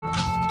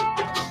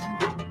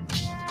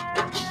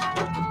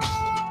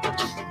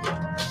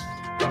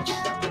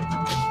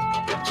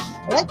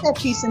like that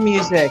piece of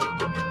music.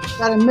 It's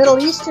got a Middle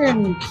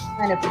Eastern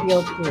kind of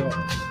feel to it.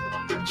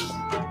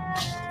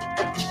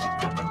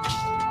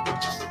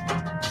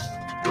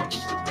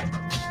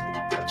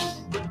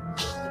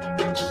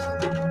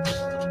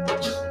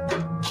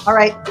 All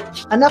right,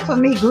 enough of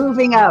me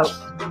grooving out.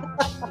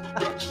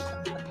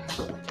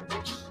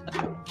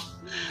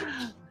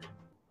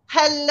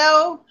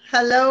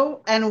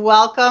 Hello, and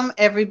welcome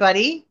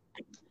everybody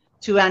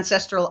to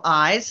Ancestral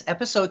Eyes,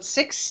 episode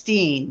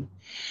 16.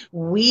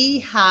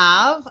 We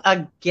have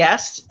a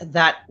guest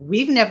that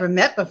we've never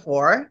met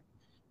before,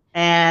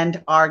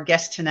 and our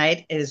guest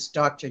tonight is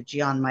Dr.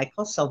 Gian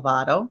Michael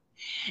Salvato,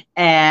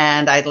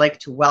 and I'd like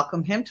to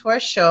welcome him to our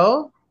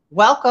show.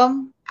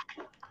 Welcome.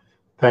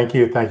 Thank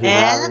you for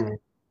having me.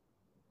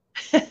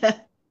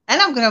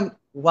 And I'm going to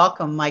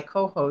welcome my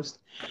co-host,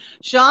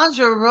 Jean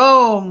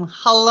Jerome.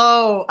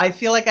 Hello. I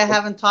feel like I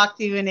haven't talked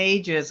to you in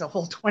ages, a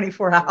whole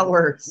 24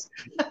 hours.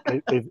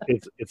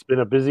 It's been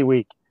a busy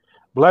week.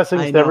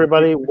 Blessings to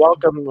everybody.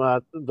 Welcome,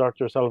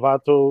 Dr.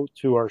 Salvato,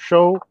 to our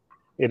show.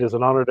 It is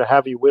an honor to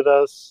have you with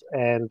us,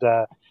 and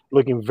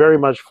looking very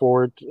much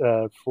forward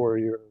for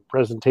your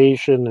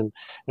presentation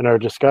and our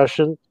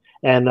discussion.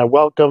 And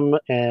welcome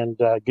and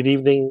good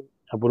evening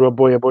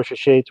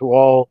to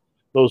all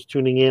those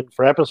tuning in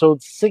for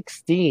episode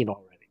 16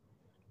 already.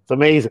 It's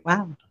amazing.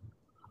 Wow.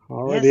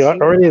 Already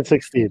at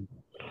 16.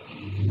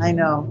 I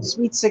know.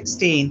 Sweet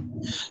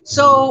 16.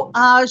 So,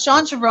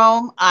 Jean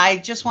Jerome, I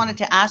just wanted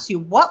to ask you,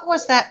 what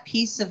was that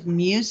piece of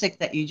music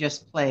that you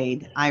just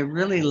played? I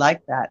really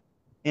liked that.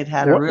 It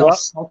had a real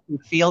sultry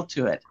feel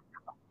to it.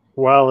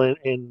 Well,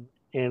 in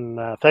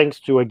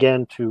thanks to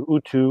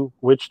Utu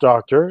Witch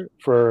Doctor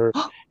for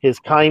his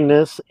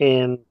kindness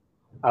in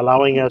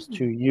allowing us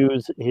to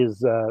use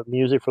his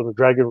music from the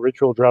Dragon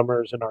Ritual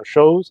Drummers in our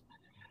shows.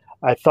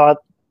 I thought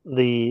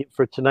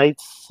for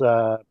tonight's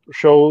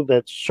show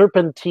that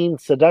Serpentine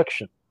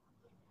Seduction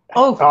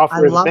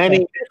offers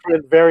many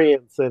different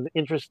variants and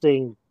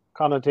interesting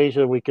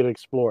connotation we could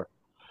explore.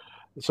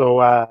 So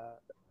I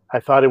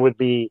thought it would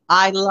be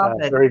a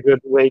very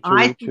good way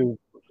to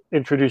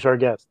introduce our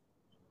guest.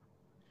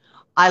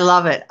 I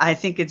love it. I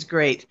think it's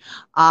great.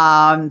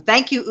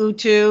 Thank you,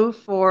 Utu,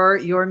 for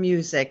your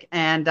music.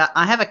 And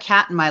I have a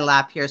cat in my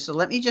lap here, so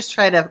let me just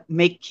try to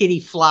make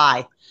Kitty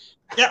fly.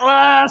 Get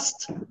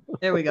lost!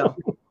 There we go.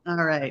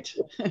 All right.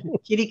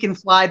 Kitty can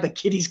fly, but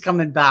Kitty's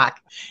coming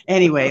back.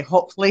 Anyway,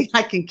 hopefully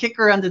I can kick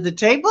her under the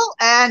table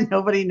and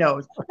nobody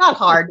knows. Not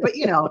hard, but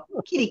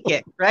kitty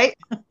kick, right?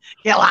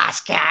 Get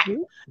lost, cat.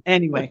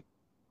 Anyway.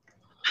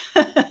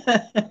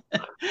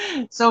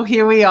 So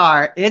here we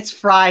are. It's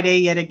Friday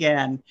yet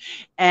again,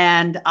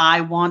 and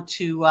I want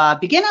to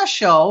begin our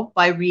show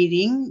by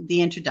reading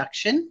the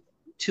introduction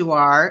to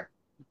our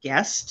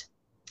guest.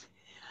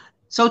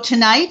 So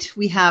tonight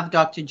we have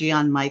Dr.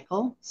 Gian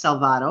Michael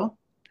Salvato.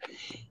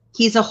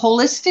 He's a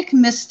holistic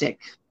mystic.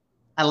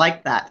 I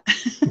like that.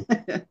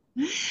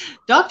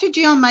 Dr.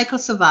 Gian Michael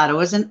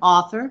Salvato is an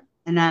author,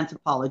 an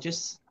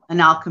anthropologist, an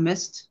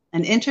alchemist,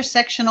 an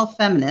intersectional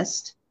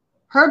feminist,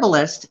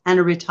 herbalist, and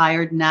a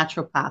retired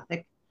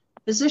naturopathic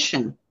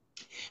physician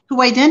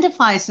who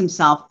identifies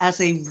himself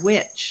as a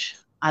witch.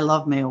 I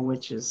love male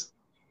witches.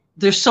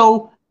 There's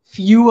so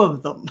few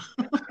of them.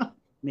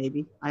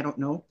 Maybe, I don't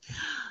know.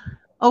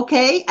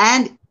 Okay,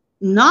 and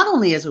not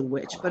only as a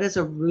witch, but as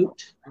a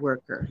root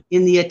worker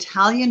in the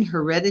Italian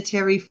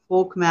hereditary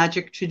folk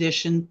magic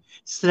tradition,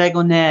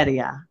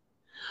 Stregoneria.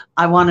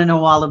 I want to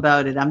know all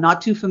about it. I'm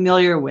not too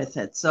familiar with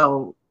it,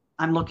 so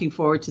I'm looking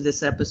forward to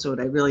this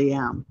episode. I really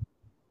am.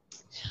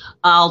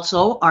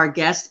 Also, our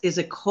guest is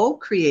a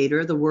co-creator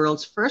of the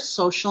world's first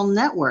social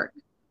network.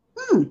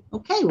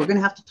 Okay, we're going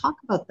to have to talk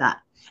about that.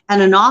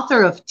 And an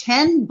author of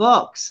 10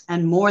 books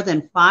and more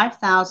than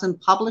 5,000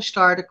 published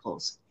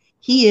articles.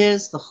 He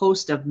is the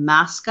host of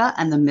Masca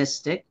and the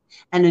Mystic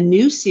and a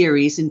new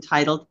series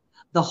entitled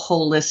The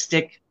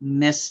Holistic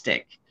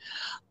Mystic.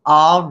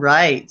 All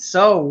right,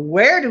 so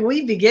where do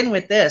we begin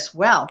with this?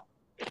 Well,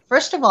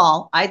 first of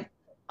all, I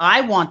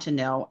want to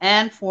know,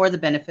 and for the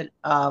benefit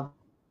of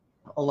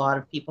a lot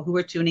of people who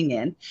are tuning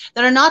in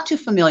that are not too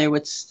familiar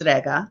with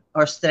Strega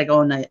or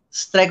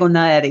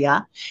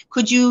Stregoneria,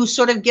 could you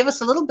sort of give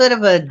us a little bit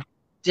of a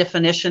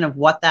definition of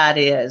what that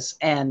is,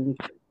 and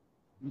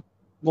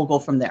we'll go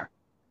from there.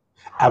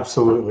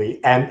 Absolutely.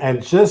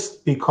 And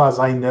just because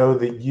I know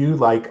that you,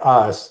 like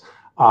us,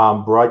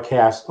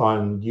 broadcast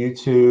on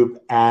YouTube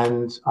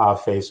and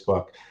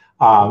Facebook,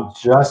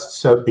 just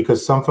so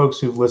because some folks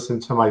who've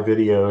listened to my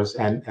videos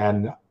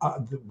and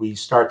we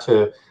start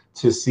to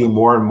see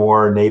more and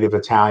more native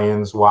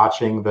Italians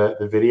watching the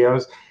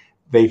videos,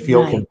 they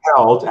feel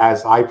compelled,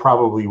 as I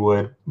probably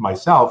would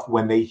myself,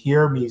 when they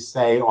hear me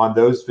say on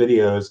those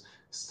videos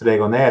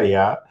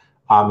Stregoneria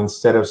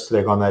instead of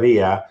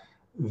Stregoneria,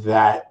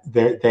 that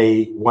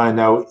they want to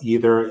know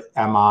either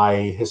am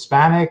I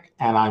Hispanic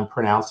and I'm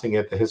pronouncing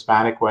it the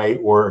Hispanic way,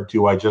 or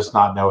do I just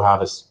not know how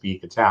to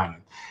speak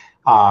Italian?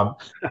 And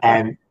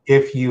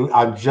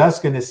I'm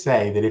just going to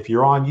say that if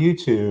you're on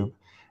YouTube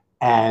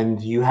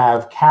and you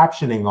have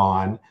captioning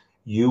on,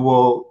 you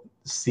will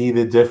see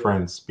the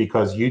difference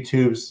because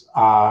YouTube's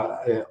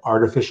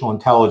artificial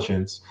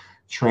intelligence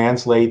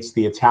translates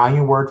the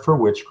Italian word for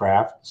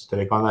witchcraft,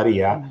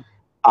 stregoneria,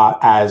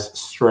 as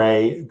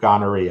stray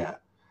gonorrhea.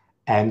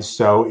 And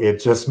so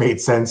it just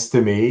made sense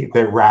to me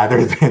that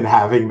rather than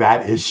having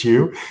that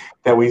issue,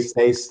 that we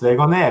say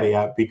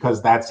stregoneria,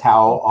 because that's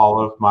how all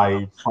of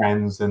my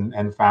friends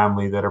and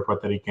family that are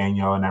Puerto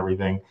Riqueño and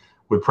everything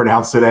would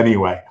pronounce it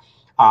anyway.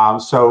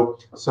 So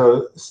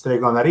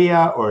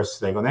stregoneria or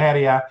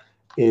stregoneria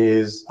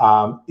is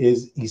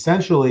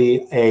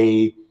essentially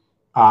a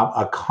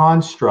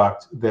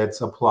construct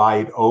that's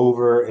applied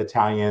over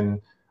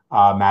Italian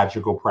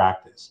magical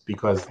practice,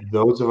 because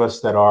those of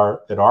us that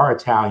are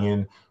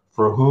Italian,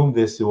 for whom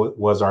this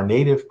was our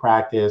native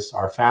practice,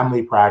 our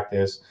family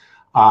practice,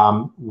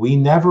 we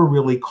never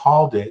really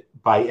called it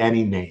by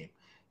any name.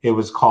 It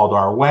was called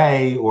our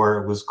way, or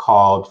it was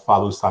called Fa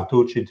lu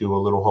Santucci, do a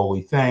little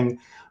holy thing.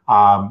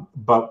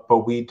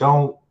 But we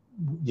don't,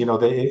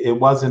 it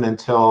wasn't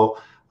until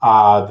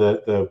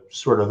the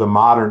sort of the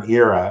modern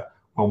era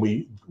when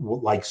we,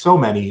 like so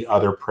many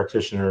other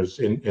practitioners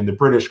in the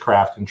British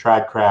craft and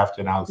tradcraft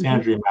and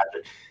Alexandrian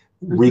magic,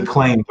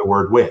 reclaimed the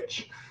word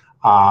witch.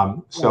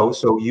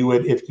 So you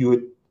would, if you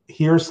would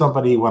hear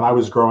somebody, when I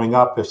was growing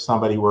up, if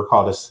somebody were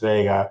called a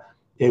strega,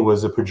 it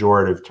was a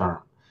pejorative term.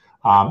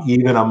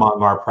 Even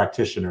among our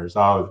practitioners,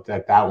 oh,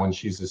 that one,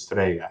 she's a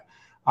strega.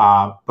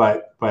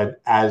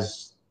 But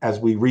as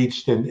we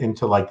reached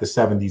into like the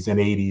 70s and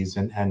 80s,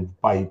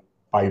 and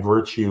by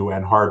virtue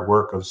and hard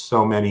work of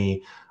so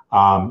many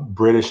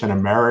British and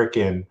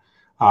American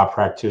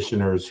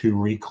practitioners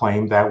who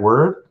reclaimed that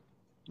word,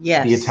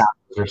 yes, the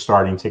Italians are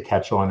starting to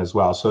catch on as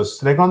well. So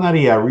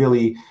stregoneria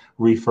really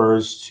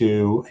refers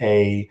to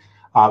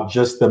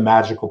just the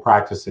magical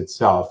practice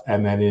itself.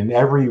 And then in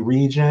every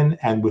region,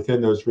 and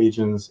within those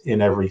regions,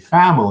 in every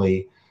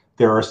family,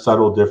 there are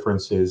subtle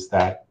differences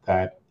that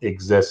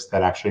exist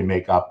that actually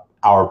make up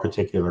our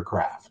particular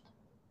craft.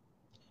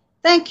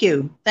 Thank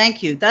you.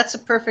 Thank you. That's a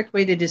perfect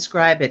way to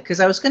describe it. Because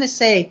I was going to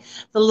say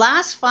the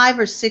last 5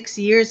 or 6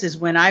 years is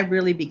when I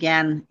really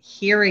began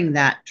hearing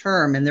that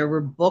term. And there were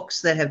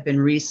books that have been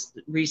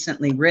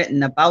recently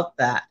written about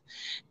that.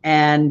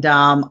 And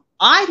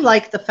I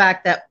like the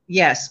fact that,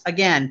 yes,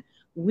 again,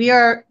 we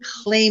are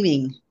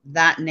claiming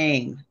that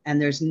name,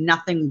 and there's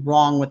nothing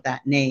wrong with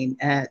that name.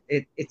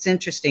 It's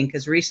interesting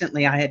because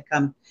recently I had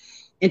come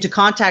into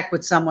contact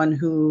with someone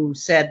who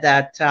said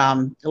that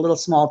a little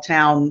small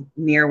town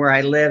near where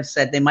I live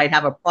said they might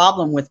have a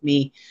problem with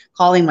me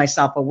calling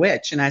myself a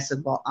witch. And I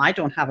said, well, I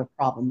don't have a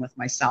problem with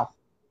myself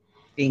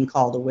being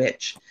called a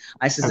witch.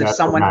 I said, if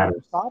someone has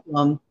a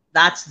problem,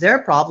 that's their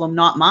problem,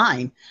 not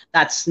mine.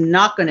 That's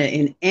not going to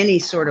in any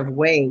sort of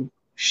way,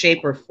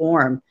 shape or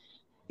form,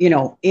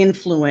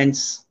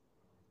 influence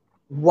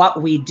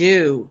what we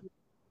do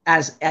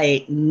as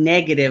a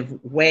negative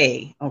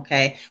way.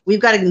 Okay. We've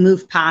got to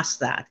move past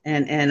that.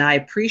 And I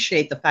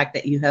appreciate the fact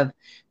that you have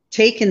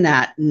taken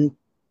that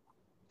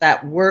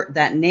word,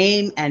 that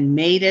name, and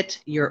made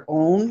it your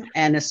own,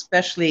 and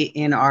especially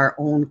in our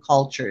own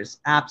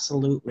cultures.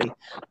 Absolutely.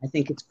 I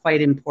think it's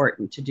quite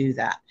important to do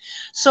that.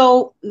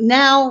 So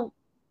now,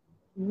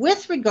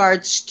 with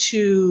regards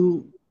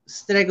to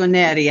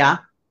stregoneria,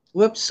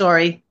 whoops,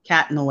 sorry,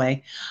 cat in the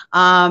way.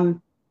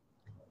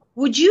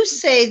 Would you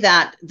say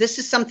that this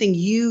is something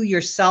you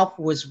yourself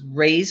was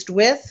raised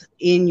with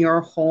in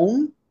your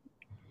home?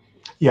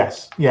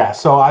 Yes. Yeah.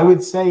 So I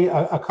would say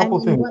a couple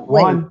of things.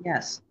 One,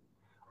 yes,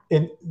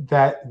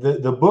 that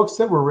the books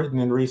that were written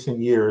in recent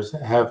years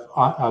have,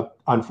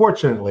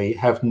 unfortunately,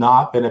 have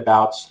not been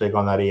about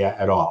stregoneria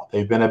at all.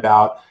 They've been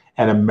about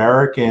an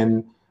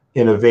American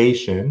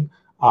innovation.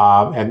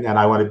 And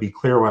I want to be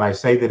clear when I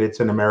say that it's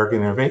an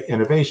American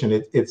innovation,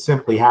 it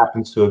simply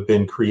happens to have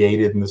been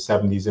created in the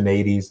 70s and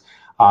 80s.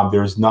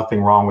 There's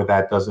nothing wrong with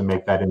that. Doesn't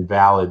make that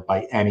invalid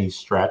by any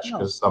stretch,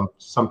 because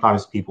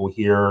sometimes people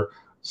hear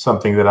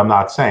something that I'm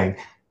not saying.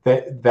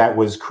 That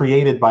was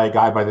created by a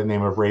guy by the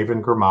name of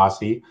Raven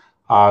Grimassi,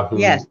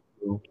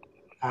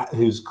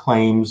 whose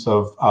claims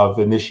of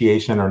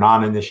initiation or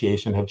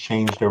non-initiation have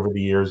changed over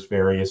the years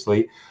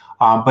variously.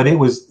 But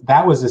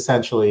that was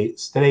essentially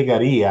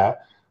stregaria.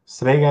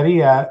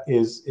 Stregaria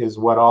is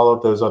what all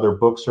of those other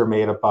books are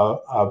made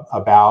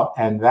about,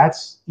 and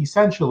that's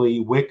essentially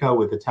Wicca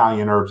with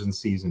Italian herbs and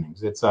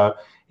seasonings. It's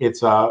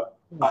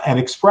an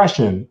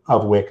expression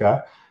of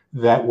Wicca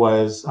that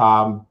was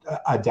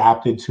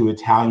adapted to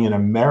Italian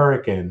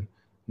American,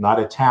 not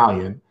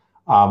Italian,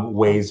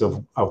 ways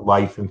of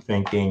life and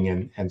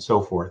thinking and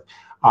so forth.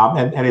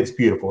 And it's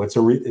beautiful.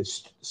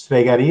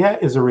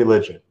 Stregaria is a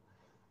religion.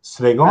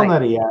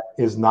 Stregoneria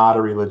is not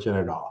a religion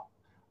at all.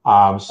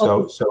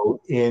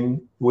 So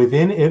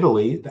within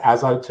Italy, to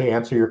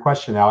answer your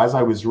question now, as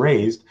I was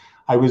raised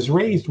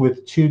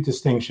with two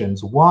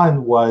distinctions.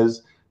 One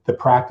was the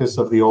practice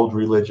of the old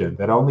religion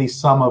that only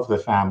some of the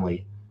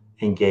family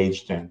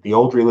engaged in. The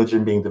old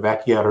religion being the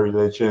Vecchia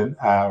religion,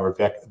 or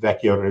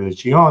Vecchia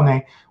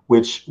Religione,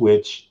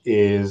 which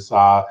is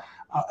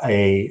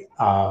an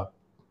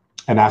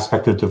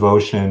aspect of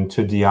devotion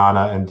to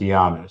Diana and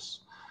Dianus.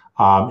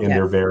 in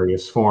their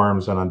various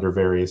forms and under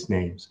various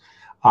names.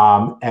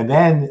 And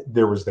then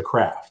there was the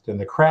craft, and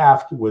the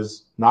craft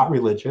was not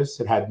religious.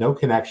 It had no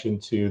connection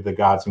to the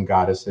gods and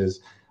goddesses.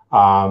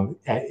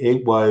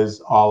 It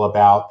was all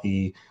about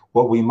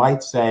what we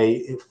might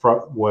say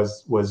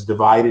was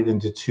divided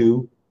into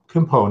two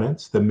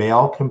components: the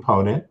male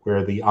component,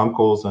 where the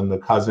uncles and the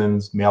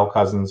cousins, male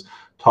cousins,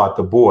 taught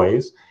the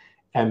boys,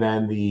 and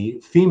then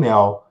the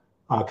female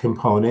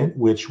component,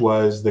 which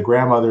was the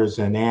grandmothers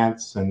and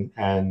aunts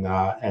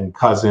and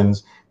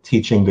cousins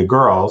teaching the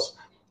girls.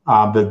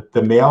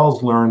 The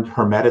males learned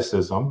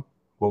Hermeticism,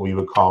 what we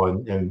would call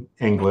in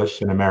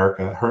English in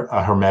America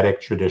a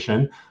Hermetic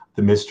tradition,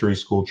 the mystery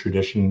school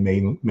tradition,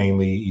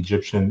 mainly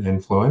Egyptian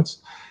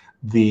influenced.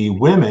 The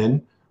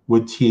women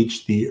would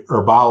teach the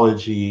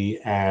herbology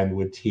and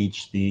would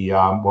teach the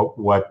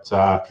what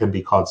can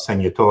be called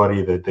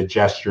segnatori, the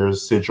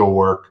gestures, sigil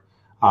work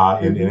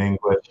in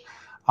English.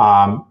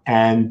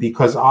 And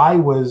because I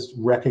was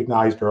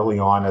recognized early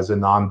on as a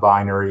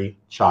non-binary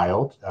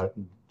child,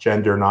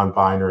 gender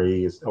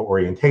non-binary,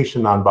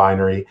 orientation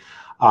non-binary,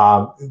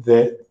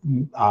 the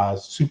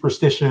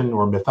superstition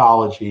or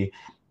mythology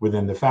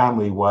within the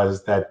family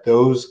was that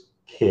those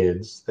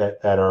kids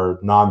that are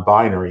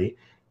non-binary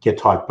get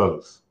taught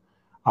both.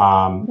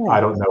 I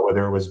don't know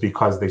whether it was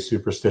because they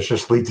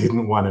superstitiously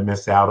didn't want to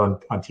miss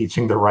out on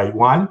teaching the right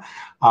one,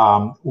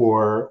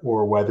 or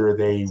whether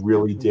they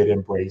really did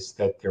embrace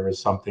that there was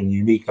something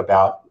unique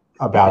about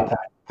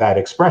that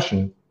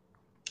expression.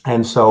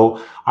 And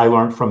so I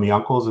learned from the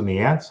uncles and the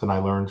aunts, and I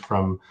learned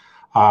from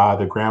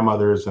the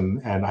grandmothers,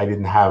 and I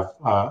didn't have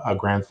a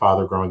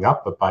grandfather growing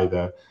up, but by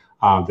the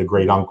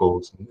great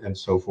uncles and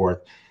so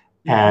forth.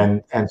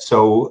 And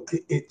so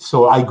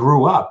I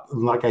grew up,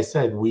 like I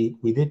said, we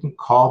didn't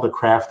call the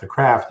craft.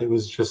 It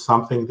was just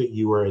something that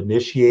you were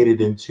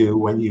initiated into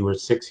when you were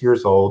 6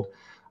 years old,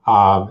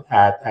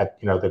 at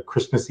the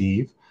Christmas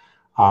Eve.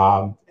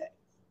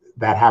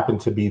 That happened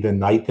to be the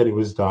night that it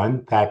was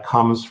done. That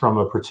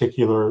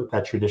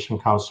tradition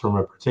comes from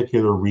a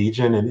particular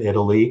region in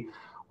Italy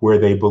where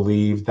they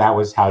believed that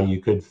was how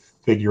you could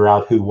figure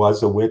out who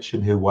was a witch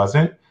and who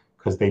wasn't,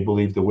 because they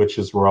believed the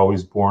witches were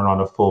always born on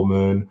a full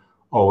moon,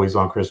 always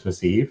on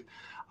Christmas Eve.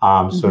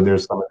 So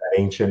there's some of that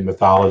ancient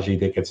mythology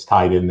that gets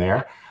tied in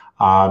there.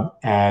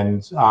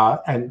 And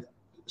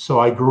so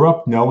I grew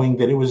up knowing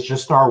that it was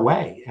just our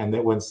way, and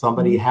that when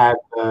somebody had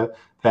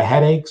the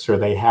headaches, or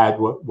they had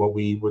what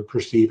we would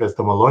perceive as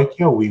the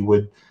maloikia, we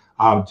would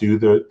do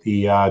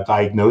the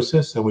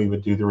diagnosis, and we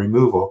would do the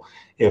removal.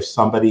 If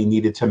somebody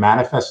needed to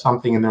manifest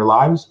something in their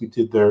lives, we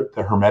did the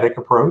Hermetic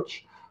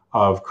approach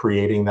of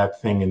creating that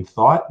thing in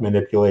thought,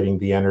 manipulating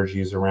the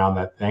energies around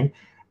that thing.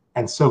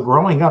 And so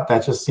growing up,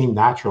 that just seemed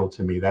natural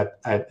to me.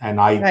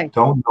 I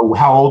don't know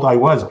how old I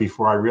was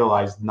before I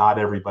realized not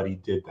everybody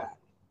did that.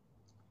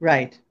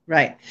 Right.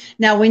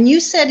 Now, when you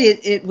said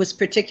it was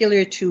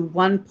particular to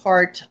one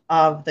part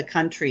of the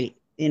country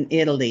in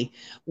Italy,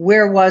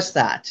 where was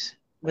that?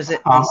 Was it?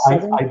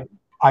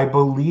 I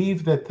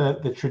believe that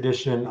the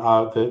tradition,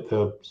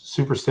 the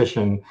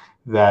superstition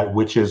that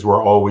witches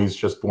were always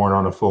just born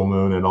on a full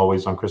moon and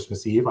always on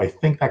Christmas Eve, I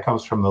think that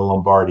comes from the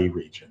Lombardy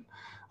region.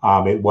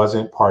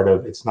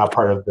 It's not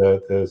part of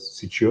the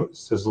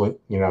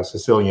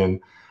Sicilian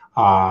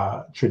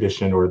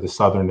tradition or the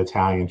Southern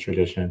Italian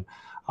tradition.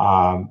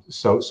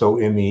 So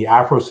in the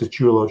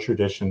Afro-Siculo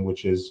tradition,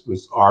 which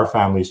was our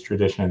family's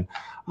tradition,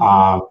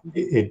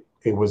 it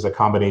was a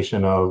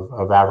combination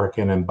of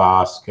African and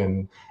Basque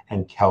and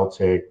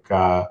Celtic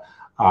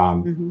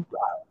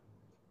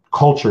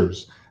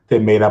cultures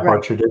that made up our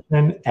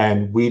tradition,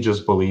 and we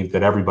just believed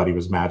that everybody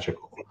was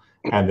magical,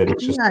 and that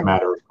it's just a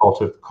matter of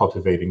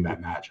cultivating that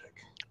magic.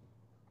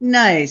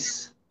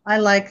 Nice. I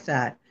like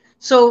that.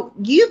 So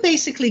you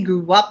basically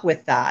grew up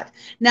with that.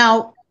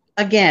 Now,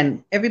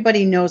 again,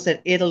 everybody knows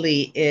that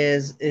Italy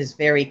is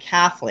very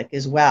Catholic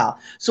as well.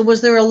 So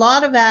was there a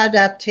lot of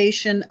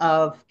adaptation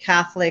of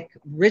Catholic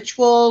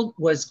ritual?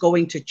 Was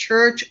going to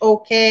church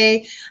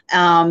okay?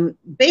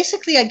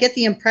 Basically, I get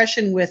the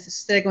impression with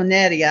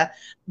Stregoneria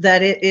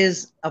that it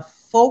is a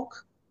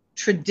folk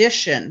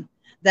tradition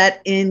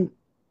that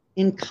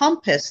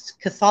encompassed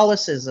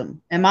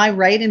Catholicism. Am I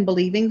right in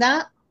believing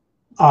that?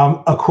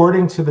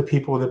 According to the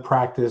people that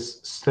practice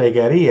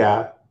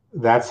Stregoneria,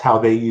 that's how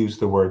they use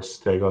the word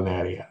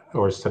Stregoneria,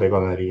 or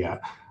Stregoneria,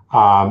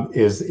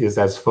 is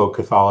as folk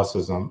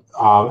Catholicism.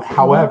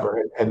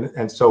 However,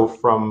 and so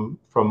from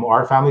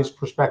our family's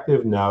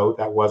perspective, no,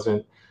 that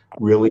wasn't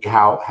really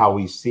how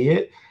we see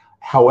it.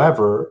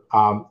 However,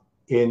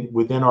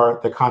 within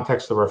the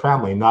context of our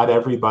family, not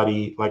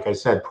everybody, like I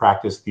said,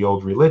 practiced the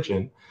old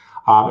religion,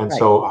 and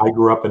so I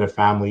grew up in a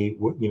family,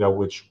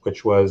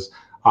 which was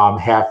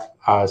half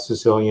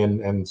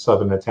Sicilian and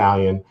Southern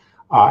Italian.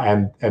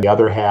 And the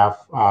other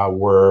half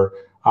were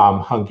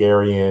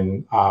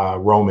Hungarian,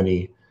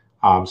 Romani,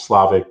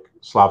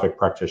 Slavic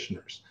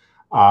practitioners.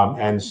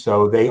 And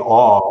so they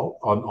all,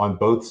 on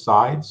both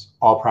sides,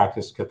 all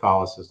practiced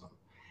Catholicism.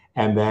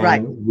 And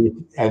Right.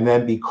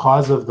 then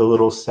because of the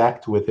little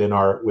sect within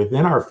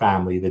our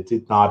family that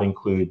did not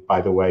include,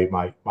 by the way,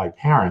 my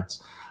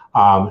parents,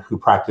 who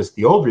practiced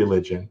the old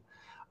religion.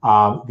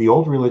 The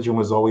old religion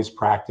was always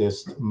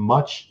practiced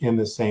much in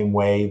the same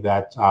way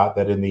that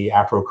in the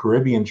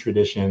Afro-Caribbean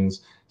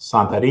traditions,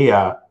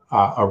 Santeria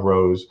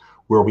arose,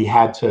 where we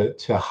had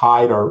to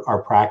hide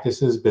our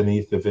practices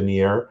beneath the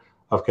veneer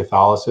of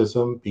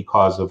Catholicism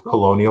because of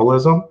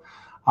colonialism.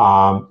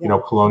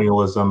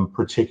 Colonialism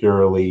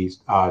particularly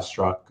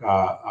struck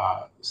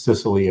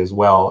Sicily as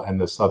well, and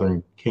the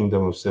southern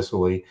kingdom of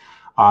Sicily.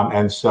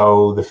 And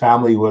so the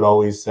family would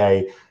always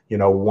say,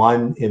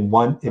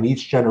 in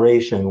each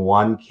generation,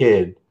 one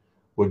kid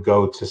would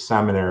go to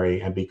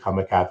seminary and become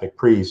a Catholic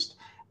priest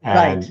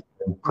and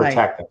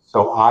protect them.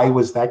 So I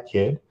was that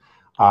kid.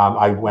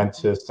 I went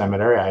to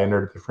seminary. I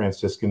entered the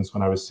Franciscans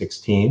when I was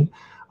 16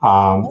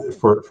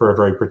 for a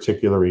very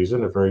particular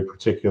reason, a very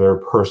particular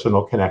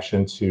personal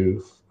connection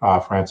to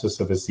Francis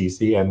of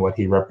Assisi and what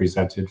he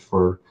represented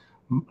for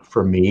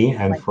me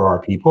and for our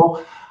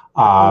people.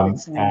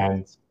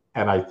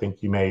 And I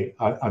think you may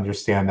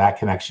understand that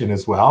connection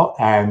as well.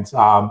 And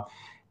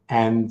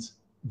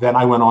then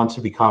I went on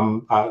to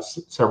become,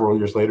 several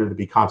years later, to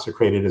be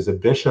consecrated as a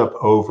bishop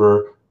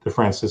over the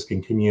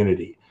Franciscan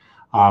community,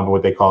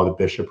 what they call the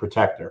bishop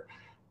protector.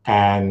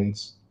 And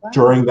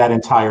during that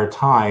entire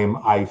time,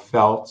 I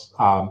felt,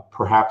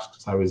 perhaps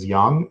because I was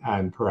young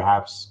and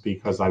perhaps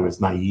because I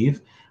was naive,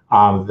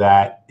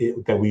 that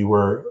we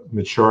were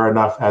mature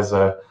enough as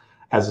a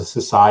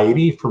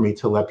society for me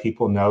to let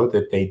people know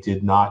that they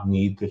did not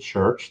need the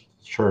church.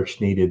 The church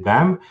needed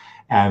them,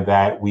 and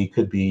that we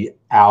could be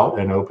out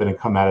and open and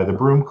come out of the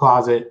broom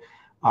closet.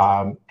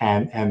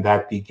 And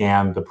that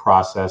began the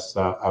process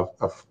of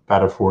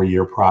about a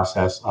 4-year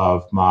process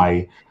of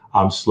my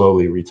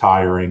slowly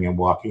retiring and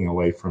walking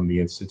away from the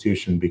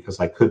institution because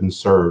I couldn't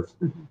serve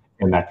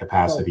in that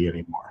capacity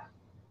anymore.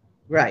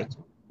 Right.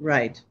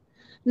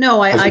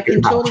 No, I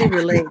can totally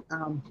relate.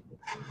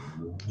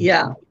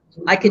 Yeah.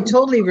 I can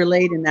totally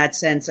relate in that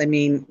sense. I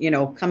mean,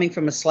 coming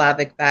from a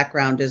Slavic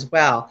background as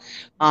well,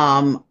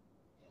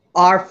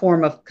 our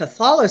form of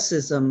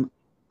Catholicism,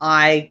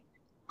 I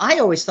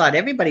always thought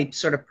everybody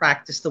sort of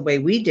practiced the way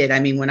we did. I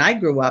mean, when I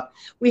grew up,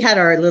 we had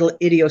our little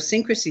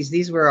idiosyncrasies.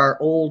 These were our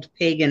old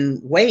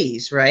pagan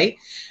ways, right?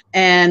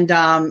 And,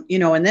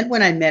 and then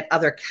when I met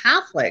other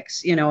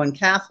Catholics, and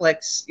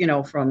Catholics,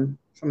 from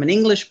an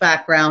English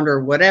background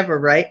or whatever,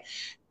 right?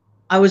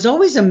 I was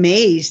always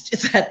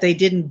amazed that they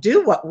didn't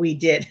do what we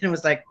did. And it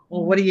was like,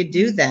 well, what do you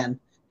do then?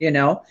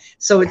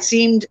 So it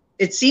seemed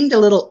a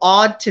little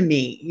odd to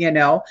me,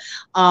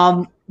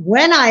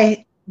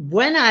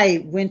 when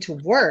I went to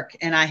work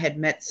and I had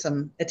met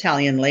some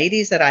Italian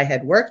ladies that I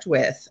had worked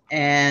with,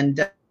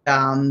 and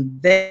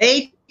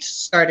they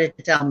started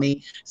to tell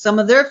me some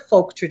of their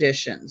folk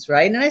traditions,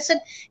 right? And I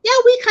said, yeah,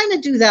 we kind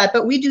of do that,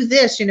 but we do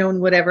this, and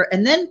whatever.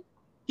 And then,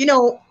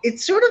 it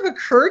sort of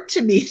occurred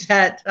to me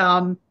that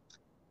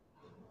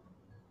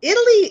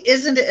Italy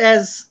isn't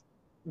as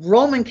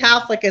Roman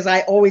Catholic as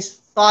I always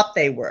thought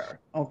they were,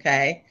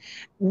 okay?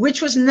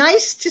 Which was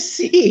nice to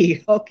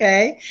see,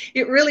 okay?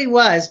 It really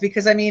was,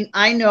 because, I mean,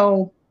 I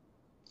know,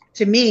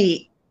 to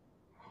me,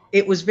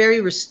 it was very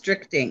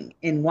restricting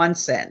in one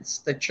sense,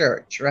 the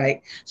church,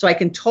 right? So I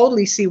can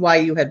totally see why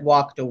you had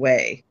walked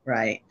away,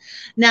 right?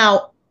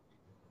 Now,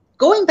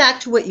 going back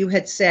to what you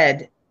had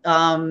said,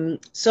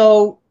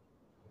 so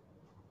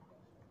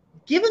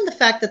given the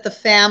fact that the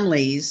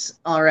families,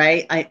 all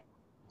right,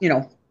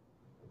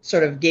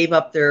 sort of gave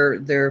up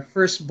their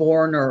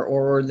firstborn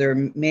or their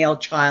male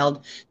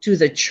child to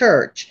the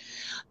church,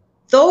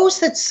 those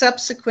that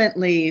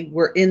subsequently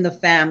were in the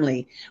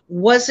family,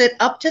 was it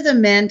up to the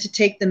men to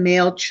take the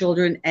male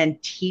children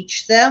and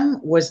teach them?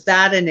 Was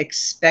that an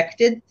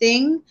expected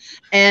thing?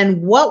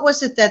 And what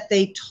was it that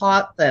they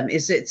taught them?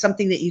 Is it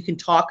something that you can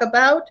talk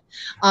about?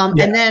 And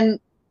then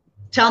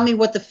tell me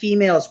what the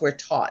females were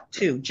taught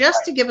too,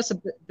 just to give us a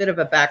bit of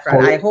a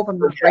background. I hope I'm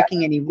not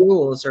breaking any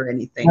rules or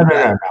anything.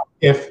 No.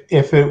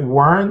 If it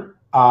weren't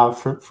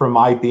for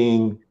my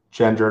being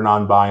gender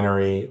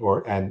non-binary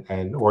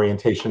and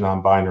orientation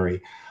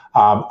non-binary,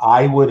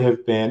 I would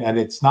have been, and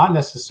it's not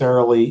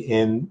necessarily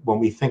when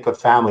we think of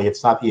family,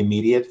 it's not the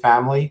immediate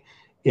family,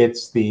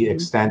 it's the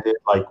extended,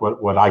 like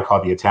what I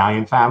call the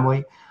Italian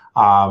family.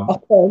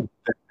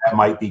 That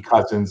might be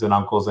cousins and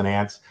uncles and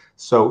aunts.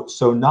 So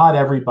not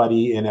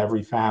everybody in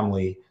every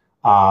family,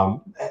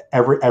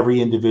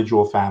 every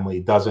individual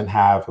family doesn't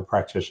have a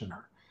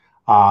practitioner.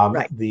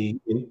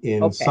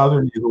 In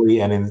Southern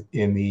Italy and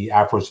in the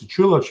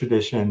Afro-Sichulo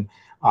tradition,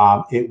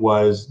 it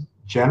was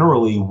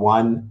generally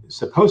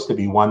supposed to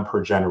be one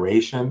per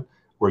generation,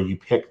 where you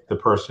picked the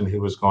person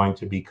who was going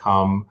to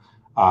become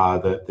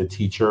the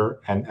teacher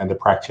and the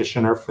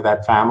practitioner for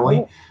that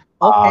family.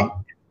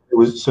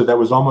 That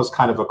was almost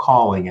kind of a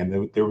calling,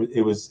 and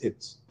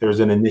there's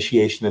an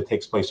initiation that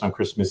takes place on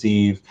Christmas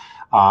Eve,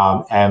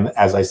 and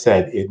as I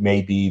said, it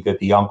may be that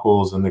the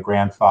uncles and the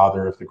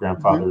grandfather, if the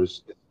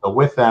grandfather's still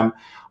with them,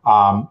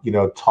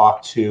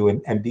 talk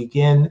to and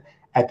begin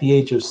at the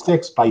age of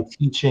 6 by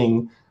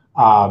teaching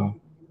kind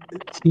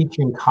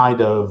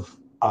of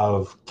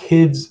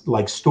kids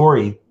like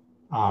story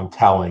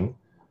telling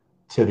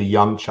to the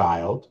young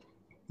child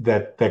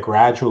that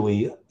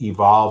gradually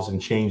evolves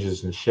and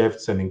changes and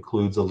shifts and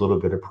includes a little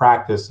bit of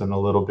practice and a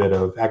little bit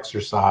of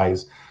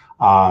exercise.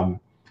 And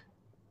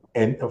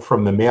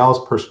from the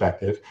male's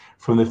perspective,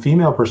 from the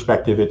female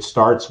perspective, it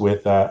starts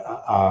with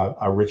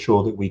a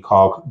ritual that we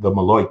call the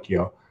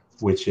Maloikyo,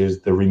 which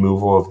is the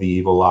removal of the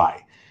evil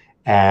eye.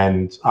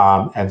 And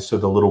so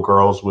the little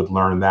girls would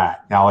learn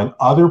that. Now, in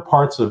other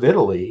parts of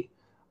Italy,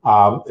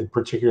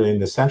 particularly in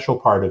the central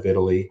part of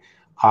Italy,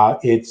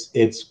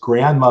 it's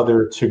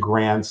grandmother to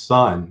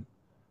grandson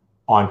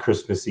on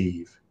Christmas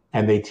Eve,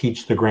 and they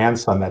teach the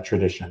grandson that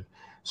tradition.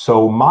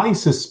 So my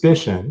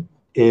suspicion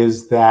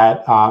is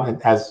that,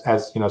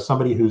 as you know,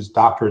 somebody whose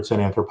doctorate's in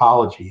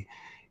anthropology,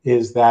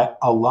 is that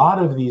a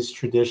lot of these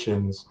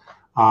traditions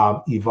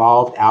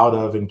evolved out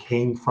of and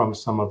came from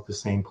some of the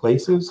same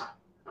places,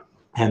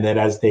 and that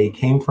as they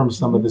came from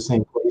some of the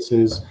same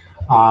places,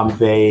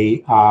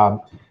 they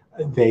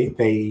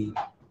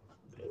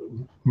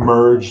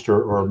merged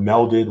or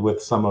melded with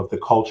some of the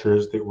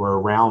cultures that were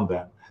around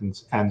them.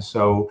 And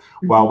so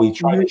while we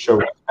try to show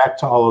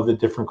respect to all of the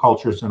different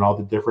cultures and all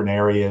the different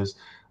areas,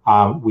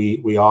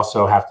 we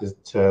also have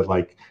to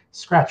like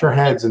scratch our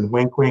heads and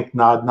wink, wink,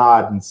 nod,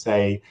 nod, and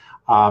say,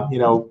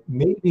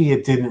 maybe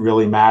it didn't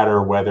really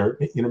matter whether,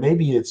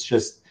 maybe it's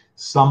just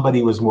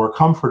somebody was more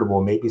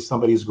comfortable. Maybe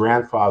somebody's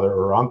grandfather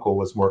or uncle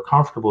was more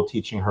comfortable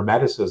teaching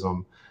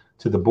Hermeticism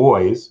to the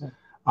boys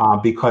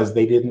because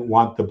they didn't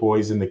want the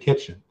boys in the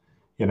kitchen.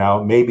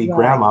 Maybe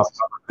grandma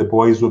thought the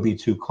boys would be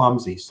too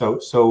clumsy.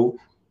 So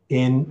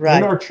in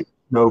our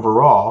tradition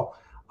overall,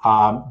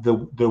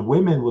 the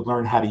women would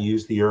learn how to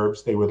use the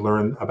herbs. They would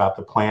learn about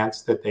the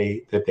plants that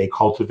they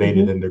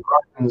cultivated in their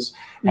gardens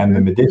and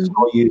the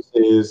medicinal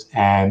uses,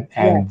 and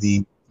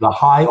the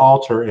high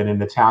altar in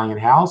an Italian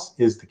house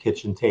is the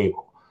kitchen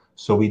table.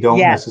 So we don't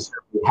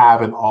necessarily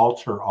have an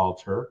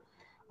altar.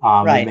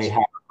 We may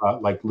have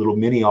like little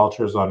mini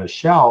altars on a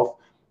shelf,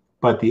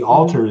 but the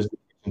altar is the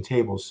kitchen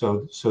table.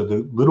 So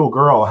the little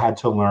girl had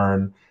to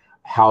learn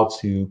how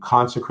to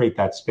consecrate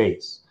that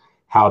space,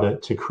 how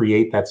to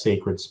create that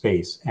sacred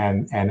space,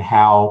 and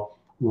how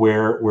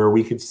where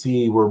we could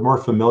see, we're more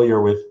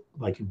familiar with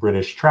like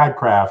British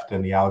tradcraft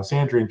and the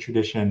Alexandrian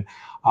tradition,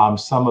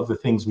 some of the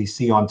things we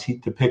see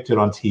depicted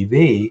on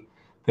TV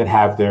that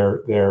have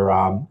their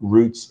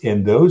roots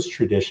in those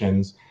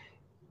traditions.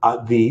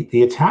 The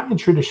Italian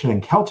tradition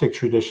and Celtic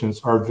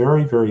traditions are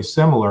very, very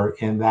similar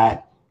in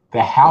that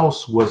the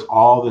house was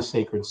all the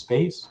sacred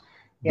space.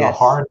 The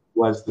hearth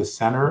was the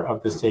center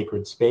of the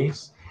sacred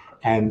space.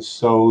 And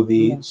so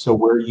so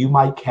where you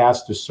might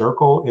cast a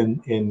circle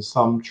in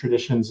some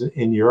traditions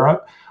in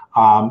Europe,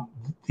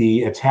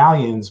 the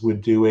Italians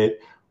would do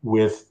it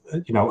with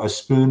a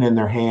spoon in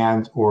their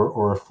hand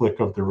or a flick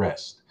of the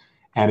wrist.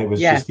 And it was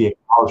just the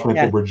acknowledgement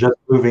that we're just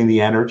moving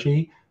the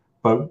energy,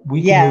 but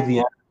we can move the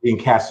energy and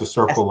cast a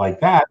circle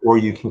like that, or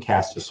you can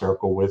cast a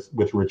circle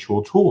with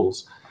ritual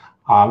tools.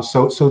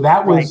 So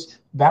that was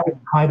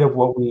kind of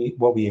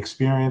what we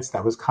experienced.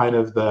 That was kind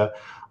of the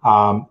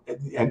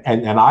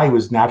and I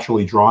was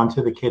naturally drawn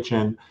to the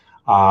kitchen.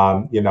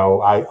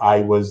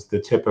 I was the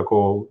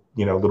typical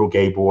little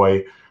gay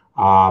boy,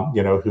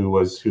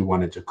 who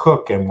wanted to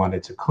cook and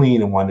wanted to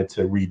clean and wanted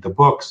to read the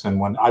books, and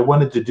when I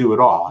wanted to do it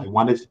all. I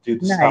wanted to do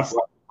the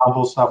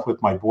humble stuff with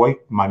my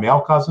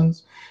male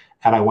cousins,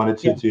 and I wanted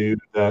to do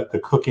the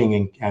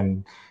cooking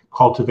and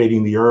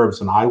cultivating the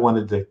herbs, and I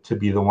wanted to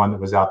be the one that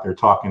was out there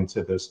talking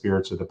to the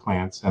spirits of the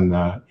plants and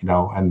the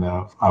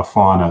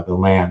fauna, the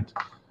land.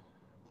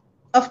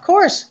 Of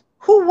course,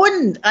 who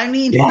wouldn't? I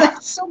mean,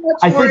 that's so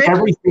much more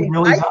interesting,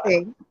 I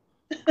think.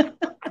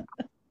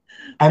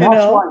 And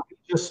that's why we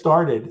just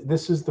started.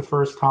 This is the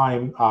first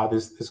time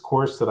this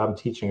course that I'm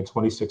teaching, a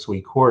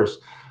 26-week course,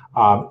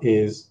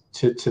 is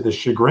to the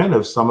chagrin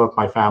of some of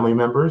my family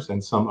members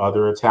and some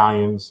other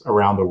Italians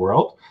around the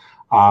world.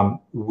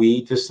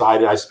 We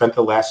decided, I spent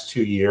the last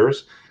 2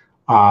 years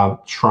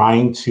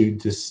trying to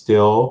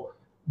distill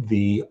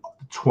the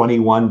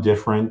 21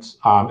 different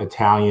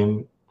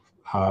Italian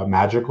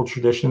magical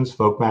traditions,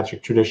 folk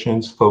magic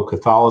traditions, folk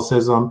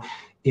Catholicism,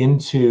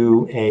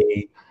 into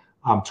a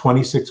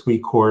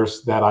 26-week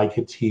course that I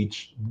could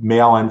teach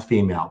male and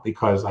female,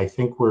 because I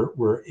think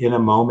we're in a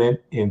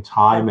moment in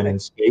time and in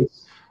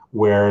space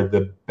where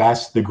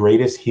the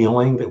greatest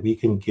healing that we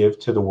can give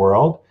to the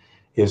world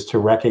is to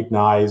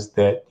recognize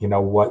that,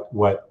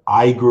 what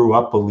I grew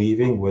up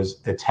believing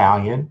was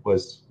Italian,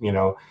 was,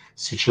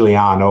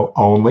 Siciliano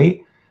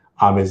only,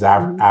 is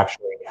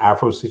actually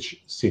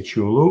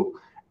Afro-Siciliano.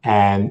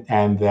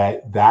 And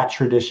that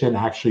tradition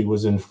actually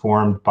was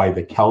informed by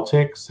the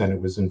Celtics, and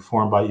it was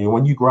informed by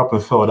when you grew up in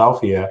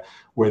Philadelphia,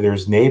 where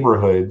there's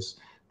neighborhoods,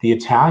 the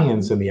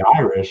Italians and the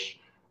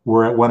Irish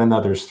were at one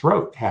another's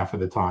throat half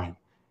of the time.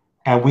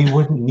 And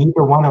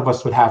neither one of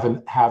us would have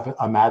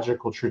a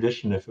magical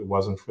tradition if it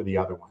wasn't for the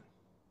other one.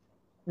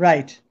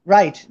 Right,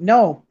 right.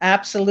 No,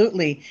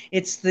 absolutely.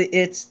 It's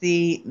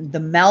the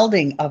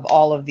melding of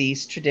all of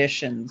these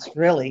traditions,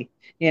 really,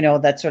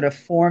 that sort of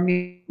Fill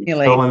formulate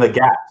in the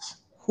gaps.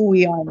 who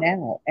we are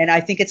now. And I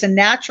think it's a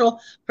natural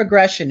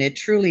progression. It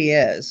truly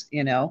is.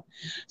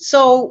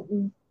 So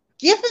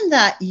given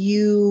that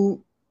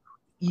you've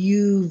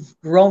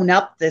grown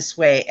up this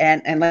way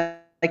and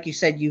like you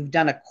said, you've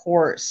done a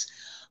course,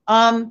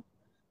 um,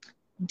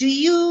 do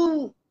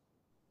you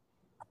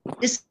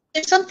is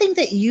there something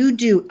that you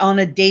do on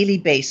a daily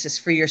basis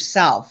for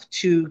yourself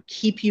to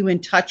keep you in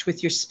touch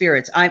with your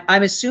spirits?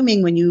 I'm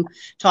assuming when you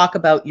talk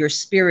about your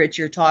spirits,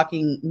 you're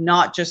talking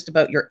not just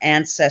about your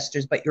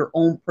ancestors, but your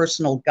own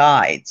personal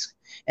guides.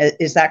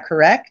 Is that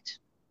correct?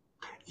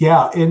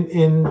 Yeah,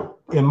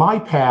 in my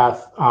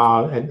path,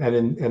 and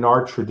in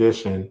our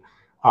tradition,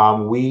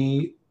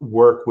 we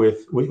work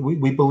with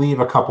we believe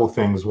a couple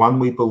things. One,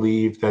 we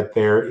believe that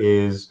there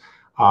is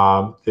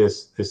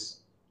this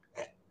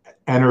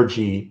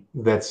energy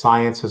that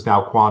science has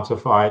now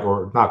quantified,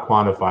 or not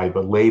quantified,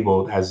 but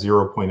labeled as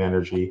 0 point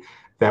energy,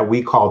 that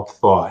we call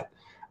thought,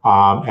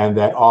 and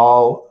that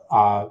all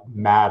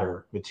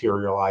matter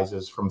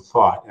materializes from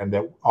thought, and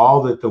that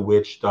all that the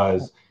witch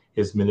does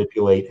is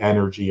manipulate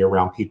energy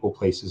around people,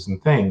 places,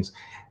 and things.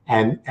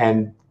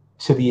 And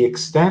to the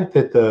extent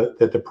that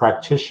the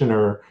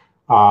practitioner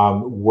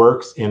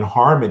works in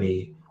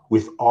harmony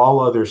with all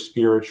other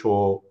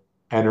spiritual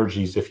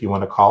energies, if you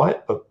want to call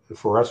it, but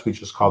for us, we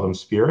just call them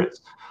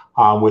spirits.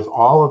 With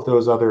all of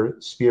those other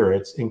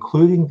spirits,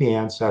 including the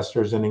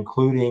ancestors and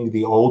including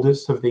the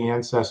oldest of the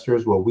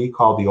ancestors, what we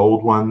call the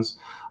old ones,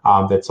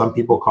 that some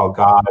people call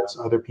gods,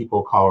 other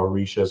people call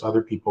orishas,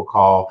 other people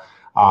call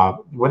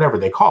whatever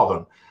they call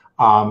them.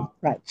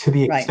 Right, To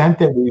the right. extent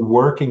that we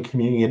work in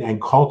communion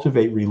and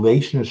cultivate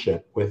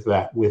relationship with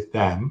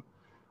them,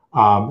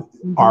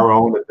 Mm-hmm. our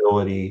own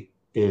ability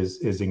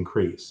is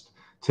increased.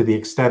 To the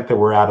extent that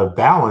we're out of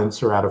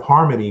balance or out of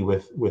harmony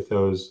with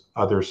those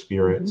other Mm-hmm.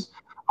 spirits,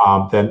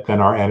 then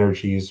our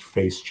energies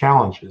face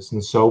challenges.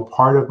 And so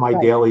part of my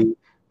Right. daily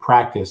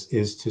practice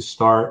is to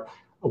start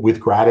with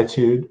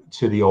gratitude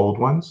to the old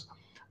ones,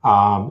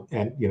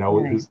 and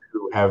Nice.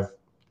 who have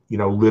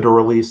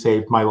literally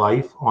saved my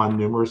life on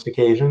numerous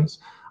occasions,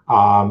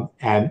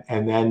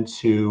 and then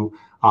to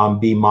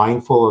be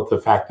mindful of the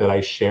fact that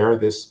I share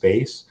this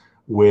space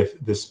with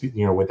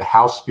with the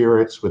house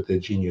spirits, with the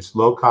genius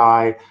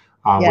loci,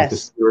 with the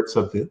Yes. spirits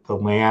of the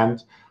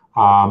land,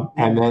 and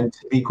Yes. then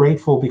to be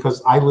grateful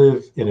because I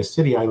live in a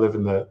city. I live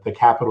in the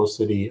capital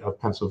city of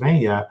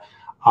Pennsylvania,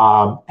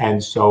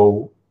 and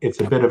so it's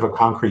a bit of a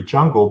concrete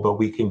jungle. But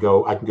I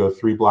can go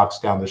 3 blocks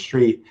down the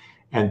street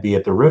and be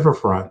at the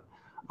riverfront.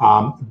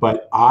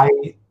 But I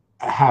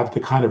have the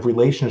kind of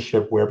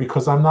relationship where,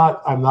 because I'm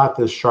not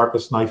the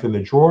sharpest knife in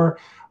the drawer.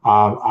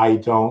 I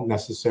don't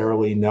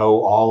necessarily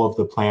know all of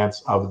the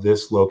plants of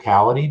this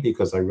locality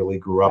because I really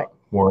grew Right. up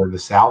more in the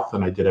South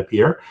than I did up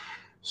here.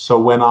 So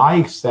when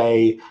I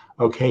say,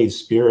 okay,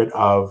 spirit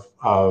of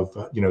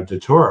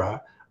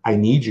Datura, I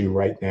need you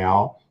right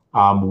now.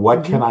 What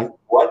Mm-hmm. can I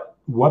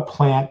what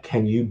plant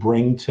can you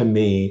bring to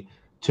me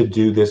to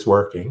do this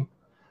working?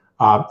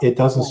 It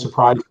doesn't Right.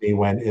 surprise me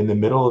when in the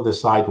middle of the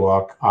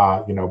sidewalk,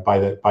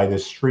 by the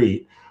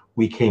street,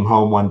 we came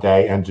home one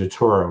day and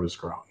Datura was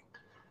growing.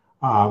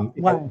 Um,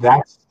 Wow.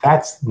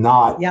 that's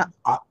not Yeah.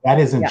 that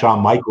isn't Yeah. John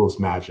Michael's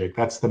magic.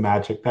 That's the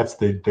magic. That's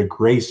the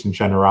grace and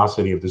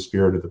generosity of the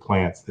spirit of the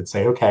plants that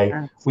say, okay,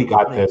 we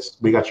got Absolutely. this.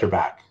 We got your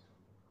back.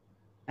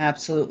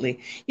 Absolutely.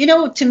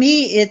 To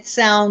me, it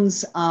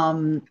sounds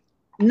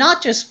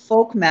not just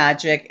folk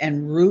magic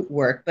and root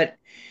work, but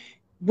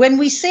when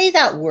we say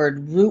that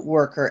word root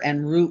worker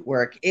and root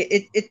work,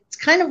 it's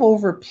kind of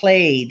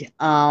overplayed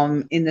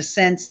in the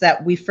sense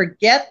that we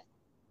forget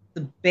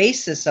the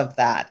basis of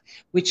that,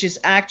 which is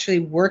actually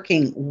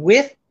working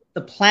with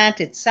the plant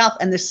itself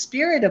and the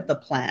spirit of the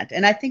plant.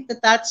 And I think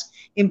that that's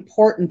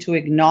important to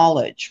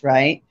acknowledge,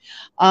 right?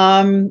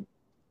 Um,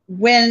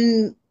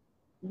 when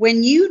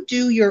when you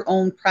do your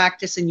own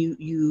practice and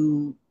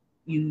you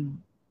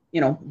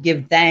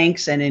give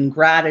thanks and in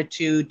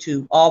gratitude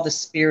to all the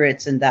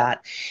spirits and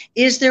that,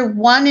 is there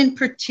one in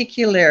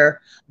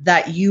particular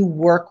that you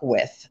work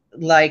with?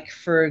 Like,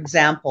 for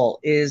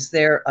example,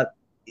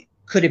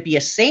 could it be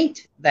a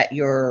saint that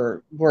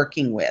you're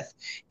working with?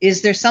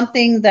 Is there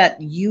something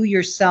that you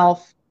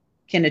yourself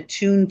can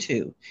attune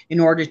to in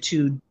order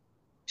to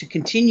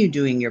continue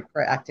doing your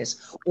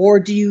practice? Or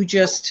do you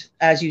just,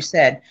 as you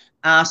said,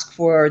 ask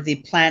for the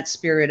plant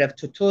spirit of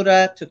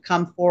Tutura to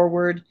come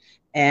forward,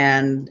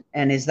 and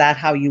is that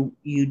how you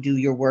do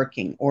your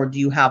working, or do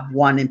you have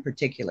one in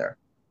particular?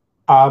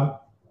 Um,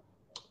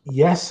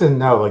 yes and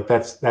no. Like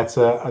that's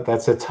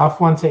a tough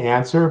one to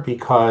answer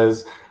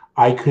because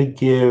I could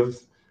give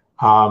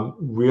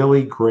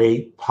really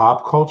great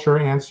pop culture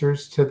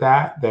answers to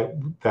that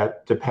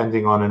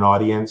depending on an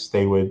audience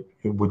it would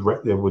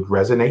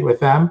resonate with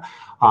them,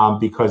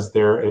 because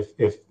they're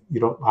if you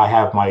don't I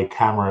have my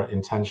camera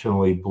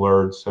intentionally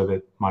blurred so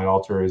that my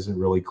altar isn't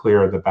really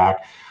clear at the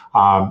back.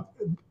 Um,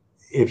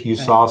 if you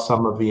saw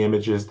some of the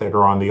images that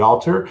are on the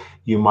altar,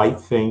 you might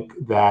think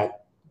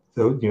that,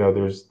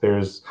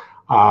 there's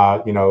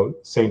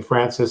Saint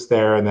Francis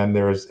there, and then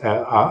there's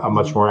a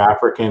much more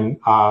African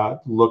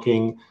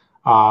looking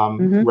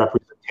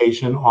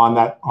representation on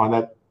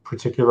that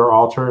particular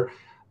altar.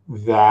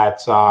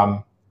 That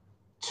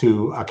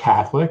to a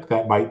Catholic,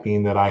 that might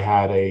mean that I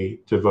had a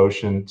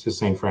devotion to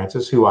Saint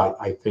Francis, who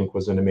I think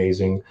was an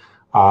amazing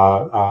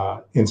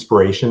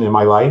inspiration in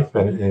my life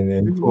and an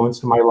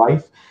influence in my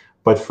life.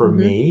 But for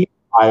me,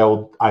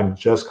 I'm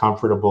just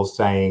comfortable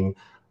saying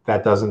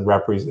that doesn't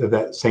represent,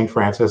 that Saint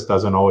Francis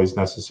doesn't always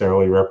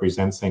necessarily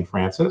represent Saint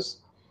Francis.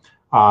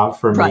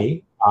 For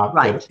me,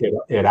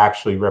 it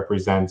actually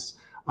represents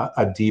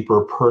a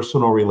deeper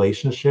personal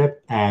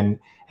relationship, and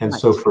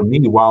so for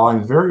me, while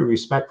I'm very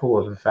respectful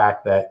of the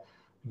fact that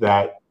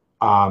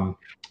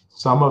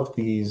some of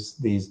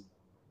these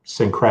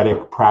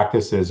syncretic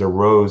practices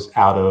arose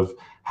out of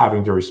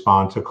having to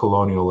respond to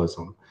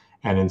colonialism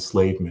and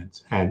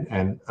enslavement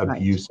and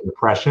abuse and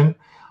oppression.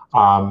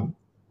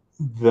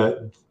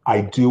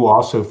 I do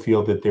also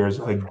feel that there's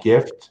a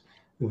gift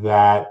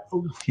that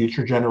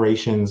future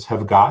generations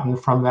have gotten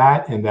from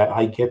that, and that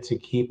I get to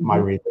keep my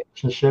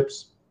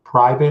relationships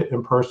private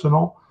and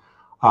personal.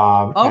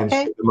 And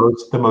so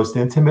the most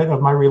intimate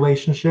of my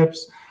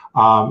relationships.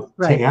 To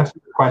answer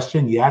the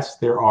question, yes,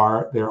 there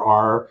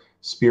are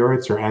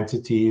spirits or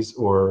entities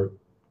or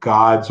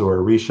gods or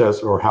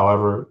orishas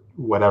or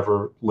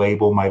whatever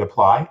label might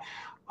apply,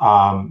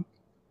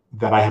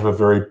 that I have a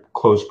very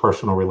close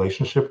personal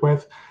relationship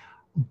with.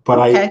 But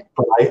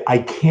I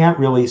can't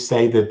really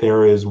say that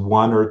there is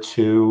one or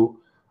two.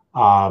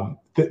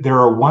 There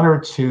are one or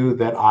two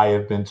that I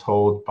have been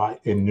told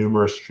in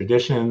numerous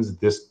traditions,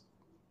 this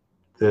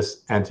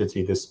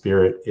entity, this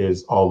spirit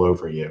is all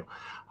over you,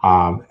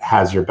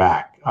 has your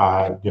back,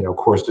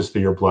 courses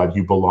through your blood,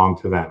 you belong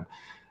to them.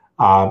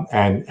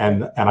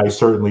 And I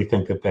certainly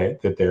think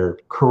that they're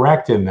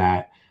correct in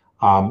that.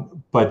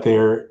 But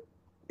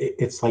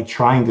it's like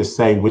trying to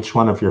say which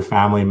one of your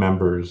family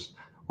members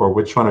or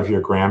which one of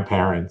your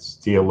grandparents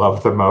do you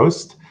love the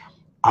most.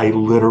 I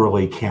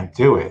literally can't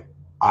do it.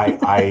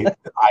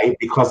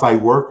 Because I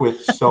work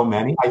with so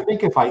many. I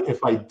think if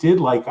I did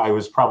like I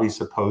was probably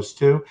supposed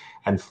to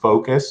and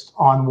focused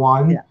on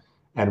one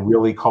and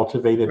really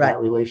cultivated that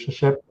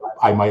relationship,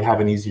 I might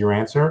have an easier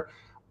answer.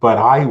 But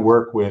I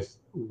work with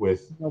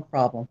no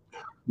problem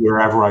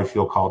wherever I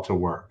feel called to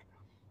work.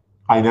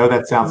 I know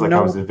that sounds like I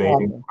was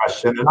evading the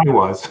question, and I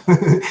was,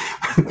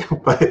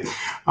 but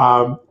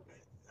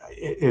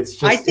it's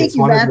just. I think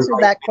you've answered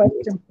that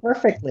question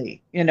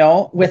perfectly.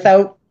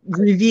 Without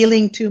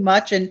revealing too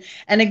much, and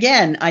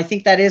again, I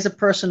think that is a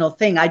personal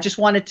thing. I just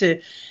wanted to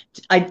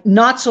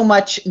not so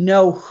much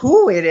know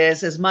who it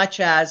is as much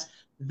as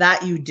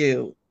that you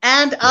do,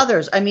 and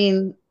others. I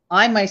mean,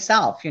 I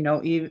myself,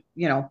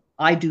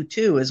 I do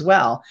too as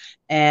well,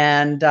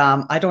 and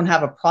I don't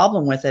have a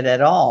problem with it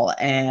at all,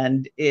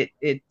 and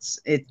it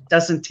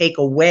doesn't take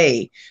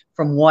away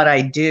from what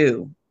I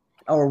do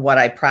or what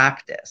I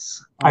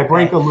practice. Okay? I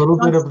break a little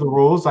bit of the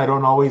rules. I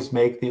don't always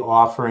make the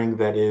offering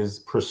that is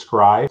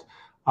prescribed.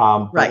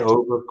 But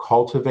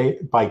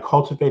by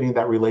cultivating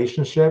that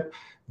relationship,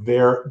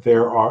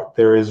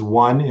 there is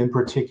one in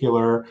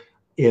particular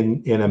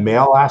in a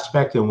male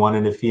aspect and one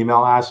in a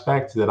female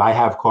aspect that I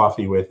have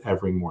coffee with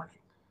every morning.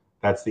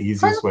 That's the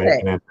easiest way I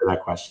can answer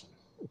that question.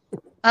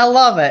 I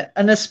love it.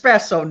 An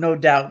espresso, no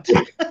doubt.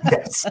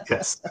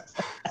 Yes.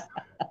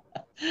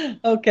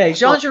 Okay,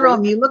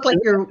 Jean-Jérôme, you look like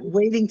you're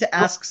waiting to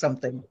ask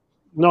something.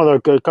 No, there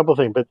are a couple of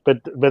things,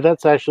 but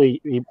that's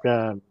actually.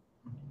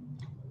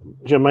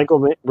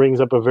 Michael brings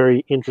up a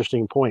very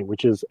interesting point,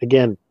 which is,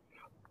 again,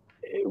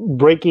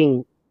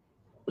 breaking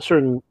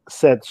certain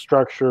set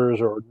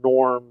structures or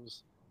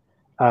norms,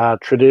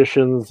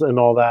 traditions and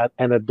all that,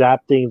 and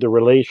adapting the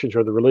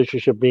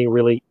relationship being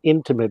really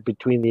intimate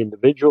between the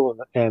individual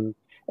and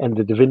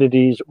the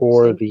divinities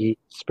or the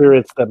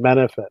spirits that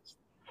manifest.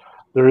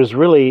 There is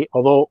really,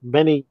 although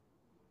many,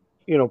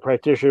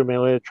 practitioners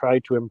may try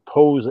to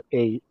impose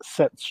a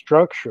set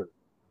structure,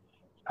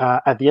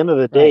 at the end of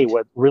the day,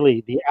 what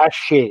really the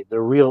ashe,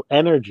 the real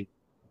energy,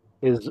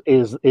 is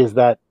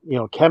that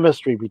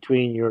chemistry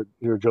between your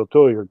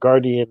Joto, your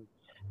guardian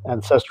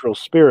ancestral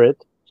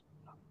spirit,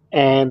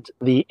 and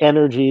the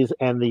energies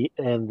and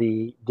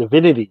the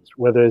divinities,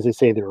 whether, as they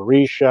say, the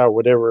Orisha, or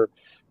whatever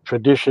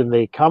tradition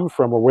they come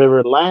from, or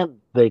whatever land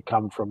they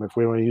come from, if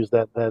we want to use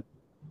that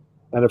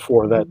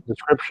metaphor, that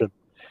description.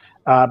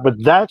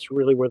 But that's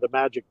really where the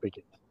magic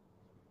begins.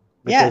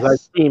 Because I've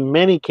seen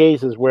many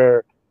cases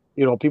where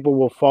people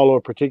will follow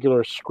a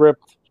particular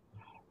script,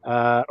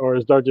 or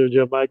as Dr.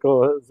 Joe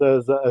Michael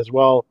says as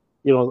well,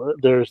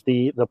 there's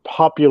the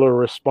popular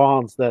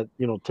response that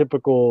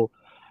typical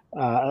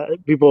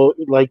people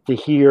like to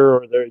hear,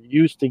 or they're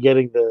used to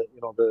getting the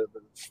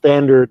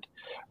standard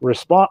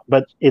response,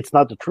 but it's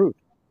not the truth.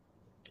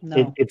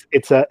 No.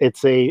 It's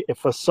a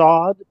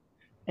facade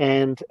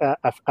and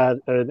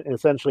an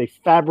essentially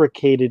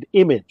fabricated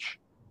image,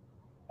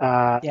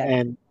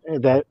 and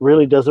that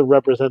really doesn't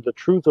represent the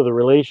truth of the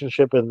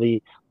relationship and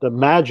the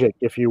magic,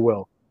 if you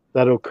will,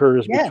 that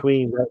occurs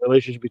between that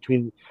relationship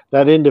between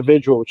that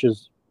individual, which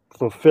is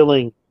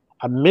fulfilling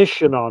a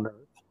mission on earth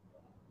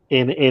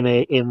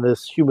in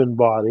this human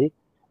body,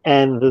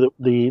 and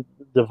the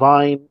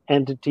divine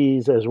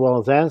entities as well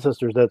as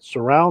ancestors that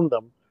surround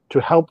them to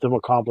help them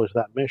accomplish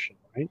that mission,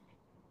 right?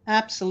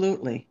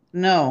 Absolutely.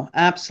 No,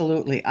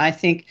 absolutely. I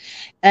think,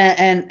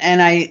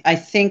 and I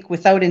think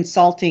without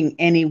insulting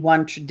any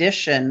one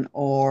tradition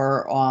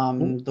or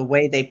the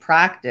way they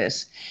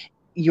practice,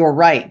 you're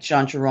right,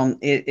 Jean Jerome.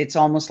 It's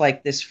almost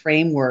like this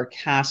framework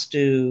has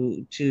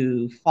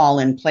to fall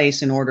in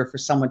place in order for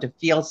someone to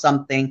feel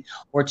something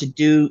or to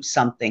do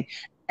something.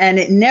 And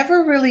it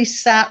never really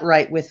sat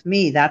right with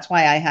me. That's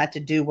why I had to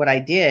do what I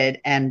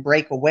did and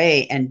break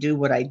away and do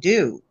what I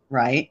do.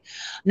 Right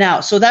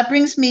now, so that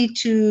brings me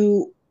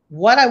to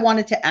what I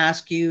wanted to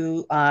ask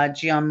you,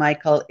 Gian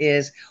Michael,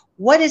 is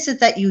what is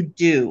it that you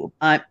do?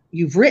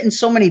 You've written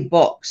so many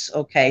books.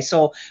 Okay,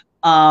 so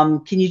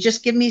can you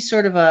just give me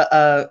sort of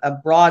a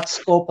broad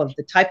scope of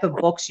the type of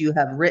books you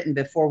have written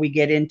before we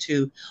get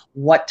into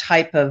what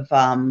type of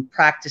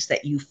practice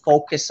that you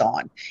focus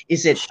on?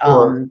 Is it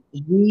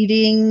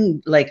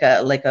reading like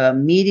a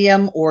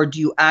medium, or do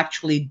you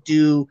actually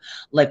do,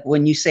 like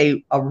when you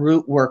say a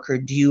root worker,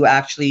 do you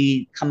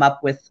actually come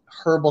up with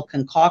herbal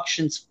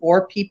concoctions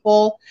for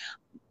people?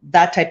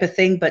 That type of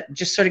thing, but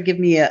just sort of give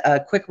me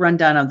a quick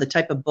rundown of the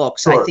type of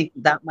books. I think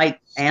that might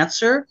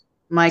answer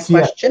my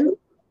question. Yeah.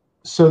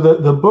 So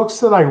the books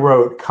that I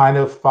wrote kind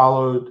of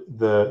followed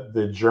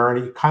the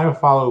journey, kind of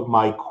followed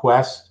my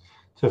quest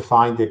to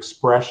find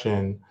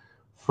expression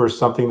for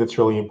something that's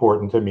really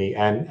important to me.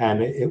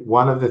 And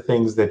one of the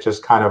things that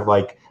just kind of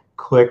like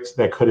clicked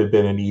that could have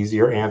been an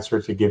easier answer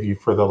to give you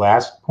for the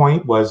last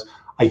point was,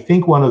 I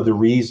think one of the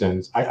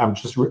reasons, I'm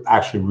just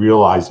actually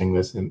realizing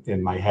this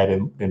in my head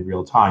in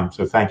real time.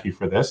 So thank you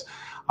for this.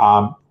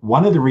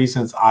 One of the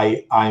reasons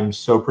I'm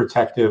so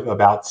protective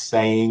about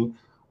saying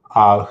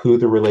who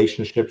the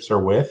relationships are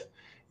with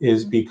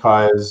is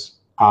because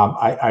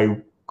I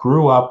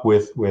grew up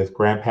with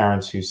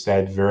grandparents who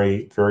said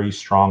very, very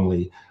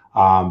strongly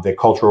that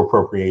cultural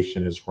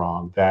appropriation is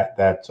wrong,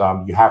 that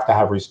you have to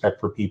have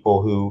respect for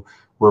people who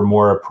were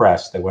more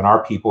oppressed, that when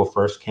our people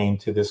first came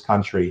to this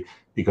country,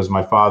 because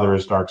my father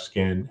is dark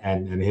skinned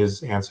and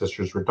his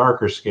ancestors were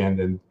darker skinned,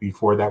 and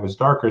before that was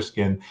darker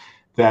skinned,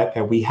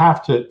 that we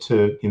have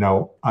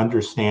to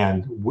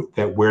understand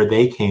that where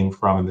they came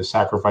from and the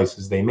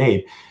sacrifices they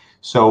made.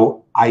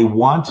 So I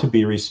want to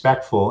be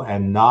respectful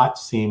and not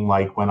seem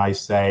like when I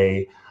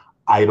say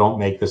I don't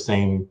make the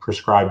same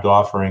prescribed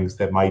offerings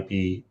that might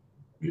be,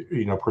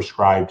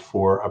 prescribed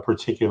for a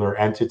particular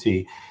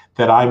entity,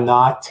 that I'm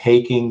not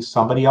taking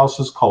somebody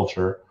else's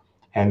culture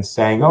and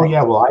saying, oh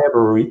yeah, well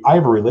I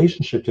have a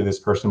relationship to this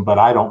person, but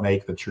I don't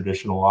make the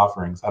traditional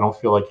offerings. I don't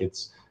feel like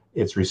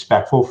it's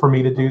respectful for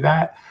me to do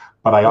that.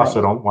 But I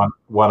also don't want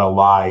to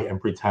lie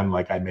and pretend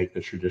like I make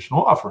the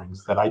traditional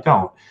offerings that I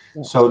don't.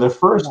 Yes. So the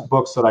first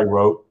books that I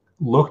wrote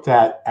looked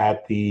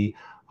at the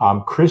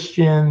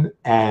Christian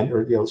and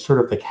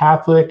sort of the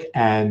Catholic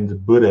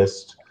and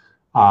Buddhist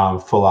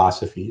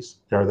philosophies,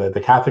 or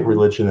the Catholic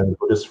religion and the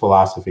Buddhist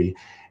philosophy.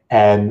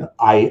 And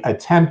I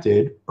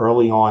attempted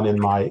early on in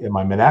my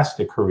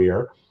monastic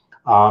career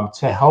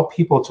to help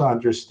people to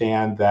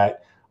understand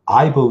that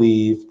I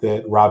believe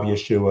that Rabbi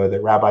Yeshua,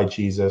 that Rabbi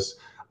Jesus,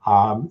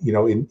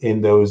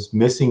 in those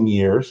missing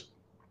years,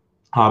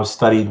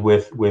 studied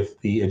with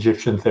the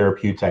Egyptian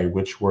Therapeutae,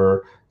 which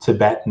were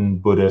Tibetan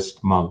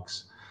Buddhist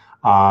monks,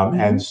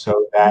 and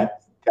so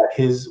that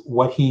his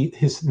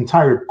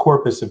entire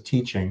corpus of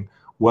teaching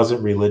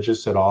wasn't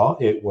religious at all;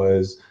 it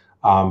was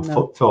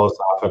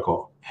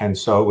philosophical, and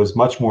so it was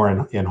much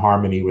more in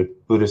harmony with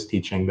Buddhist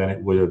teaching than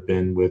it would have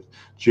been with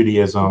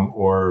Judaism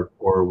or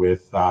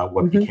with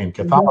what became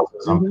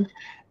Catholicism.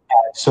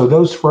 So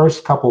those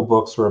first couple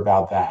books were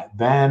about that.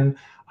 Then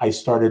I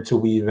started to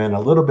weave in a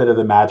little bit of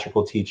the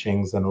magical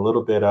teachings and a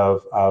little bit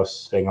of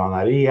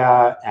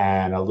Sphenonaria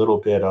and a little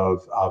bit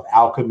of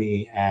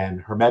alchemy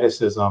and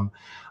Hermeticism.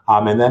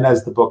 And then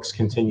as the books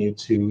continued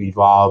to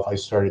evolve, I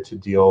started to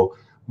deal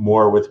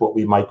more with what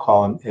we might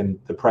call in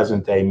the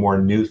present day more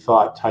new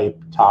thought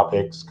type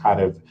topics,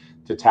 kind of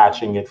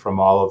detaching it from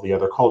all of the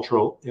other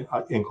cultural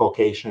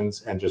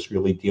inculcations and just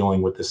really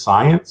dealing with the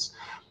science.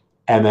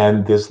 And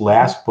then this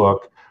last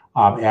book,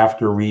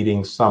 after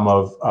reading some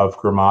of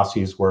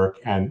Gramsci's work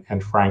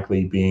and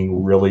frankly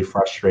being really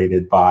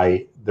frustrated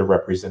by the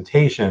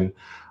representation,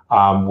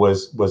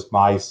 was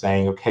my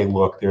saying, okay,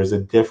 look, there's a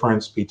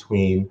difference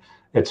between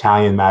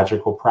Italian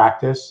magical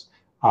practice,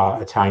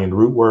 Italian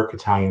root work,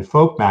 Italian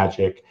folk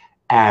magic,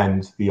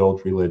 and the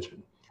old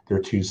religion.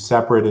 They're two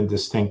separate and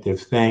distinctive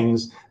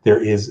things.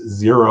 There is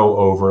zero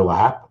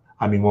overlap.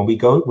 I mean, when you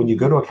go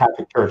to a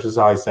Catholic church, this is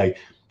how I say,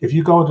 if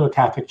you go into a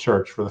Catholic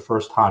church for the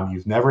first time,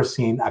 you've never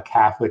seen a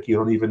Catholic, you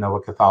don't even know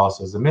what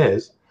Catholicism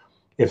is.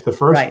 If the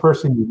first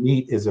person you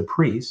meet is a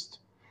priest,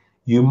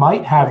 you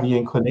might have the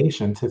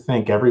inclination to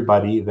think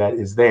everybody that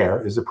is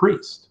there is a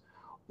priest.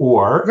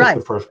 Or if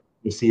the first person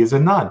you see is a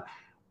nun.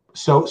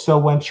 So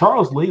when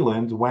Charles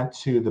Leland went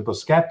to the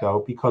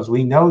Boschetto, because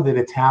we know that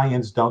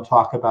Italians don't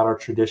talk about our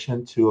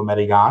tradition to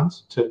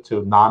Americans,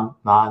 to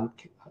non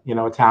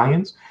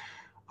Italians.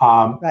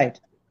 Right.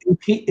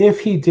 If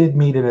he did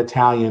meet an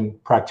Italian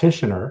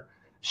practitioner,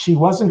 she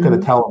wasn't going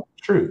to tell him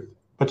the truth,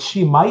 but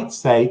she might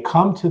say,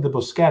 "Come to the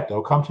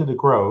Boschetto, come to the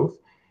Grove,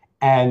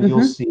 and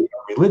you'll see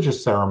a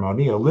religious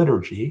ceremony, a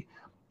liturgy,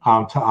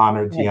 to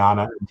honor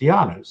Diana and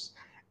Dianos."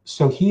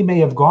 So he may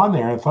have gone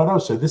there and thought, "Oh,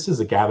 so this is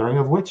a gathering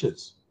of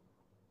witches."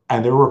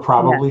 And there were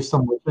probably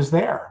some witches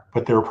there,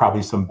 but there were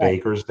probably some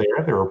bakers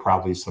there. There were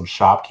probably some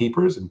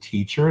shopkeepers and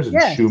teachers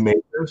and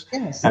shoemakers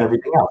and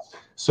everything else.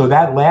 So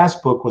that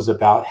last book was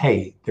about,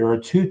 hey, there are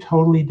two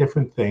totally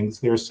different things.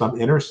 There's some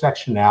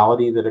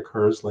intersectionality that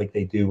occurs like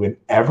they do in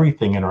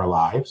everything in our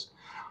lives.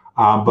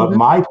 But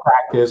my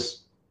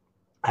practice,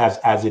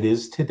 as it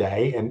is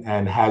today,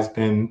 and has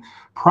been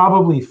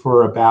probably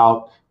for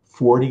about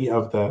 40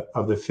 of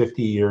the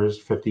 50 years,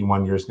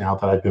 51 years now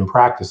that I've been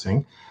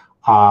practicing,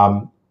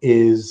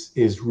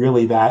 is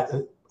really that,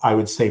 I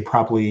would say,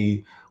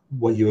 probably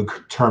what you would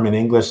term in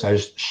English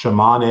as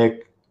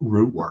shamanic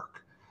root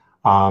work.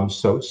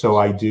 So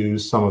I do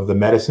some of the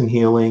medicine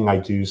healing. I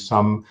do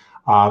some,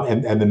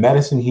 and the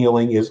medicine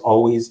healing is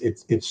always,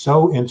 it's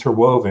so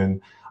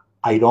interwoven.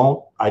 I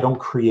don't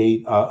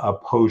create a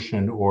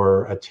potion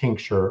or a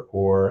tincture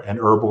or an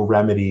herbal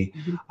remedy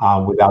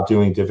without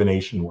doing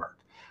divination work.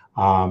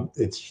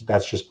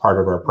 That's just part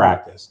of our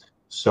practice.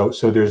 So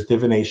there's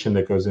divination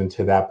that goes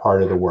into that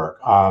part of the work.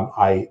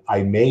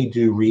 I may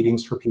do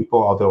readings for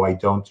people, although I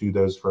don't do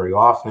those very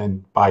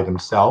often by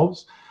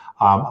themselves.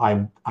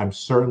 I'm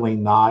certainly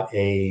not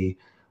a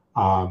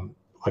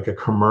like a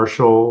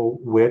commercial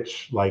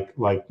witch. Like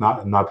not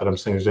that I'm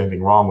saying there's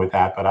anything wrong with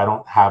that, but I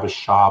don't have a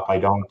shop. I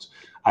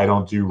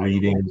don't do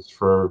readings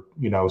for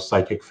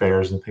psychic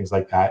fairs and things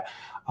like that.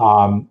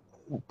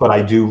 But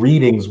I do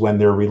readings when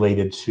they're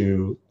related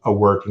to a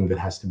working that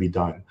has to be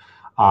done.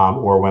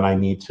 Or when I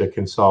need to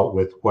consult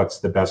with what's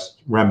the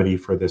best remedy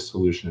for this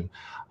solution.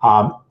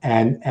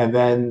 And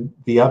then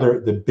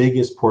the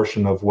biggest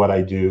portion of what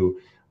I do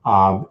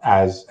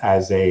as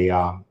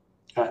a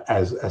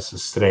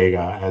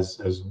strega,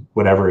 as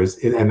whatever is,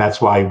 and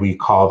that's why we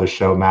call the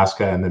show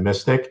Masca and the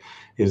Mystic,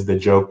 is the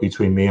joke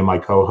between me and my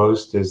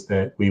co-host is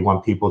that we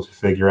want people to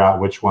figure out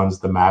which one's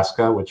the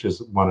Masca, which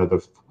is one of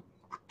the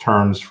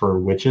terms for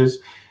witches,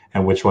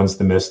 and which one's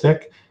the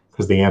mystic,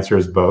 because the answer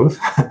is both.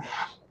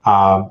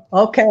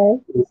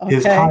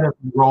 Is kind of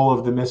the role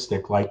of the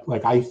mystic.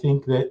 Like I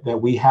think that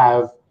we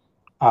have,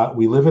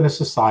 we live in a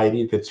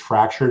society that's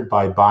fractured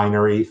by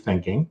binary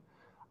thinking,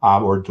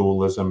 or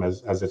dualism,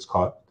 as it's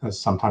called, as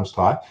sometimes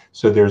taught.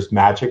 So there's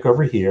magic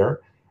over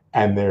here,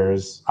 and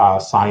there's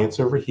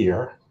science over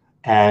here,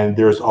 and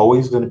there's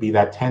always going to be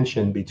that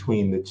tension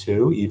between the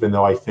two, even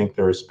though I think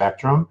they're a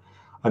spectrum,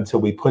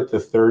 until we put the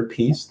third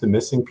piece, the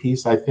missing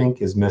piece, I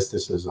think, is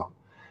mysticism.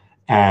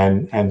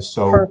 And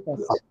so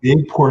a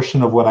big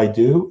portion of what I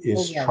do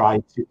is try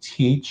to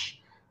teach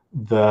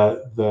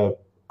the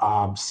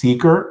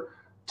seeker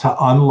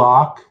to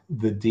unlock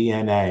the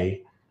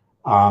DNA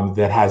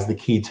that has the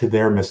key to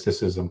their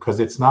mysticism, because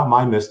it's not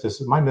my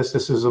mysticism. My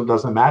mysticism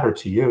doesn't matter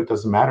to you. It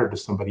doesn't matter to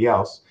somebody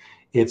else.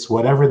 It's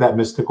whatever that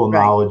mystical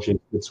knowledge is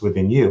that's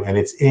within you, and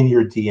it's in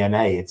your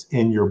DNA. It's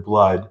in your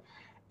blood,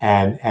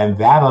 and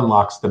that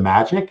unlocks the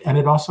magic, and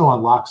it also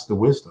unlocks the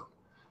wisdom.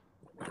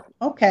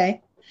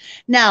 Okay.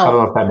 Now, I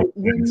don't know if that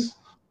makes sense.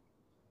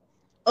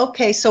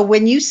 Okay, so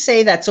when you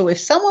say that, so if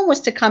someone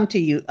was to come to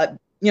you,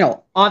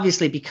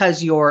 obviously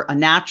because you're a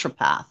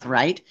naturopath,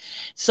 right?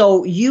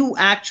 So you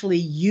actually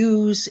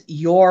use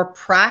your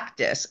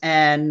practice,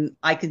 and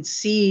I can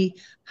see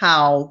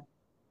how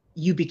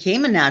you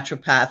became a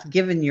naturopath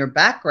given your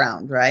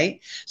background, right?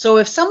 So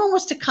if someone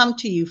was to come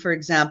to you, for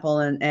example,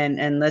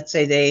 and let's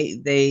say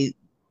they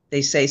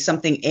say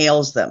something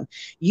ails them,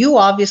 you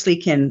obviously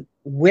can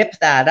whip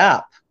that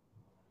up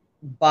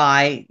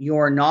by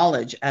your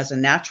knowledge as a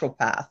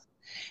naturopath.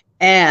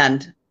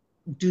 And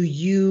do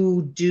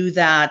you do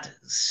that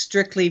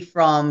strictly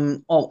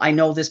from, oh, I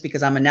know this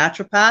because I'm a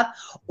naturopath,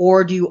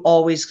 or do you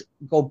always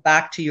go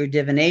back to your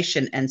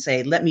divination and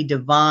say, let me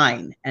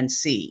divine and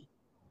see?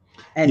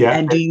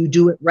 And do you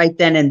do it right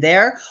then and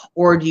there,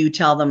 or do you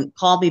tell them,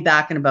 call me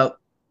back in about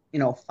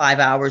 5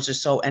 hours or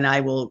so, and I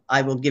will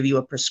give you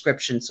a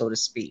prescription, so to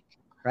speak?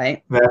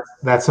 Right.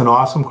 That's an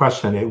awesome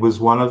question. It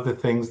was one of the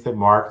things that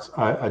marked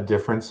a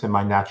difference in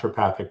my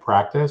naturopathic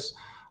practice.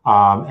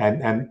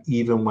 And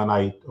even when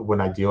I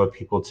deal with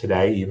people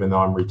today, even though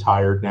I'm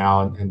retired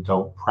now and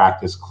don't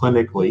practice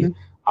clinically,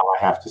 I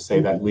have to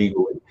say that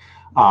legally.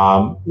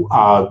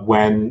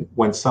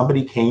 When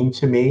somebody came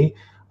to me,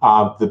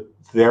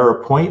 their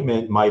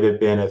appointment might have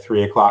been at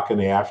 3:00 in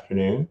the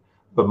afternoon,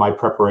 but my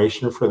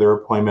preparation for their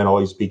appointment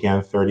always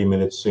began 30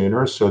 minutes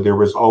sooner. So there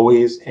was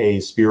always a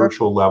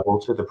spiritual level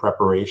to the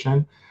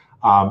preparation,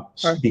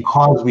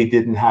 because we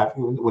didn't have,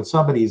 when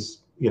somebody's,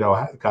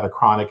 got a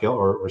chronic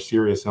or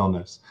serious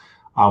illness,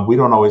 we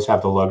don't always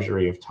have the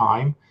luxury of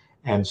time.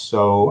 And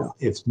so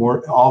it's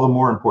all the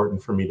more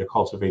important for me to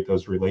cultivate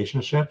those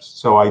relationships.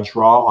 So I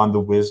draw on the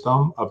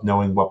wisdom of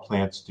knowing what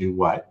plants do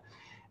what.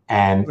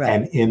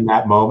 And in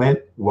that moment,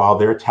 while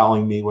they're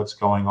telling me what's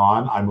going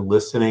on, I'm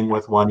listening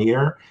with one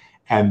ear,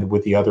 and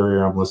with the other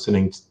ear, I'm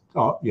listening to,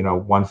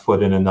 1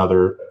 foot in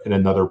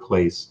another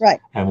place,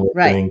 and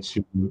listening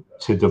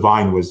to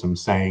divine wisdom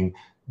saying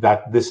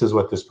that this is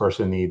what this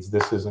person needs.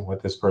 This isn't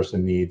what this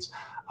person needs.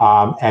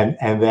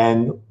 And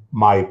then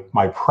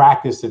my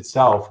practice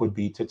itself would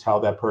be to tell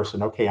that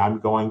person, okay, I'm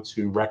going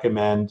to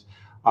recommend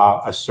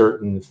a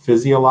certain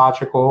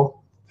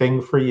physiological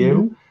thing for you.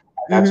 Mm-hmm.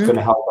 That's going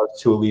to help us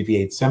to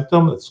alleviate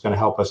symptoms. It's going to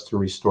help us to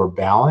restore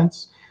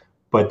balance.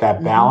 But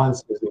that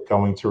balance isn't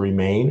going to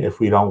remain if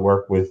we don't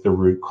work with the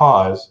root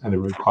cause, and the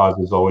root cause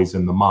is always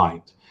in the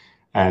mind.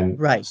 And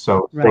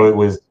so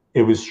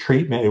it was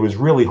treatment. It was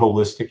really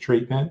holistic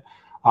treatment,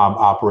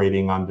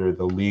 operating under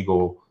the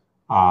legal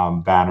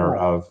banner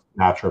of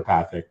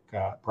naturopathic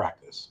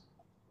practice.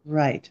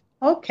 Right.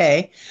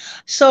 Okay.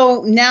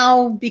 So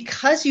now,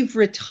 because you've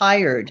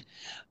retired,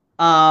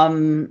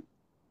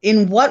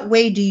 in what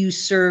way do you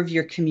serve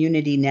your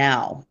community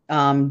now?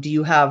 Do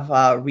you have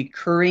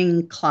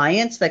recurring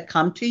clients that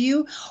come to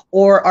you,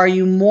 or are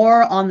you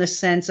more on the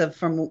sense of,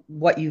 from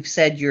what you've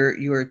said,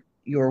 your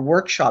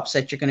workshops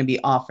that you're going to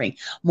be offering,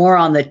 more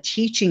on the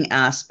teaching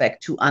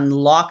aspect to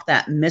unlock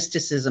that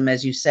mysticism,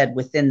 as you said,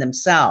 within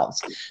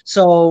themselves?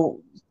 So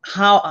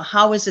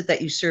how is it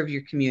that you serve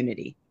your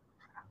community?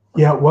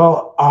 Yeah,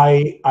 well,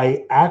 I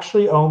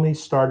actually only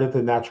started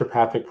the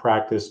naturopathic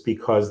practice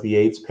because the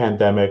AIDS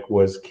pandemic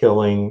was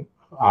killing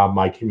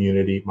my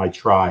community, my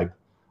tribe.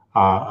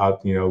 At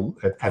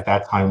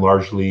that time,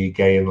 largely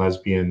gay and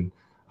lesbian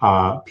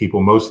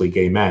people, mostly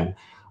gay men.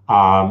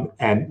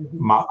 And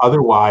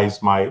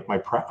otherwise, my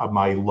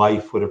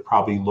life would have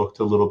probably looked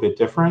a little bit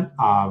different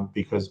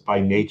because by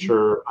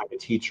nature, I'm a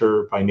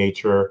teacher. By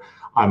nature,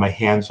 I'm a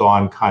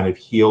hands-on kind of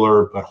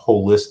healer, but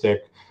holistic.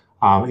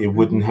 It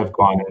wouldn't have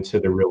gone into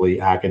the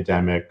really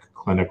academic,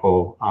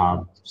 clinical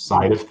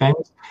side of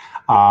things.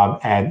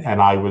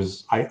 And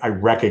I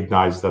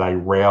recognized that I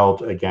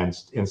railed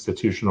against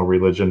institutional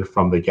religion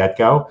from the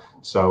get-go.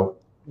 So,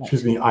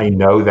 I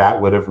know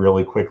that would have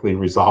really quickly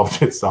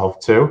resolved itself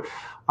too.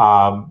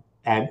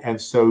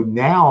 And so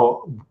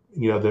now,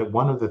 that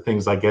one of the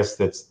things, I guess,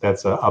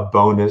 that's a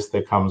bonus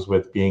that comes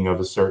with being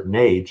of a certain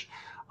age.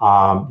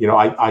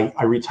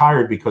 I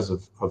retired because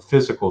of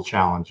physical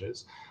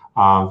challenges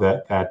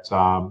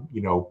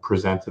that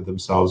presented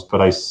themselves,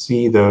 but I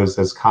see those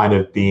as kind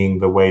of being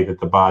the way that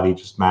the body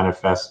just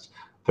manifests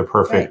the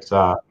perfect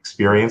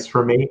experience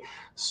for me,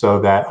 so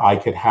that I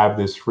could have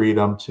this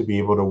freedom to be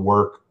able to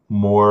work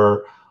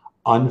more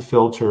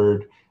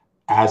unfiltered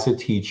as a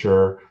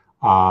teacher,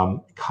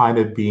 kind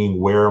of being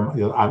where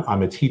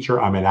I'm a teacher,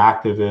 I'm an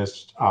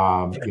activist,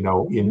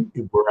 in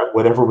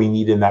whatever we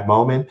need in that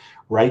moment.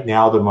 Right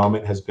now, the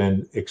moment has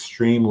been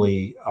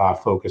extremely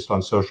focused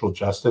on social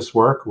justice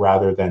work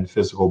rather than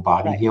physical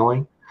body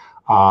healing.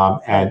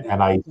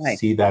 And I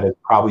see that as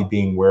probably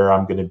being where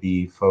I'm going to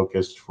be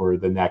focused for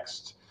the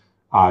next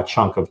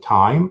chunk of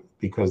time,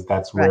 because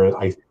that's where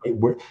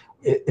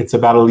it's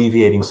about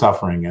alleviating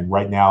suffering. And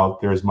right now,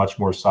 there's much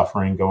more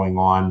suffering going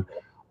on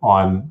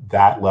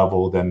that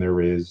level than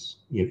there is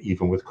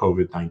even with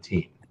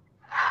COVID-19.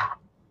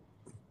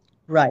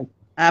 Right.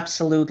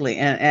 Absolutely.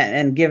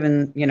 And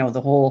given,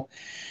 the whole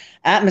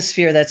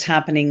atmosphere that's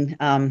happening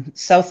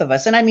south of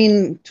us, and I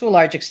mean, to a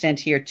large extent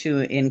here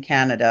too in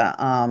Canada,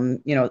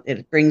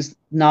 it brings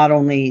not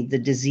only the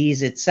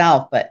disease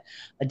itself, but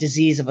a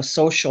disease of a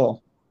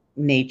social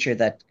nature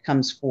that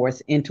comes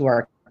forth into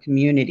our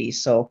community.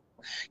 So,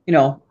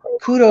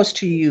 kudos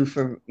to you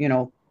for,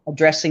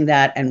 addressing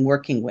that and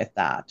working with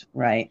that.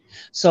 Right.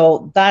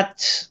 So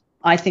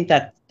I think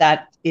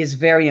that is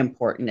very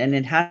important, and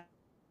it has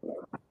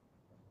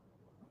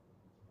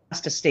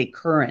to stay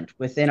current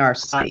within our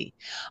society.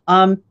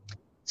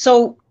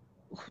 So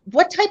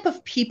what type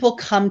of people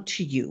come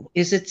to you?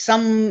 Is it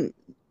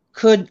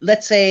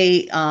let's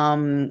say,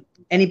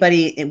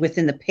 anybody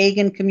within the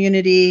pagan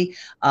community,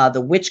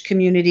 the witch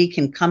community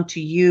can come to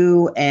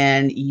you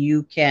and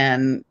you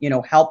can,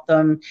 help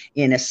them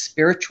in a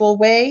spiritual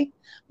way?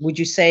 Would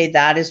you say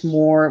that is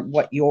more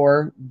what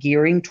you're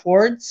gearing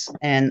towards,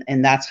 and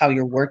that's how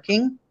you're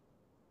working?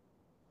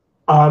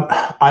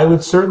 I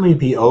would certainly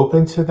be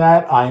open to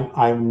that.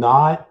 I'm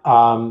not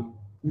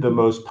the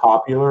most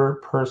popular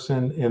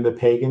person in the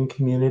pagan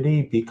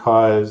community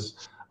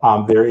because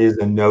there is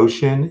a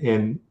notion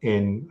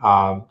in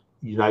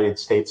United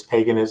States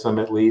paganism,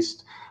 at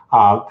least.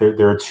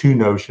 There are two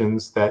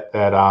notions that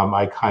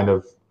I kind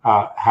of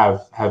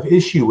have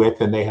issue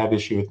with, and they have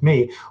issue with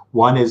me.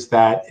 One is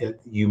that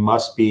you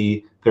must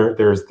be there.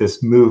 There's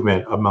this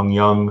movement among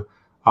young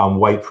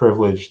white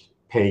privileged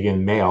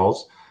pagan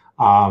males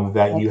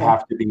that you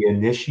have to be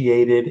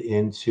initiated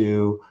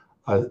into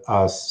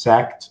a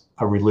sect,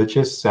 a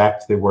religious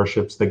sect that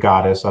worships the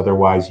goddess.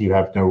 Otherwise, you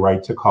have no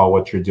right to call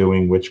what you're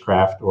doing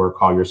witchcraft or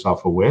call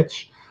yourself a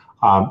witch.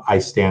 I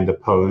stand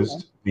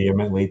opposed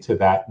vehemently to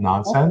that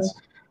nonsense.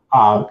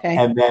 Okay.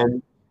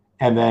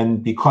 And then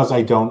because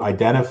I don't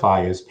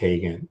identify as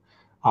pagan,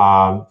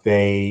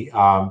 they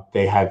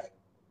have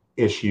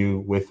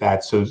issue with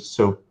that. So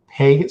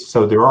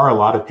there are a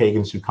lot of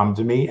pagans who come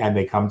to me, and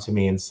they come to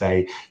me and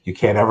say, "You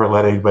can't ever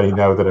let anybody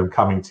know that I'm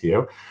coming to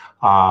you."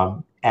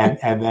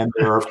 And then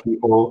there are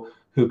people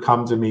who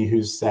come to me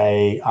who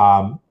say,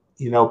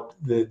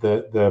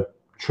 the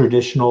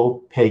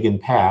traditional pagan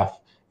path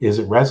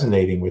isn't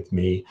resonating with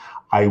me.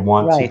 I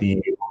want to be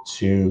able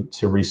to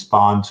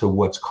respond to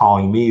what's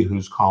calling me,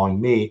 who's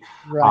calling me.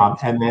 Right.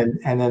 And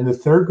then the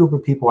third group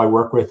of people I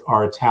work with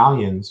are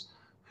Italians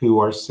who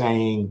are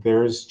saying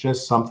there's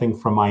just something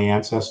from my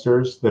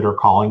ancestors that are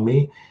calling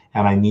me,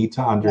 and I need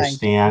to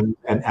understand.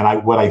 Right.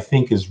 And what I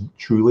think is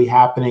truly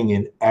happening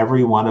in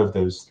every one of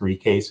those three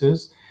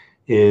cases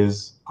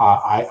is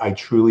I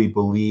truly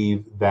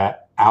believe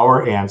that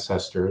our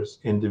ancestors,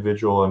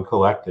 individual and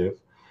collective,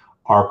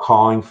 are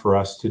calling for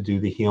us to do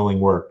the healing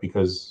work,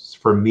 because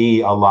for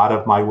me, a lot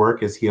of my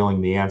work is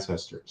healing the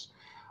ancestors.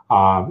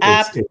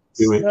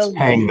 It's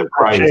paying the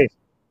price.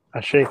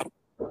 Ashe.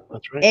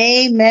 That's right.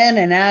 Amen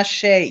and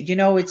ashe.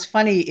 It's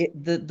funny.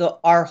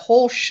 Our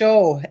whole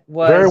show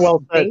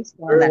was based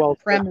on that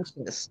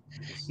premises.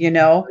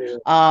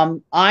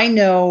 I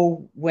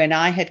know when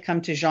I had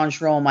come to Jean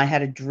Jerome, I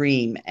had a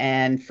dream,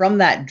 and from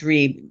that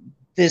dream,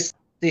 this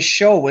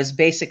show was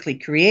basically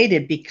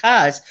created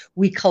because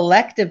we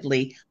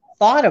collectively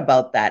thought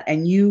about that,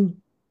 and you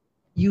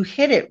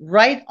hit it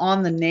right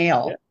on the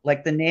nail,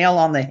 like the nail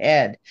on the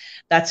head.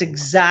 That's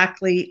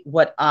exactly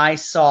what I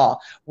saw.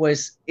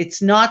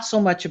 It's not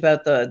so much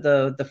about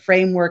the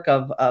framework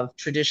of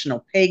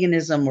traditional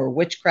paganism or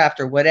witchcraft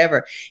or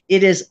whatever.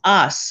 It is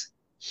us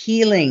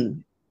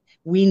healing.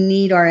 We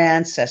need our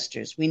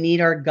ancestors. We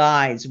need our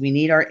guides. We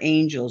need our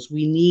angels.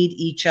 We need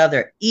each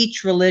other,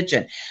 each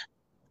religion.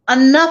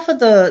 Enough of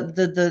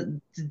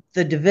the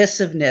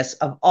divisiveness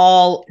of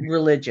all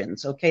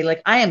religions. Okay.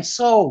 Like, I am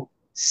so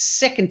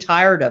sick and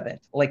tired of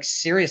it. Like,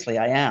 seriously,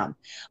 I am.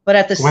 But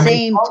at the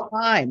same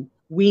time,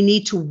 we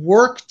need to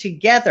work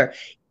together.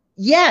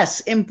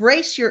 Yes,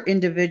 embrace your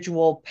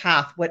individual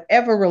path,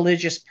 whatever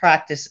religious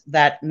practice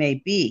that may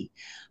be.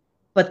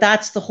 But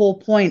that's the whole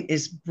point,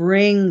 is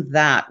bring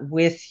that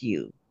with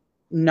you,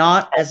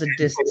 not as a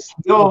distance.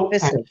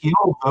 And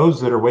heal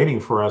those that are waiting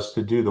for us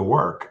to do the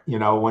work.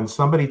 When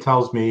somebody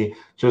tells me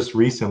just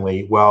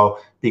recently,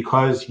 well,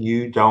 because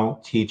you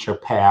don't teach a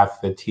path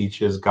that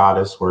teaches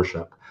goddess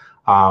worship,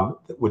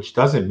 which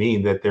doesn't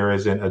mean that there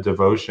isn't a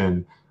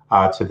devotion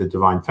to the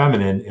divine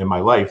feminine in my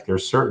life. There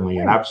certainly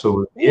and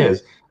absolutely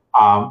is.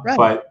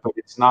 But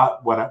it's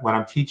not when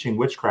I'm teaching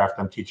witchcraft.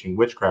 I'm teaching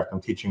witchcraft.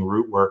 I'm teaching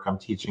root work. I'm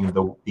teaching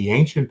the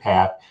ancient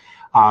path.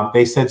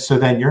 They said, so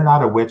then you're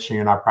not a witch and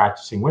you're not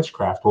practicing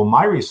witchcraft. Well,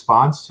 my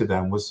response to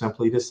them was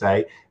simply to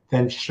say,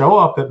 then show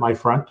up at my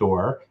front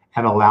door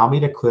and allow me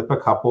to clip a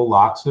couple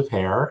locks of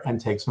hair and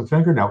take some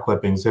fingernail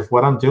clippings. If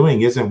what I'm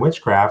doing isn't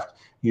witchcraft,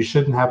 you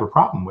shouldn't have a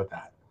problem with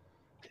that.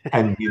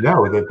 And you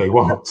know that they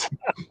won't.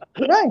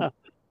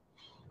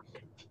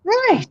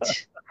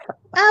 Right.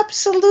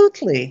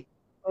 Absolutely.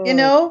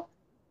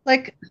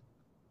 Like,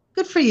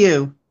 good for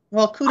you.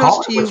 Well,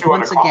 kudos to you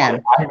once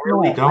again. I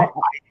really don't.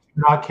 I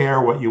do not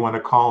care what you want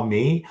to call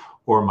me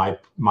or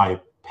my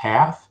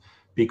path,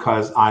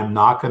 because I'm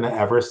not going to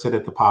ever sit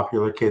at the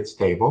popular kids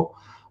table.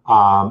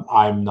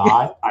 I'm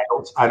not.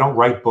 I don't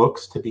write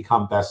books to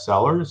become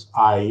bestsellers.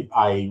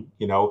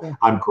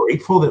 I'm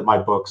grateful that my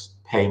books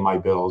pay my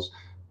bills,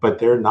 but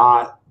they're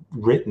not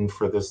written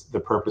for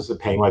the purpose of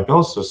paying my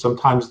bills. So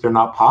sometimes they're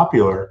not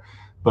popular,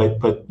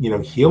 but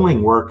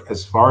healing work,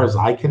 as far as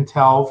I can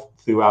tell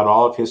throughout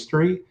all of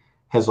history,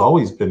 has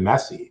always been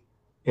messy.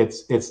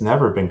 It's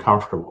never been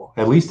comfortable.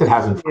 At least it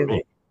hasn't for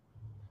me.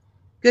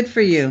 Good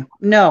for you.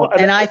 No,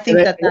 and I think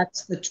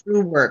that's the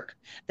true work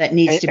that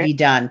needs to be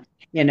done.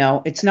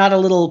 It's not a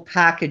little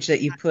package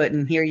that you put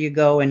and here you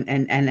go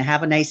and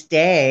have a nice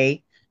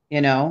day.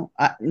 No.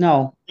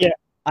 Yeah,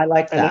 I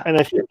like that.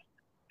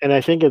 And I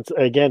think it's,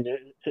 again,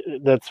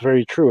 that's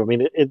very true. I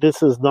mean,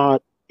 this is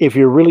not, if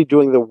you're really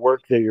doing the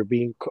work that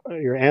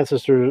your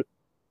ancestor,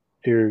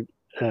 your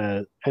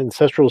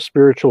ancestral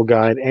spiritual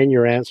guide and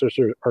your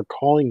ancestors are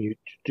calling you to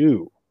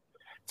do.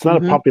 It's not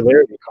a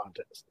popularity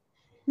contest.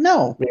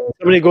 No. I mean, when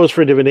somebody goes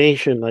for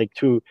divination, like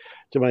to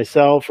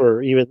myself,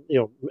 or even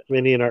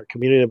many in our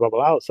community, blah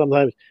blah blah.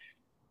 Sometimes,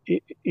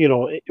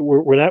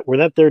 we're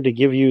not there to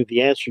give you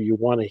the answer you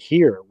want to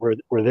hear.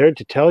 We're there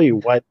to tell you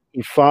what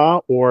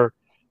Ifa, or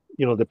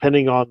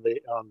depending on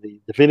the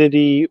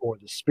divinity or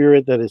the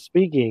spirit that is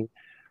speaking,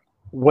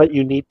 what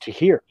you need to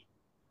hear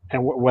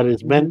and what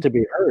is meant to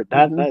be heard.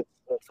 That's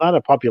not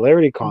a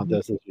popularity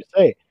contest, as you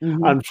say.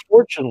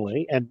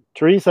 Unfortunately, and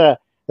Teresa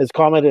has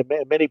commented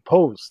in many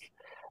posts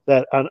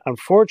that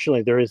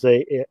unfortunately there is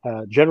a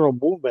general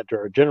movement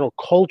or a general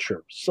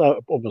culture,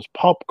 almost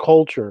pop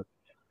culture,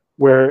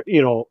 where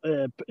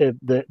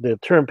the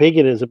term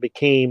paganism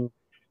became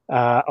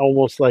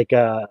almost like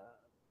a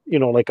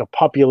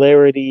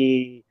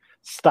popularity,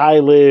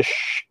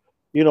 stylish.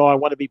 I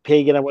want to be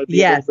pagan. I want to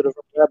be a little bit of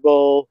a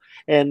rebel,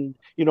 and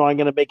I'm going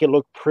to make it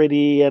look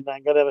pretty, and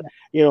I'm going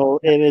to,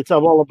 and it's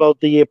all about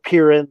the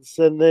appearance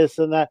and this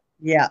and that,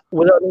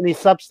 without any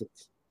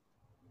substance,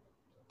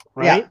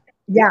 right?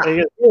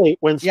 And really,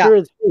 when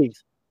spirit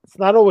speaks, it's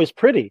not always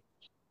pretty.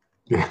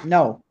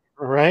 No.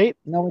 Right?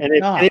 No, it's and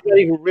if not.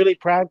 anybody who really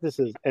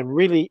practices and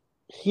really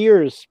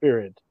hears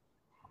spirit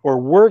or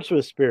works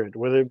with spirit,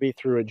 whether it be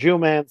through a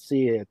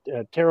geomancy, a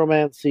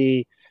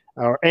taromancy,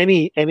 or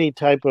any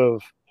type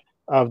of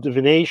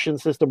divination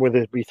system, whether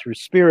it be through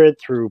spirit,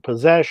 through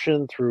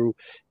possession, through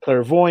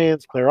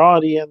clairvoyance,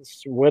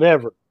 clairaudience,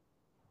 whatever.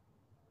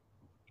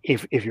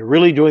 If you're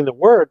really doing the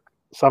work,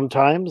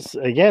 sometimes,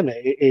 again,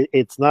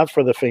 it's not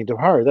for the faint of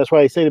heart. That's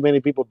why I say to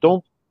many people,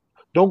 don't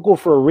go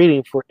for a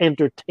reading for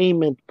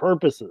entertainment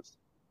purposes.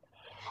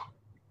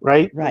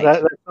 Right?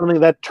 That's something,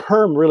 that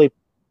term really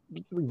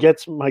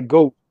gets my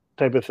goat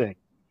type of thing.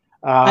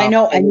 I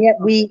know, and yet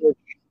we...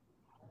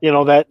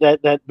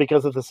 that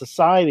because of the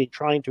society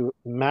trying to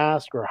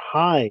mask or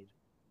hide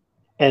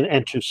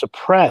and to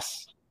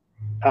suppress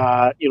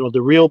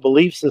the real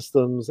belief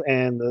systems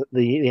and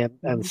the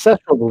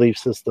ancestral belief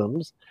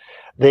systems,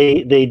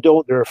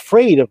 they're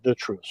afraid of the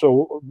truth.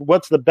 So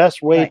what's the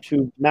best way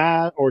to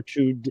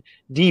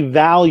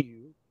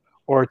devalue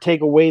or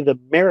take away the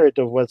merit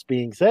of what's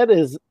being said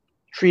is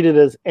treat it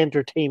as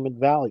entertainment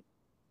value.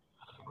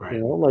 Right.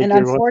 And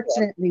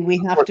unfortunately, we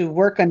have to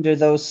work under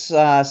those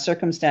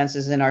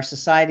circumstances in our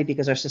society,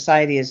 because our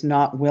society is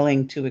not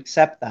willing to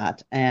accept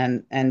that.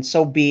 And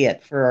so be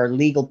it. For our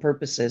legal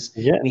purposes,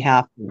 we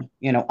have to,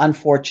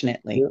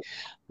 unfortunately.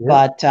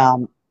 But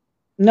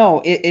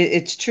no,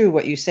 it's true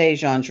what you say,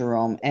 Jean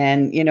Jerome.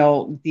 And,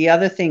 the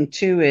other thing,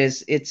 too,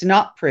 is it's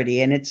not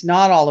pretty. And it's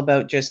not all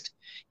about just,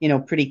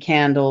 pretty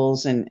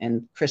candles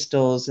and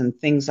crystals and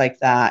things like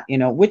that,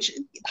 which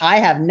I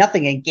have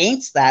nothing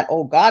against that.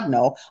 Oh, God,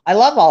 no. I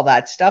love all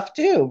that stuff,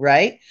 too.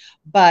 Right.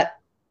 But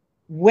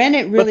when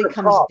it really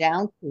comes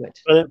down to it.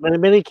 But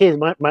in many cases,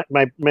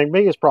 my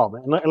biggest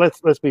problem, and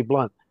let's be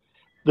blunt,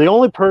 the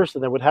only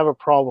person that would have a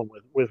problem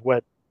with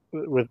what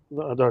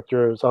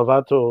Dr.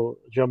 Salvatore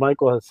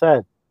Gianmichael has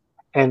said,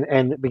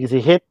 and because he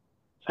hit,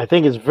 I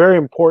think it's very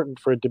important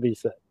for it to be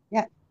said,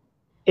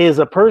 is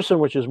a person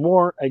which is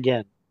more,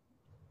 again,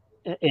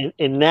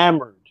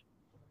 enamored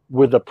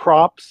with the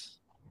props,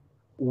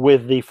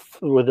 with the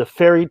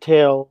fairy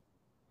tale,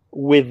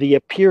 with the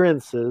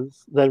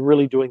appearances, than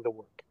really doing the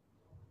work,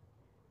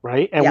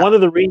 right? And one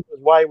of the reasons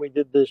why we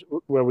did this,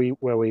 where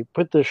we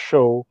put this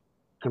show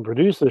and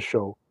produced this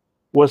show,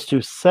 was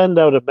to send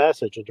out a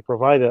message and to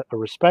provide a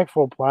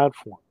respectful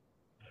platform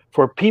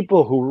for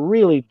people who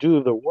really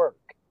do the work,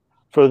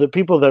 for the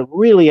people that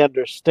really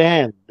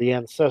understand the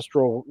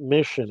ancestral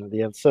mission or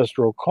the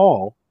ancestral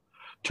call,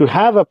 to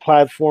have a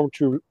platform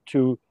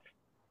to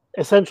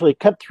essentially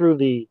cut through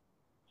the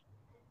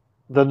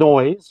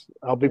noise.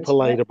 I'll be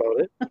polite about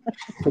it.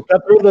 To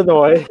cut through the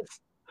noise,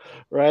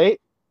 right?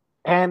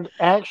 And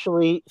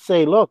actually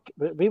say, look,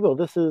 people,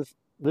 this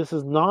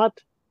is not,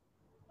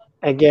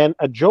 again,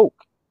 a joke.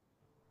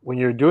 When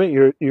you're doing,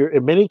 you're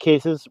in many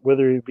cases,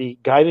 whether you be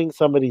guiding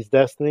somebody's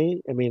destiny,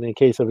 I mean, in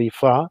case of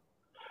Ifa,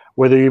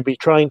 whether you be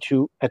trying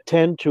to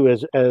attend to,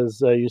 as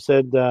you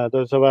said,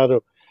 Dr.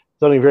 Salvatore,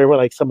 something very well,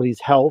 like somebody's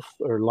health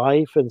or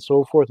life and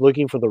so forth,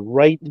 looking for the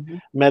right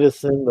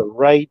medicine, the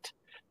right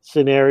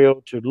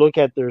scenario to look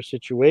at their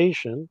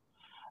situation,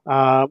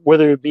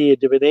 whether it be a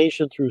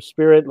divination through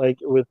spirit, like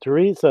what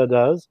Teresa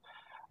does,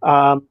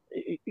 at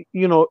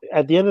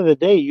the end of the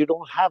day, you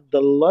don't have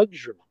the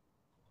luxury,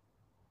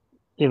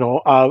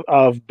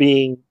 of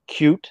being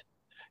cute.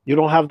 You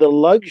don't have the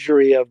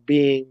luxury of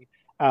being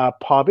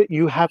popular.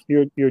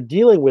 You're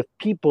dealing with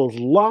people's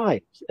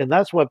lives, and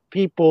that's what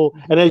people.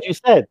 And as you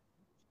said,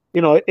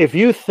 if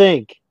you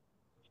think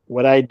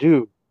what I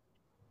do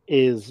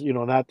is,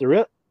 not the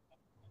real.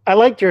 I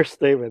liked your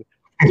statement.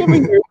 Give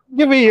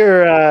me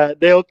your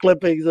nail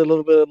clippings, a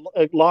little bit of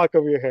a lock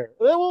of your hair.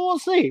 We'll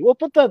see. We'll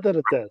put that to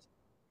the test.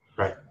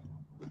 Right.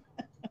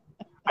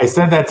 I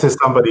said that to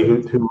somebody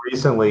who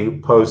recently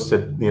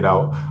posted,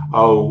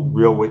 oh,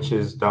 real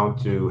witches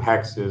don't do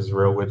hexes,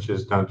 real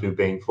witches don't do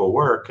baneful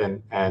work,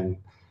 and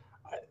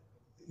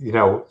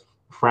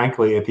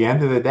frankly, at the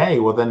end of the day,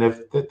 well, then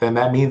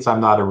that means I'm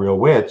not a real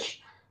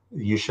witch.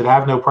 You should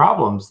have no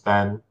problems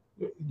then,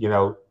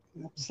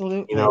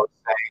 Absolutely. Saying,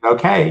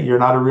 okay, you're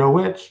not a real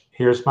witch.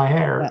 Here's my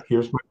hair.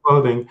 Here's my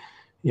clothing.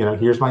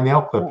 Here's my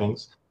nail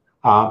clippings.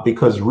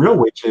 Because real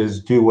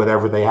witches do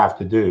whatever they have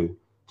to do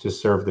to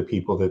serve the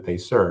people that they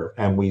serve.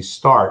 And we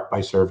start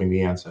by serving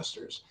the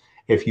ancestors.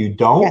 If you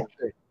don't,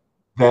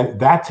 then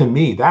that, to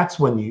me, that's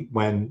when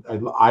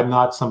I'm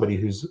not somebody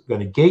who's going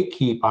to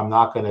gatekeep. I'm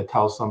not going to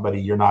tell somebody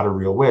you're not a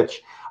real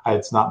witch.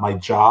 It's not my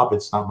job.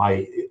 It's not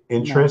my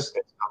interest.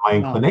 It's not my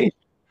inclination.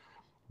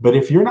 But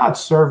if you're not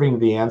serving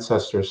the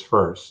ancestors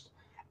first,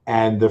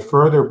 and the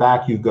further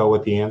back you go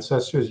with the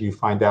ancestors, you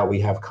find out we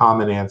have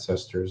common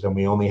ancestors and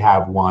we only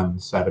have one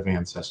set of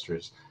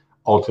ancestors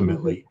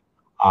ultimately.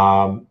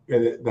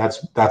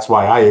 That's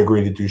why I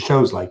agree to do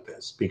shows like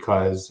this,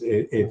 because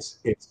it's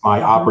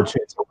my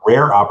opportunity. It's a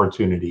rare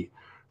opportunity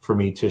for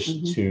me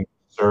to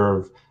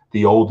serve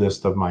the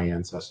oldest of my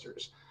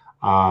ancestors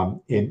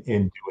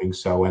in doing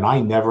so. And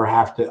I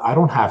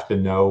don't have to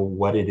know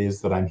what it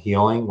is that I'm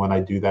healing when I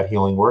do that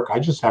healing work. I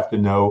just have to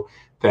know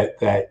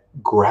that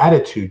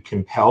gratitude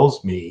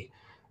compels me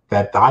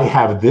that I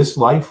have this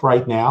life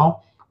right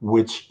now,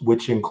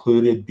 which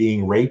included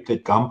being raped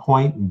at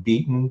gunpoint and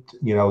beaten,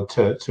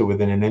 to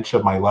within an inch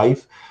of my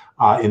life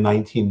in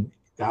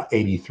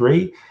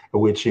 1983,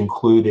 which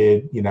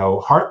included,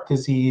 heart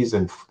disease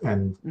and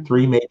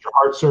 3 major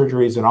heart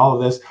surgeries and all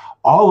of this.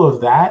 All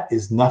of that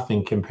is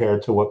nothing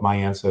compared to what my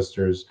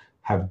ancestors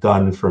have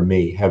done for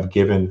me, have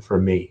given for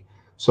me.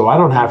 So I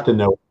don't have to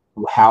know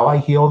how I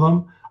heal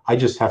them. I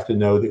just have to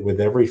know that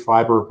with every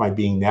fiber of my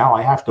being now,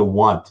 I have to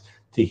want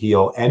to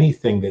heal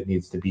anything that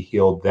needs to be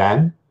healed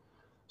then,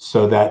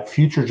 so that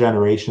future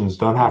generations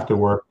don't have to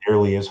work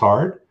nearly as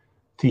hard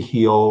to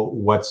heal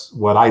what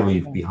I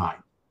leave behind.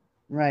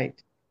 Right.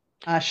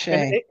 Ashe.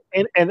 And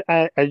I'm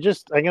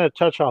going to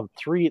touch on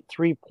three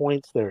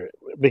points there,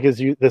 because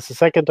this is the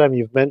second time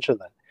you've mentioned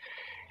that.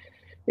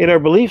 In our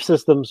belief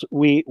systems,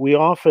 we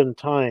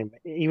oftentimes,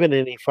 even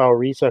in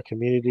Ifaurisa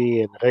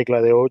community and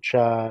Regla de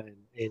Ocha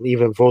and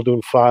even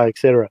Vodun Fa,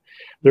 etc.,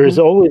 there is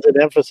always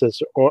an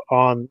emphasis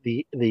on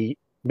the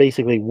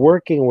basically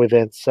working with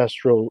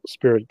ancestral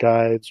spirit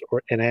guides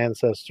and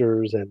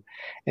ancestors and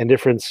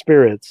different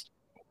spirits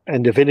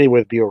and divinity,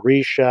 whether it be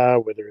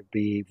Orisha, whether it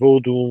be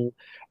Vodun,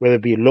 whether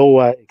it be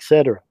Loa,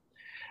 etc.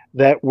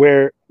 That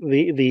where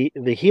the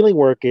healing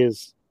work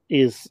is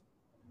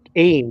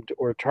aimed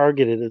or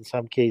targeted in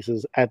some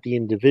cases at the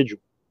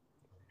individual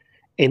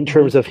in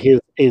terms of his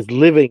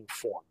living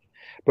form.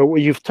 But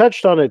you've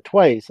touched on it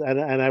twice, and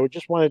I would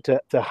just wanted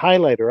to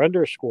highlight or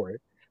underscore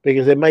it,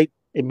 because it might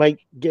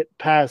get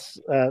past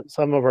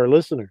some of our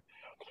listeners,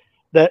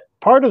 that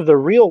part of the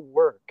real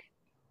work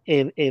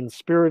in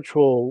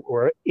spiritual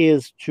or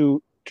is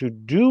to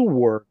do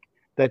work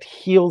that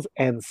heals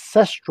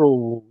ancestral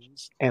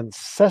wounds,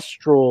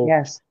 ancestral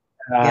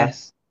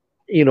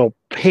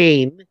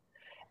pain,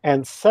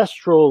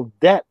 ancestral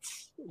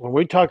debts. When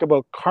we talk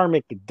about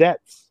karmic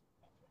debts,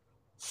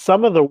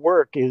 some of the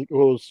work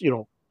goes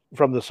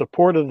from the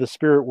support of the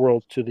spirit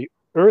world to the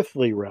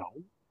earthly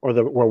realm, or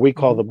what we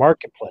call the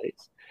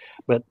marketplace.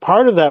 But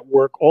part of that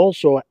work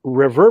also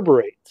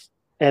reverberates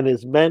and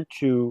is meant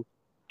to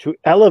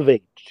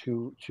elevate,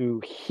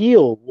 to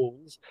heal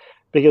wounds,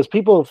 because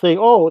people think,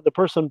 oh, the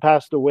person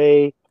passed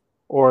away,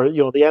 or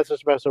the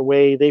ancestor passed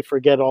away, they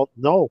forget all.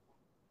 No.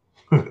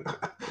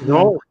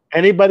 No.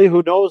 Anybody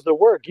who knows the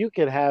work, you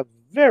can have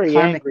very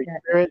angry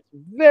spirits,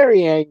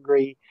 very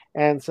angry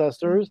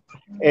ancestors,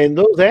 and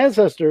those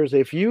ancestors,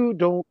 if you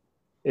don't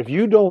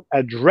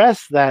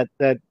address that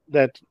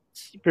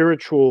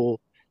spiritual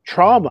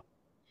trauma,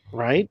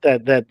 right,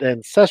 that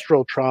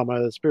ancestral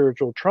trauma, the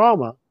spiritual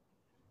trauma,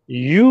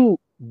 you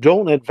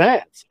don't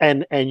advance,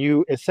 and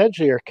you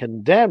essentially are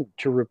condemned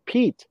to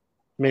repeat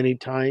many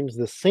times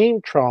the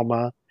same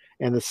trauma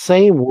and the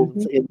same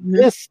wounds in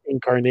this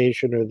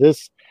incarnation or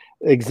this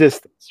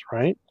existence,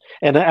 right?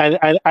 And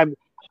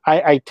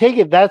I take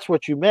it that's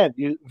what you meant.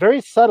 You very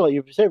subtly,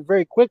 you said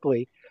very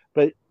quickly,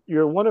 but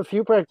you're one of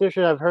few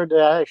practitioners I've heard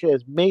that actually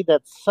has made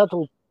that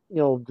subtle,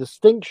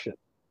 distinction.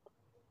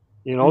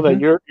 That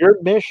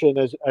your mission,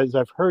 as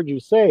I've heard you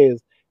say,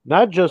 is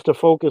not just to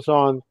focus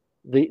on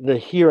the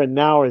here and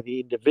now, or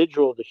the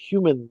individual, the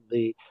human,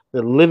 the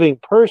living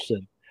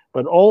person,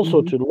 but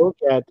also to look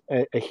at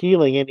a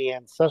healing any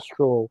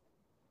ancestral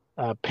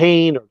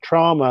pain or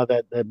trauma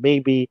that may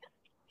be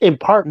in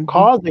part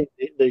causing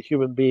the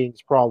human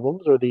being's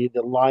problems, or the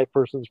live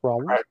person's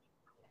problems, right,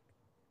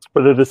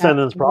 or the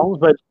descendants' problems.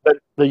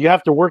 But you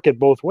have to work it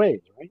both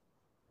ways, right?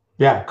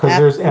 Yeah,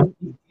 because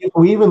if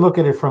we even look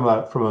at it from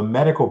a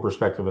medical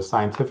perspective, a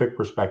scientific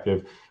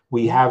perspective,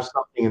 we have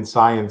something in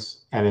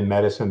science and in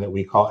medicine that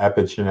we call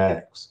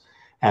epigenetics,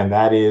 and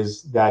that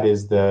is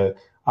the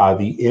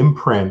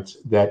imprint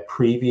that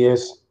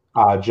previous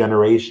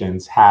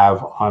generations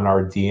have on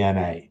our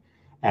DNA,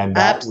 and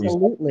that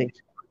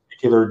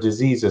particular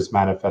diseases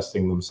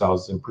manifesting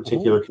themselves, in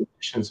particular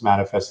conditions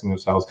manifesting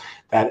themselves,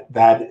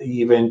 that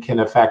even can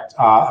affect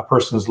a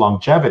person's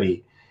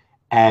longevity.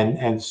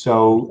 And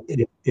so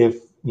if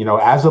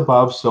as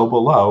above, so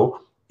below,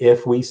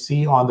 if we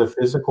see on the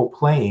physical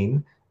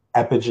plane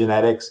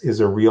epigenetics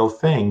is a real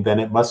thing, then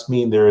it must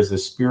mean there is a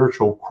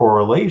spiritual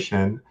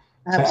correlation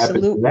to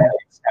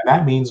epigenetics. And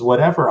that means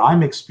whatever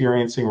I'm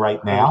experiencing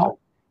right now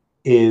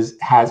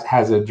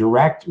has a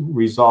direct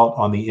result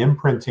on the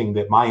imprinting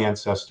that my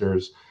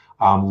ancestors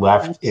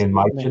left in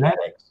my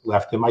genetics,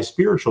 left in my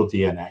spiritual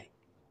DNA.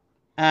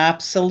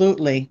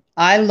 Absolutely.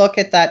 I look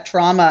at that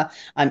trauma,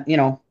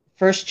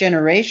 first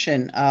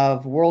generation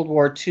of World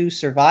War II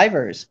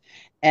survivors,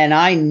 and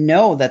I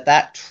know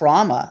that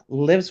trauma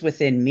lives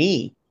within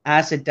me,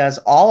 as it does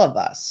all of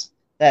us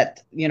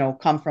that,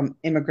 come from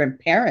immigrant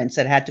parents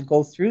that had to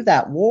go through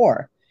that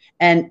war.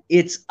 And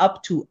it's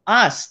up to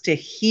us to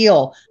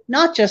heal,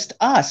 not just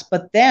us,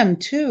 but them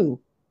too.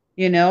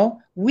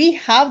 We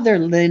have their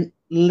living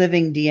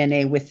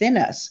DNA within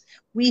us.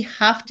 We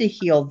have to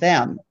heal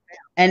them.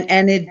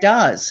 And it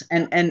does.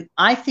 And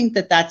I think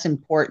that that's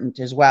important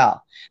as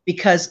well,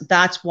 because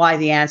that's why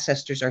the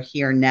ancestors are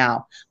here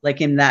now. Like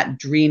in that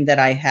dream that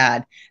I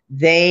had,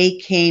 they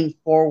came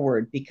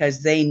forward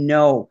because they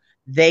know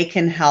they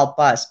can help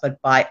us, but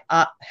by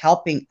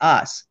helping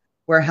us,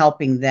 we're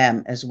helping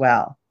them as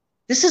well.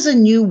 This is a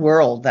new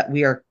world that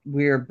we're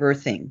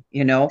birthing,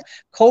 you know.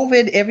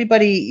 COVID,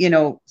 everybody, you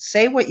know,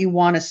 say what you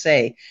want to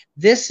say.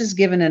 This is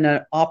given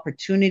an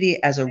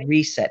opportunity as a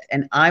reset,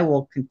 and I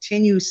will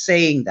continue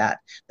saying that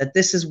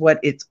this is what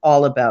it's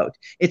all about.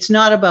 It's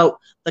not about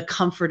the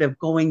comfort of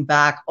going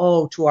back,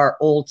 oh, to our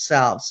old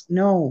selves.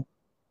 No,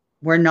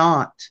 we're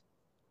not.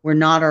 We're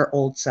not our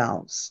old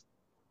selves.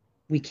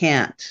 We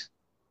can't.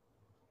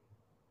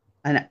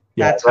 And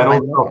Yeah, that's that how I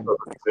old look self at it.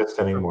 doesn't exist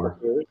anymore.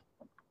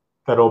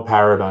 That old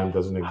paradigm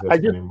doesn't I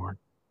exist just anymore.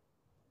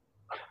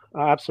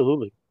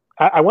 absolutely.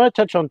 I want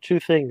to touch on two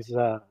things,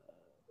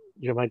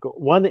 Michael.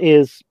 One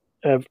is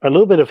a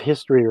little bit of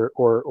history,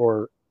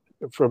 or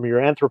from your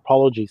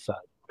anthropology side,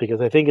 because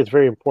I think it's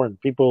very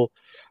important. People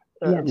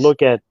Yes.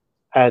 look at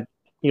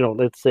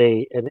let's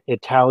say an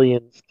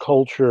Italian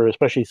culture,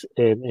 especially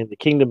in the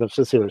Kingdom of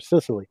Sicily or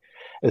Sicily,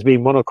 as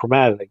being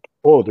monochromatic.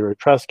 Oh, they're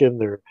Etruscan,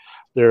 they're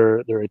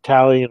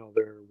Italian, or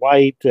they're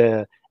white,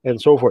 and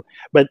so forth.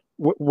 But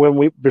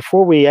when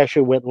before we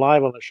actually went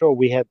live on the show,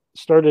 we had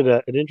started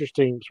an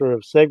interesting sort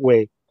of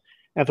segue,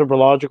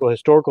 anthropological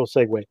historical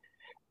segue.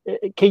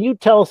 Can you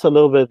tell us a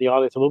little bit, the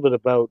audience, a little bit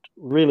about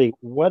really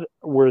what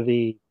were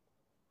the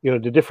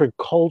different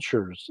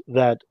cultures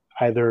that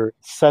either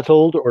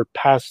settled or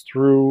passed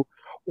through,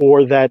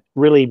 or that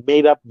really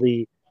made up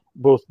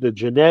both the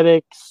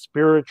genetic,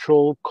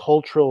 spiritual,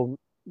 cultural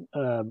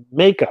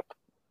makeup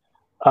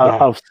Yeah.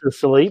 of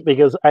Sicily?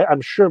 Because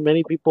I'm sure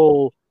many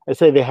people, I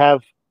say, they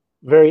have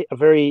a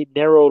very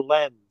narrow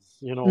lens,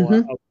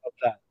 Mm-hmm. of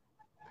that.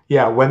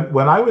 Yeah,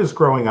 when I was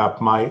growing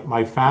up,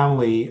 my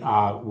family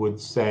would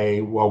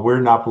say, "Well, we're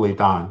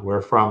Napolitan.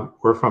 We're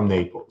from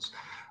Naples,"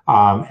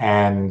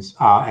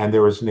 and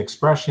there was an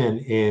expression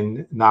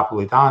in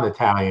Napolitan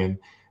Italian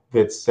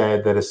that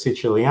said that a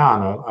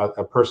Siciliano,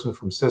 a person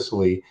from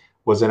Sicily,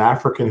 was an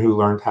African who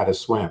learned how to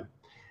swim.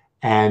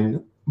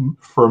 And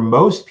for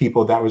most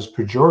people, that was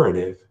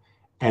pejorative,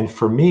 and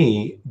for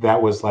me,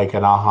 that was like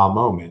an aha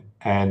moment.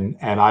 And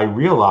I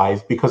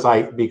realized because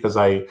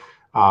I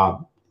uh,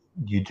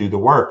 you do the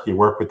work, you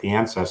work with the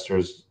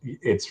ancestors,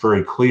 it's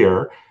very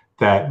clear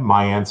that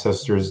my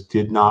ancestors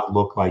did not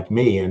look like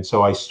me. And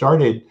so I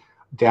started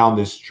down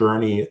this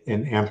journey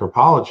in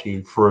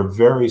anthropology for a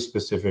very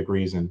specific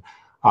reason.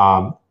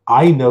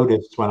 I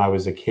noticed when I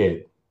was a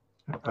kid,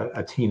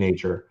 a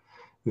teenager,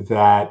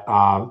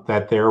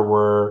 that there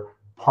were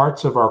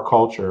parts of our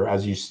culture,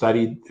 as you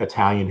studied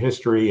Italian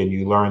history and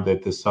you learned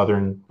that the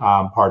southern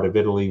part of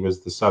Italy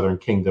was the southern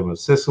kingdom of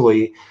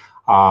Sicily.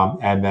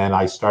 And then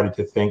I started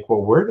to think,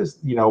 well, where does,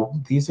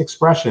 these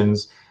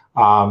expressions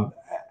um,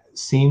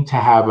 seem to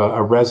have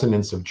a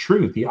resonance of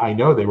truth. I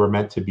know they were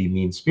meant to be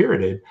mean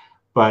spirited,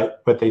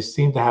 but they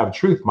seem to have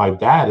truth. My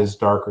dad is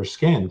darker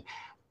skinned.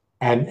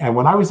 And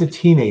when I was a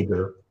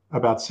teenager,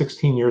 about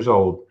 16 years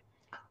old,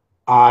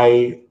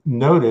 I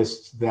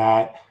noticed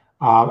that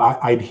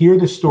I'd hear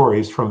the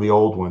stories from the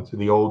old ones,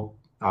 the old,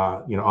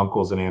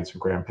 uncles and aunts and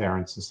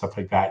grandparents and stuff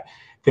like that,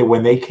 that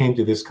when they came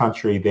to this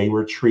country, they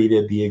were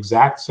treated the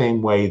exact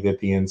same way that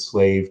the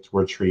enslaved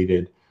were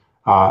treated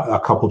a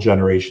couple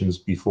generations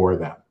before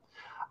them.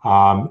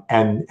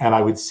 And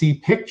I would see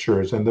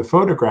pictures, and the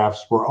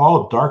photographs were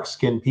all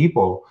dark-skinned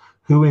people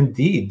who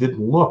indeed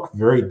didn't look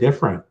very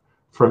different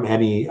from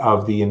any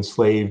of the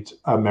enslaved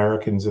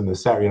Americans in the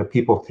South,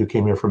 people who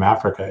came here from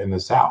Africa in the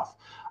South,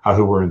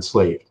 who were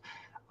enslaved.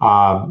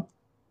 Um,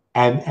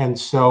 and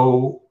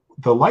so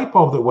the light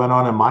bulb that went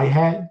on in my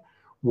head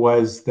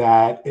was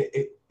that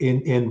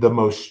in the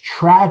most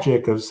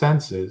tragic of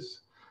senses,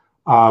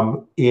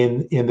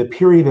 in the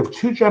period of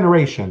two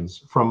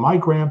generations from my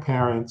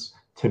grandparents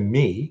to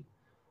me,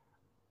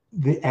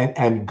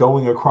 and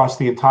going across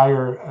the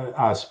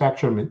entire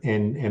spectrum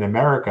in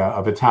America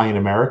of Italian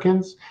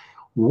Americans,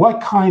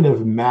 what kind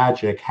of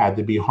magic had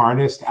to be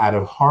harnessed out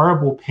of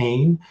horrible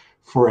pain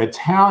for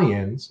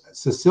Italians,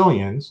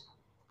 Sicilians,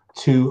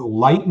 to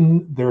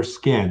lighten their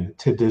skin,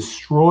 to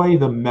destroy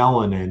the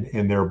melanin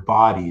in their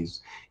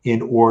bodies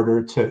in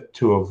order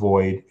to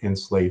avoid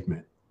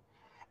enslavement.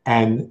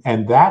 And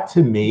that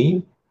to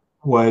me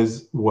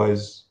was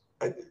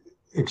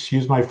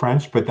excuse my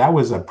French, but that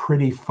was a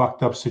pretty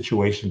fucked up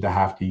situation to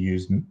have to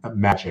use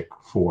magic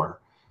for.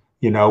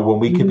 When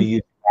we could be Mm-hmm.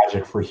 using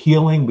magic for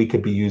healing, we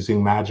could be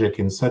using magic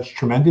in such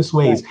tremendous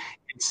ways. Right.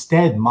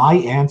 Instead, my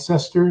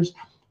ancestors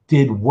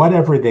did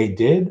whatever they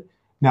did.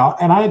 Now,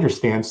 and I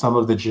understand some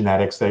of the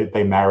genetics,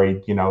 they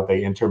married,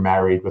 they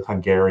intermarried with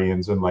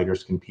Hungarians and lighter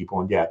skinned people,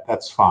 and yeah,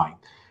 that's fine.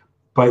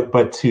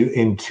 But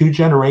in two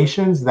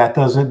generations, that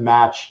doesn't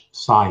match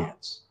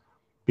science,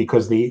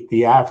 because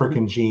the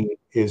African gene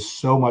is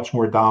so much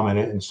more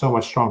dominant and so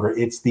much stronger.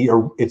 It's the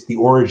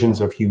origins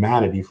of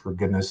humanity, for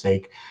goodness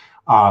sake.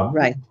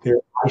 Right.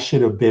 I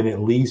should have been at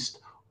least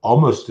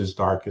almost as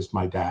dark as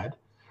my dad.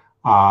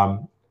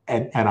 Um,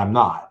 and I'm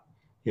not.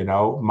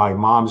 My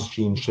mom's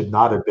gene should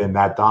not have been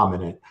that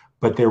dominant,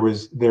 but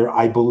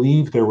I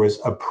believe there was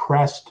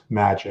oppressed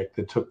magic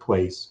that took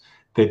place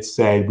that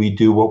said we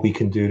do what we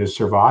can do to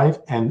survive,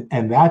 and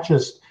that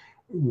just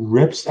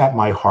rips at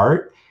my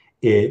heart.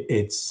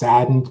 It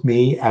saddened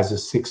me as a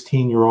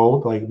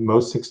 16-year-old. Like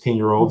most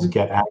 16-year-olds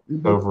get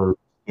angry over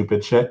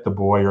stupid shit, the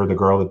boy or the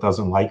girl that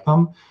doesn't like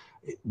them.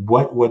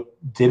 What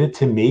did it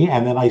to me?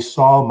 And then I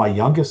saw my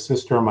youngest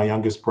sister and my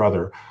youngest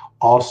brother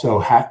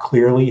also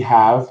clearly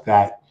have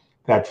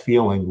that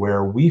feeling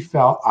where we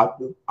felt.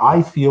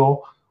 I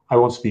feel, I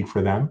won't speak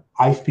for them,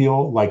 I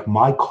feel like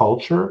my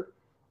culture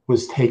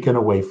was taken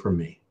away from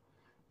me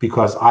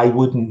because I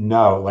wouldn't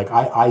know. Like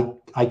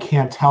I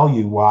can't tell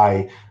you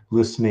why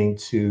listening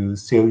to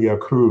Celia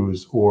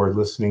Cruz or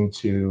listening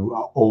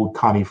to old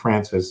Connie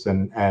Francis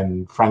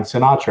and Frank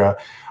Sinatra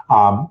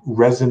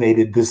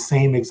resonated the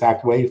same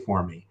exact way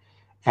for me.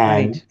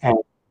 And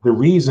the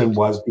reason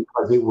was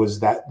because it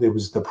was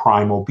the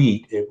primal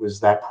beat. It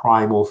was that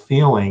primal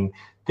feeling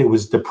that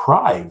was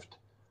deprived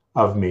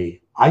of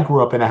me. I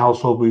grew up in a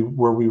household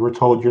where we were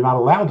told you're not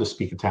allowed to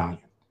speak Italian.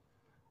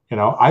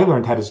 I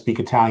learned how to speak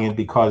Italian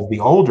because the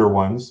older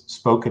ones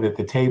spoke it at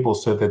the table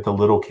so that the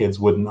little kids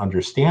wouldn't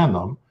understand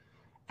them.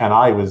 And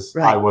I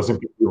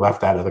wasn't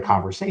left out of the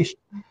conversation.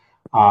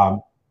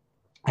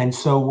 And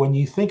so when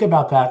you think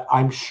about that,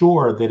 I'm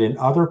sure that in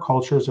other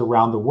cultures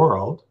around the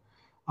world,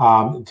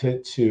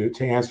 to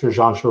answer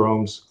Jean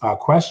Jerome's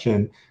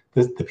question,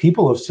 the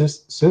people of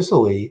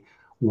Sicily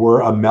were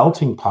a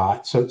melting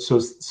pot. So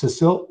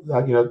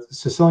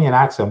Sicilian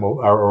accent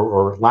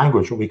or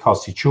language, what we call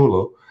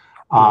Siculo,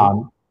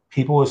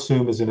 people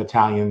assume is an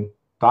Italian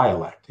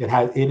dialect.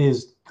 It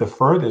is the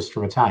furthest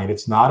from Italian.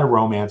 It's not a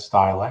Romance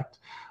dialect.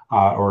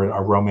 Or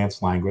a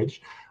Romance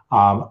language.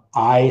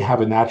 I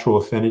have a natural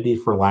affinity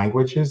for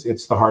languages.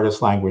 It's the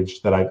hardest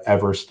language that I've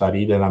ever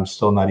studied, and I'm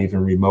still not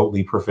even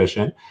remotely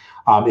proficient.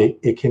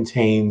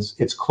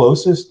 It's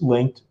closest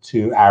linked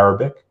to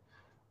Arabic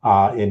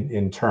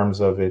in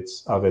terms of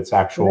its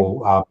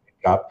actual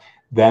makeup.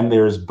 Then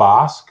there's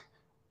Basque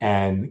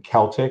and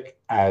Celtic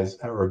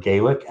or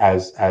Gaelic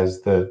as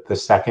the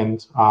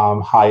second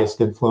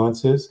highest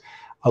influences.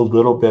 A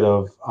little bit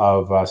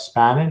of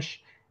Spanish.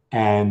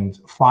 And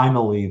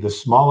finally, the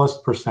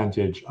smallest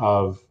percentage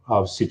of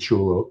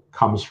Siculo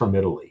comes from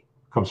Italy,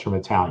 comes from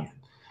Italian.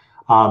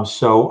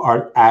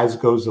 So as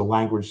goes the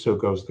language, so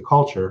goes the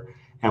culture.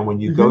 And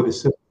when you go to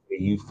Sicily,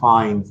 you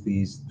find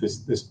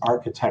this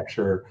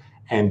architecture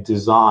and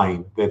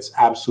design that's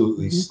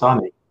absolutely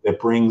stunning, that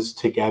brings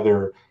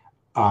together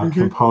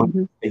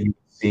components that you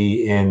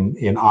see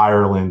in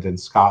Ireland and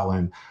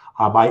Scotland.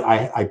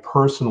 I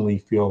personally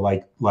feel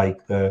like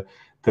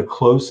the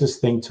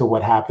closest thing to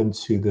what happened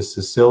to the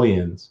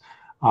Sicilians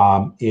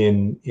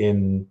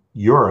in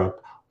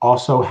Europe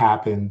also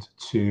happened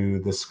to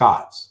the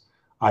Scots.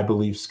 I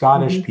believe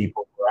Scottish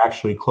people were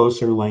actually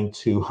closer linked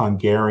to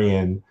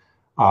Hungarian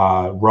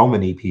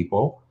Romani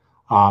people,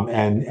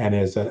 and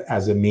as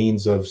a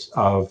means of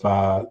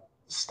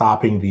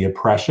stopping the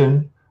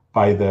oppression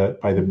by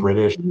the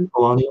British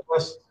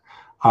colonialists,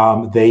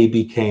 they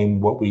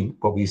became what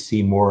we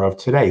see more of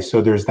today.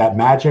 So there's that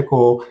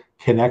magical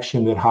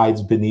connection that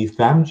hides beneath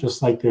them,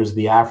 just like there's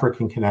the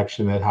African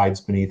connection that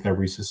hides beneath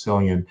every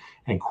Sicilian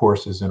and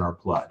courses in our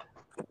blood.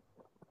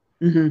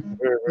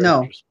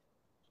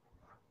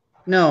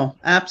 No,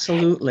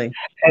 absolutely.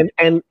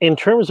 And in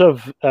terms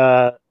of,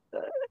 and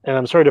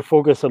I'm sorry to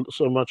focus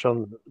so much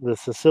on the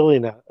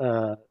Sicilian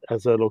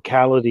as a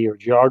locality or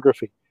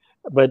geography,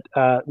 but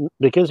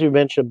because you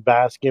mentioned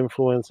Basque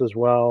influence as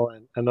well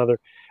and other,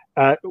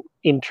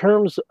 in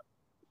terms,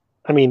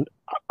 I mean,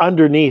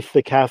 underneath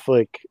the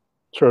Catholic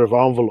sort of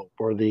envelope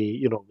or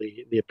the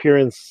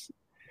appearance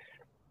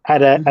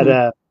at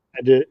a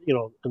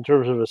in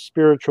terms of a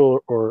spiritual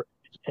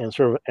and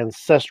sort of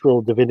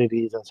ancestral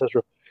divinities,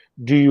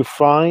 do you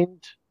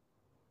find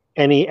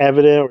any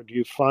evidence or do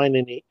you find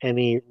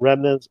any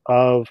remnants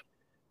of,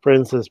 for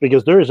instance,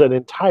 because there is an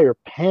entire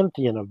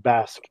pantheon of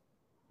Basque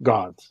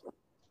gods,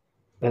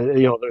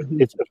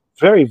 it's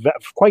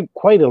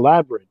quite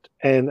elaborate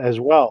and as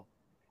well.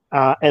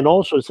 And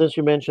also, since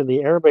you mentioned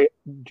the Arabic,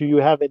 do you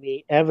have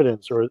any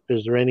evidence, or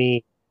is there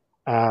any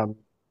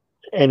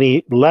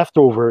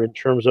leftover in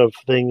terms of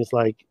things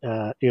like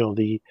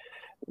the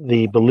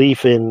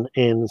belief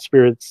in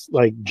spirits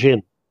like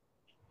jinn?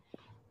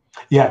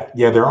 Yeah,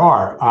 there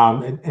are,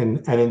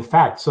 and in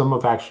fact, some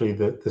of actually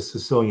the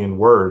Sicilian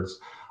words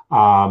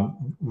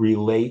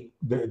relate.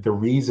 The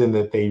reason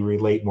that they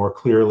relate more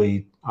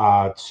clearly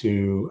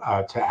to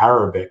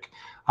Arabic.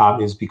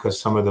 Is because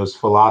some of those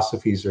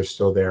philosophies are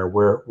still there,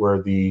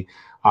 where the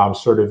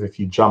sort of, if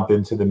you jump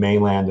into the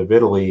mainland of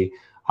Italy,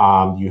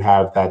 you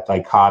have that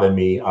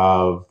dichotomy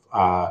of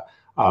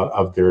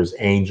there's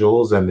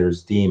angels and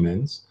there's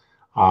demons,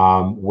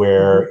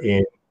 where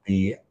in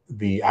the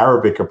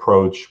Arabic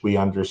approach, we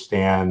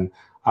understand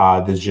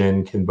the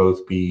jinn can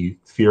both be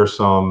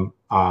fearsome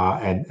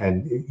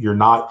and you're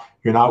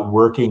not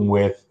working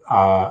with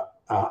a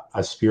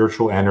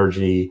spiritual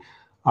energy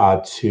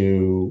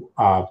to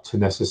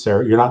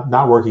necessarily, you're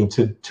not working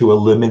to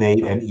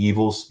eliminate an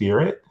evil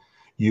spirit.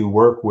 You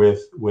work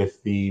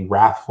with the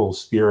wrathful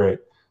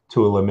spirit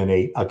to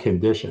eliminate a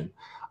condition.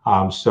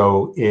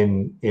 So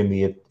in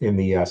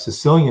the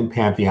Sicilian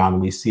pantheon,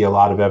 we see a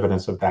lot of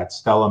evidence of that.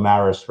 Stella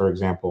Maris, for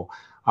example,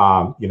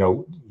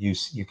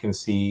 you can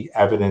see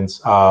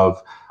evidence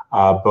of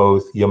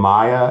both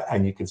Yamaya,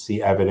 and you can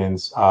see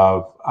evidence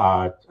of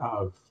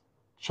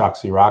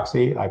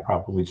Chaxiraxi. I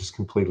probably just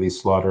completely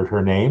slaughtered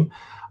her name,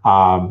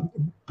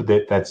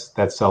 but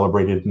that's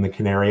celebrated in the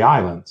Canary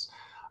Islands.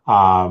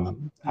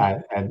 And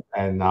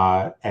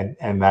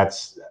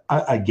that's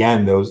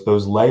again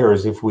those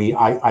layers.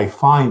 I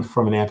find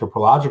from an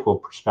anthropological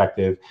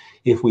perspective,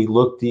 if we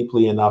look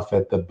deeply enough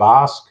at the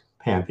Basque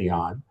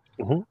pantheon,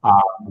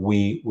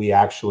 we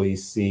actually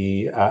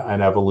see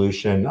an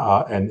evolution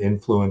and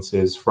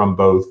influences from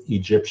both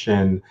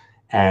Egyptian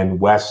and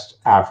West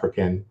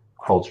African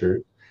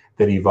cultures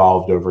that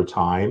evolved over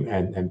time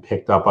and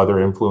picked up other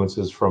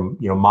influences from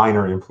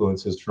minor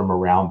influences from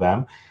around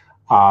them.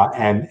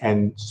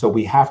 And so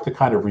we have to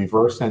kind of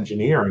reverse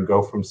engineer and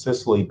go from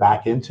Sicily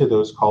back into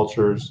those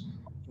cultures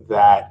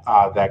that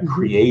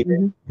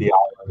created the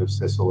island of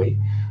Sicily,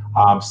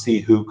 see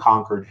who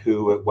conquered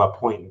who at what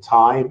point in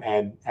time,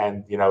 and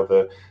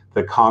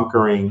the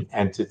conquering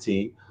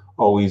entity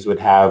always would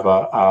have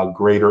a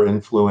greater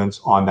influence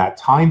on that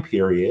time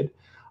period,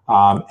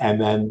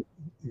 and then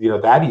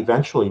that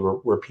eventually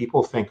where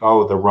people think,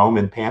 oh, the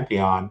Roman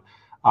pantheon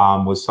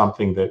was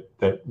something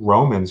that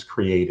Romans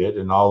created,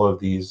 and all of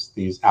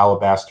these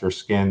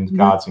alabaster-skinned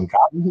gods and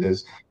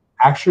goddesses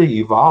actually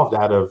evolved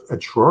out of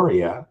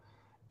Etruria,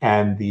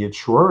 and the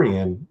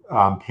Etrurian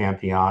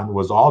pantheon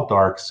was all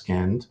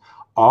dark-skinned,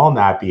 all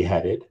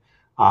nappy-headed,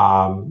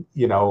 all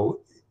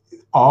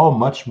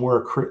much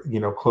more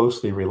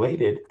closely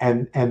related,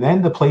 and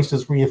then the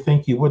places where you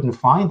think you wouldn't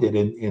find it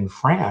in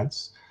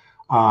France,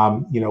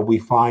 we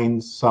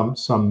find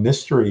some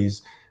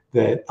mysteries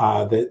that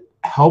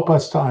help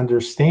us to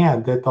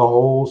understand that the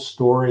whole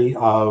story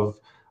of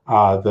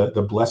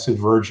the Blessed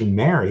Virgin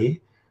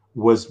Mary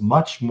was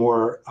much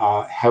more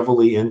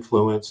heavily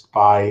influenced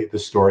by the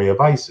story of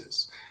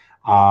Isis.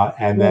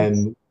 And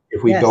then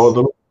if we go a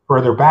little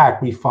further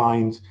back, we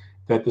find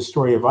that the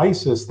story of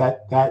Isis,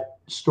 that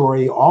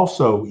story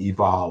also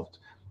evolved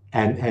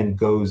and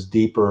goes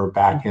deeper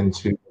back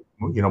into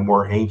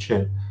more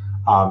ancient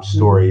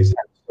stories. And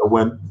so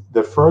when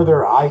the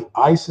further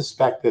I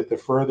suspect that the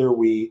further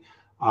we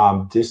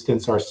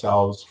distance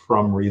ourselves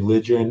from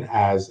religion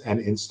as an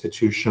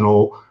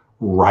institutional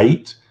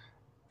right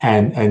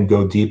and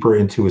go deeper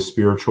into a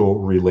spiritual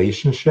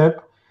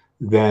relationship,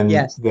 then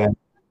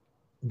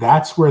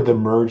that's where the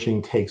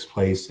merging takes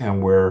place,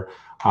 and where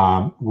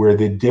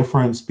the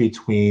difference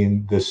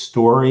between the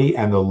story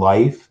and the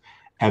life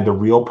and the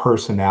real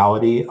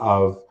personality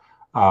of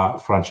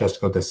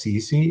Francesco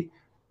d'Assisi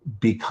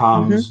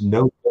becomes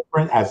no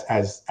different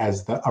as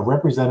a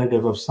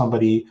representative of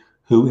somebody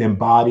who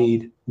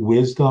embodied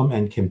wisdom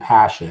and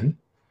compassion.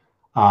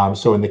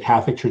 So in the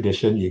Catholic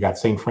tradition, you got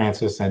St.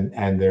 Francis,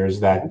 and there's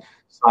that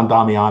San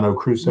Damiano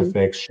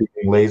crucifix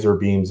shooting laser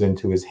beams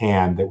into his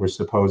hand that were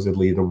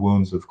supposedly the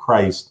wounds of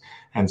Christ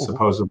and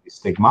supposedly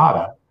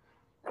stigmata,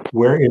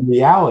 where in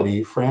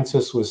reality,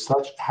 Francis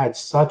had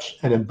such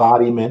an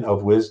embodiment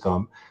of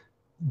wisdom,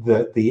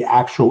 the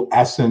actual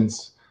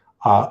essence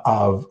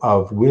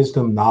of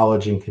wisdom,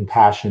 knowledge, and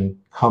compassion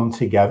come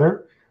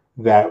together,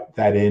 that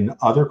in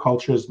other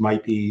cultures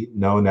might be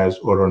known as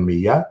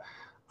oromiya.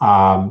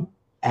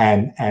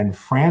 And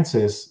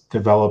Francis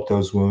developed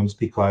those wounds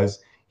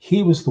because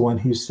he was the one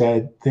who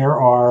said there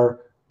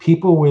are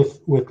people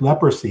with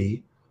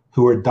leprosy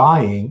who are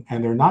dying,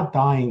 and they're not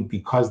dying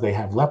because they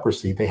have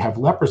leprosy. They have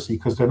leprosy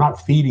because they're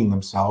not feeding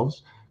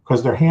themselves,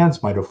 because their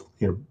hands might have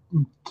their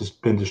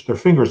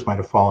fingers might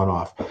have fallen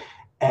off.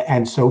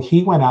 And so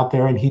he went out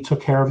there and he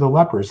took care of the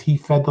lepers. He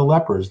fed the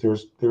lepers.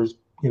 There's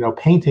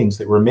paintings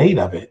that were made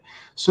of it.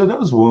 So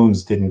those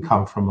wounds didn't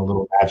come from a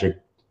little magic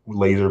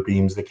laser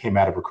beams that came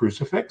out of a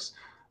crucifix.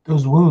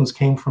 Those wounds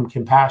came from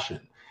compassion.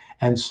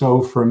 And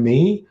so for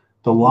me,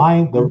 the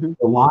line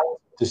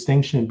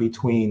distinction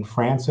between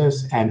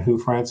Francis and who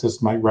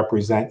Francis might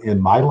represent in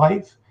my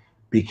life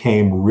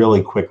became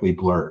really quickly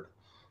blurred.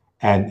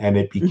 And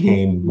it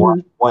became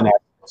one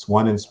essence,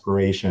 one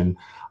inspiration.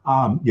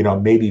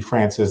 Maybe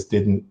Francis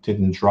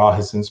didn't draw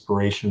his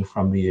inspiration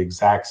from the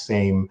exact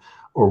same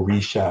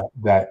Orisha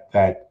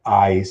that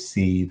I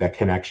see that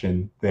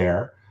connection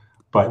there,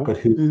 but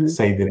who's to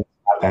say that it's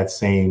not that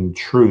same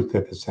truth,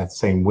 that it's that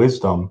same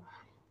wisdom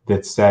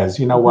that says,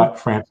 what,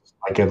 Francis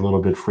might get a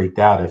little bit freaked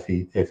out if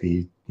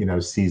he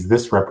sees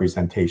this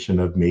representation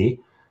of me.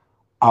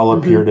 I'll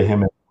appear to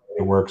him and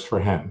it works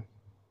for him.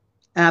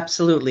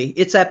 Absolutely.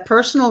 It's that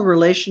personal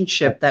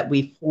relationship that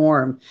we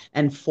form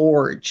and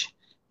forge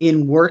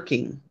in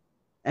working.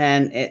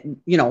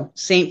 And,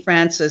 St.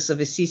 Francis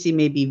of Assisi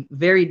may be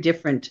very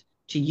different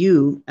to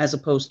you as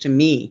opposed to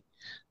me.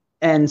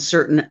 And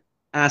certain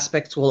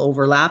aspects will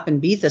overlap and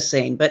be the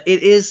same. But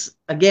it is,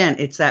 again,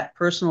 it's that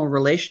personal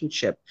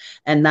relationship.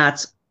 And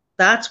that's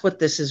that's what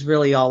this is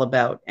really all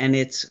about. And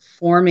it's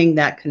forming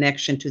that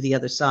connection to the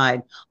other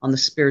side on the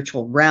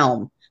spiritual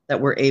realm that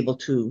we're able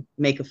to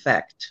make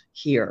effect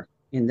here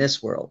in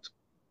this world.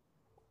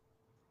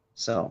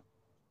 So,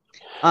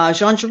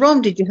 Jean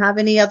Jerome, did you have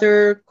any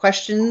other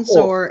questions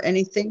or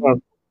anything?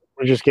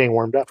 We're just getting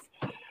warmed up.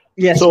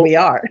 Yes, so, we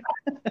are.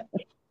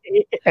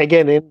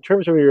 Again, in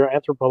terms of your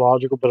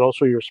anthropological, but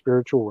also your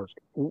spiritual work,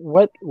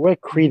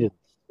 what credence?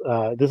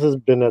 This has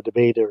been a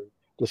debate or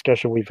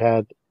discussion we've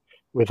had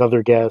with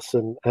other guests,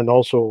 and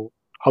also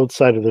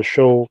outside of the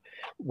show,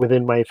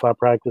 within my thought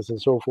practice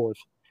and so forth,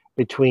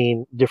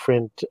 between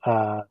different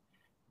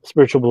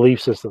spiritual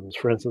belief systems.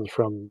 For instance,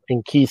 from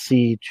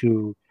Nkisi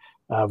to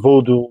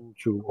Vodou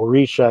to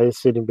Orisha,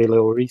 Isidimbele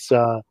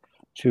Orisa,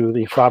 to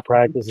the thought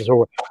practice and so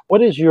forth.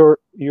 What is your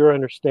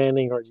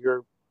understanding, or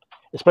your,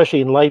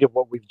 especially in light of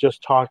what we've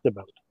just talked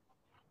about,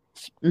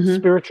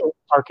 spiritual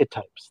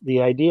archetypes,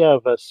 the idea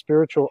of a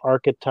spiritual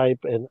archetype,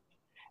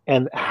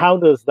 and how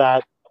does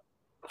that,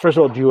 first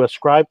of all, do you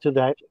ascribe to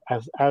that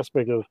as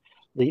aspect of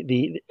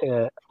the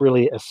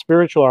really a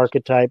spiritual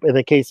archetype? In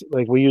the case,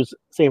 like we use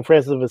St.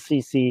 Francis of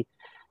Assisi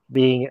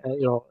being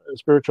a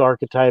spiritual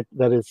archetype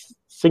that is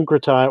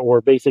syncretized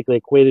or basically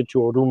equated to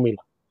Orunmila.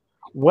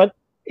 What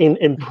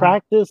in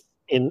practice,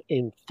 in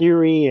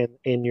theory, and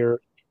in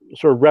your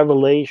sort of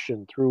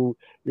revelation through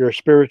your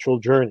spiritual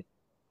journey,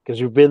 because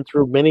you've been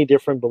through many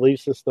different belief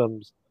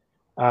systems,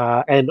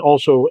 and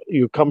also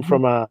you come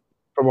from an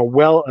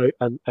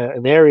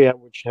area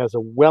which has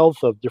a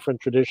wealth of different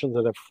traditions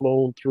that have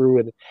flown through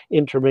and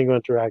intermingle,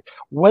 interact.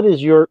 What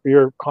is your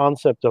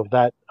concept of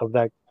that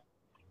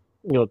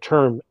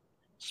term,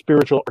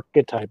 spiritual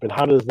archetype, and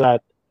how does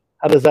that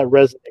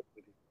resonate with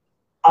you?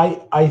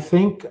 I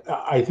think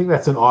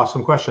that's an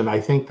awesome question. I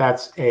think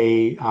that's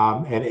an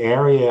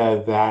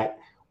area that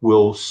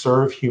will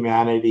serve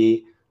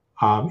humanity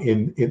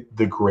in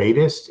the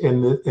greatest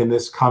in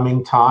this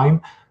coming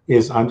time,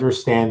 is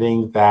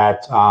understanding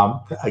that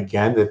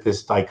again, that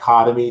this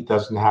dichotomy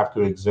doesn't have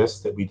to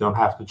exist, that we don't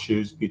have to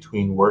choose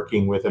between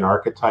working with an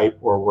archetype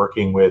or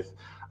working with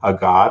a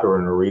god or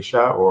an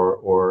orisha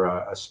or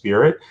a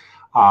spirit,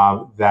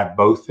 that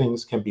both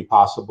things can be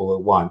possible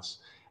at once.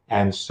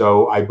 And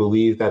so I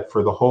believe that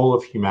for the whole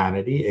of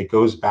humanity, it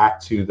goes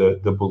back to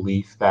the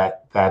belief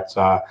that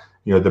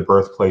the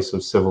birthplace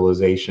of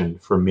civilization,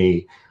 for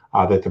me,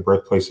 that the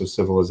birthplace of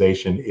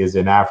civilization is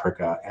in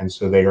Africa. And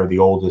so they are the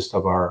oldest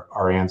of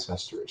our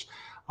ancestors.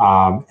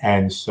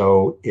 And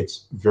so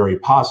it's very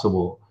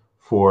possible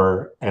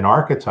for an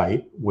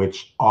archetype,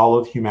 which all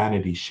of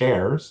humanity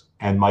shares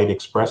and might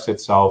express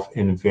itself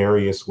in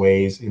various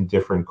ways in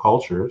different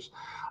cultures,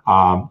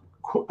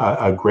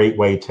 a great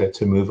way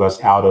to move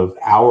us out of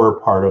our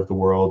part of the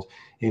world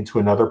into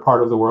another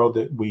part of the world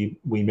that we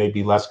may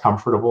be less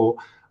comfortable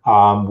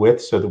with,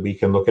 so that we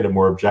can look at it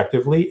more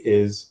objectively,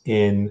 is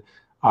in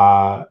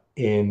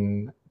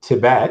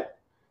Tibet,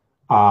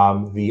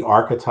 the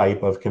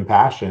archetype of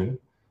compassion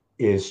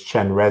is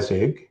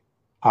Chenrezig.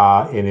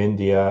 In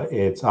India,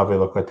 it's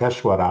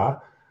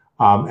Avalokiteshvara,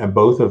 and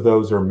both of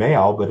those are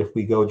male. But if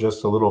we go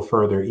just a little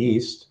further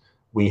east,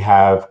 we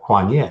have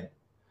Kuan Yin,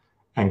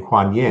 and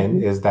Kuan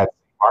Yin is that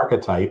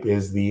archetype,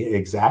 is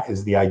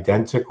the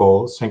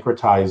identical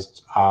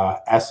syncretized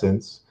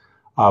essence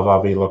of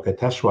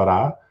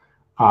Avalokiteshvara,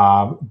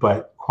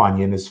 but Kuan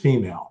Yin is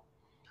female,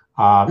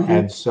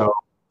 and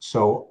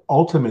so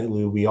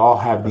ultimately we all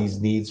have these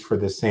needs for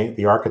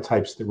the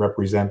archetypes that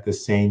represent the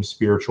same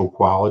spiritual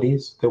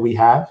qualities that we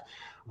have.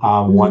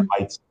 One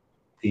might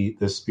see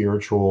the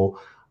spiritual,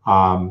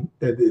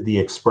 the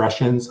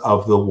expressions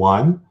of the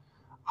one.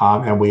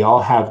 And we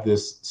all have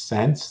this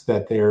sense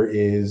that there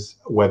is,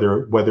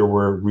 whether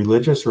we're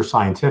religious or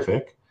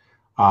scientific,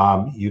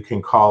 you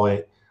can call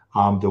it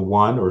the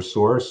one or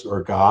source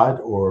or God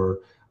or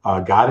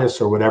goddess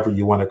or whatever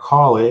you want to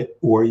call it,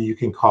 or you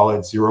can call it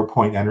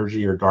 0-point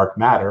energy or dark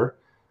matter.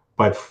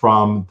 But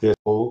from this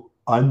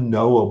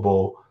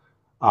unknowable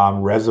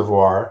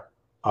reservoir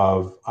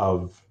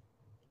of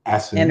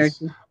essence,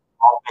 energy,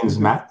 all things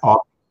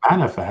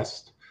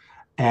manifest.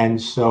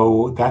 And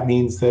so that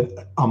means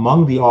that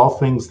among the all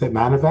things that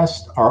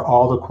manifest are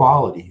all the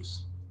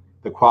qualities,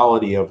 the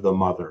quality of the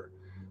mother,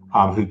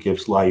 who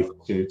gives life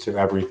to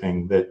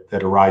everything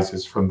that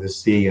arises from the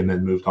sea and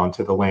then moved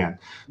onto the land,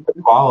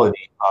 the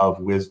quality of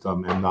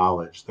wisdom and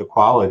knowledge, the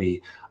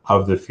quality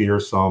of the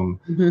fearsome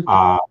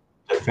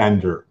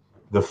defender,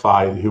 the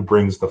fire who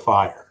brings the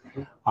fire.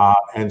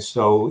 And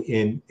so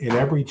in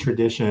every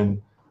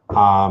tradition,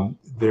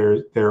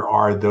 there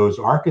are those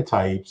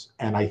archetypes,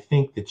 and I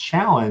think the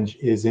challenge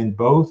is in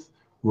both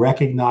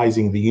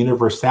recognizing the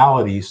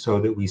universality so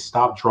that we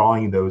stop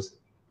drawing those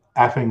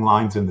effing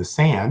lines in the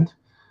sand,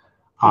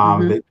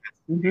 that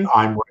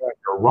I'm right,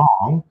 you're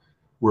wrong,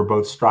 we're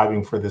both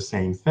striving for the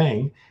same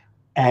thing,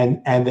 and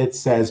it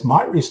says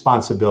my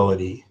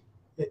responsibility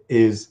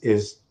is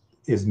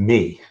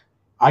me.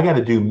 I got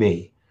to do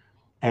me,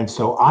 and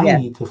so I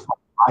need to find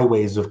my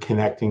ways of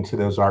connecting to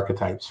those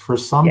archetypes. For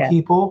some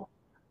people,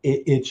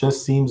 it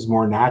just seems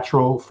more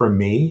natural for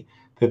me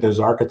that those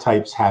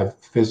archetypes have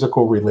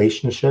physical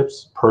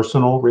relationships,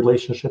 personal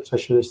relationships, I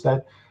should have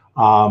said.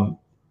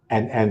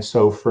 And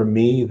so for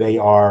me, they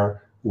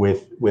are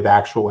with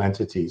actual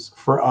entities.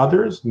 For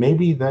others,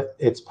 maybe that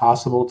it's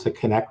possible to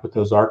connect with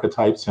those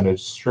archetypes in a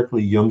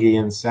strictly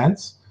Jungian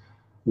sense,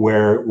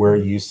 where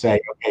you say,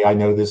 okay, I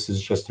know this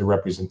is just a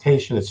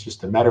representation, it's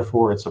just a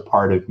metaphor, it's a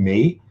part of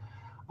me.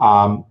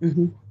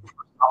 Mm-hmm.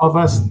 Some of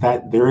us,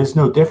 that there is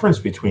no difference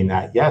between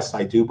that. Yes,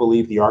 I do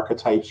believe the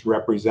archetypes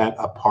represent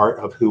a part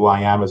of who I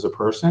am as a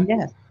person.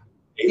 Yes.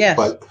 Yes.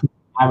 But who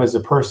I am as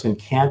a person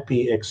can't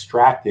be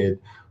extracted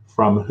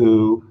from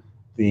who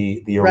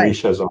the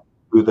Orishas are,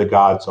 who the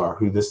gods are,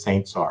 who the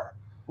saints are.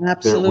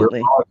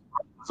 Absolutely. We're all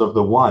parts of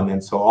the one.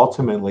 And so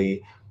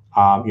ultimately,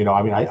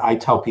 I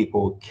tell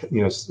people,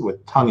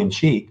 with tongue in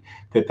cheek,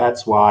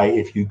 that's why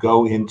if you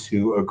go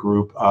into a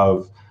group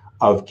of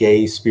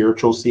gay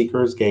spiritual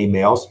seekers, gay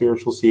male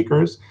spiritual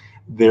seekers,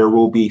 there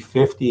will be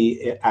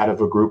 50 out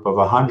of a group of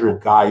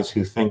 100 guys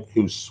who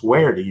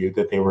swear to you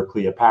that they were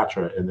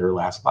Cleopatra in their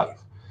last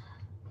life.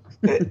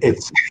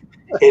 It's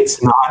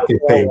not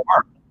that they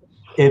were.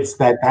 It's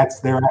that's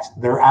their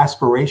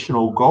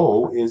aspirational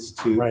goal is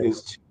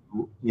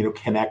to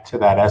connect to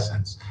that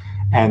essence.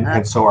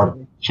 And so our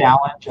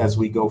challenge as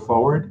we go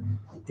forward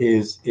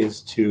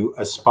is to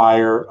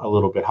aspire a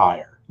little bit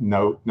higher.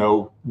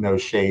 No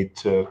shade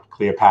to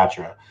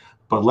Cleopatra,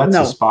 but let's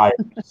aspire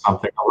to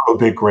something a little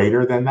bit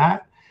greater than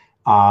that.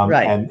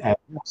 And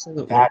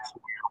absolutely. That's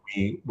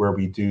where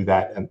we do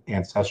that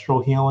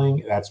ancestral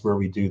healing. That's where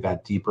we do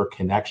that deeper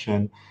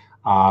connection.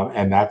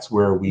 And that's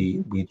where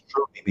we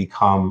truly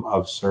become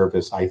of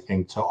service, I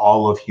think, to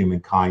all of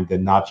humankind,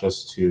 and not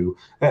just to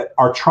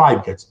our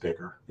tribe gets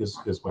bigger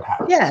is what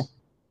happens. Yeah,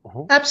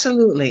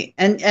 absolutely.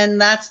 And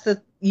that's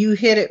you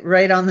hit it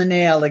right on the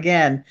nail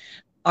again.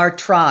 Our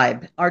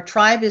tribe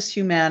is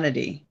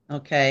humanity.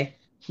 Okay.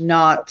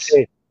 Not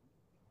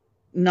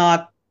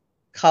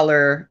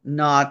color,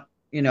 not,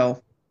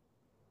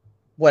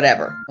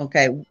 whatever.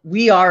 Okay.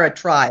 We are a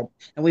tribe,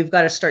 and we've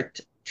got to start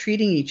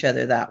treating each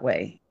other that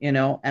way,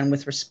 and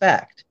with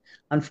respect.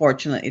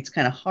 Unfortunately, it's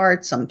kind of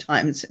hard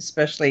sometimes,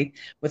 especially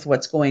with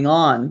what's going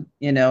on,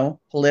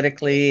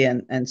 politically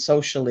and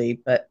socially.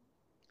 But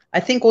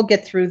I think we'll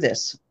get through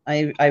this.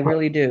 I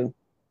really do.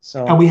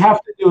 So, and we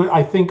have to do it.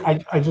 I think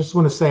I just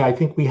want to say, I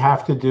think we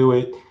have to do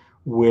it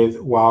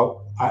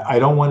I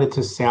don't want it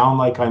to sound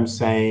like I'm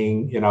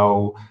saying,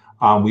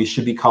 we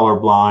should be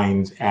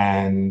colorblind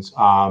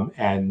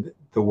and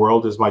the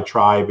world is my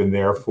tribe, and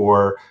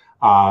therefore,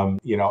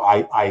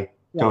 I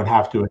don't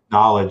have to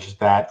acknowledge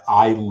that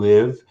I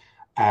live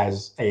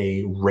as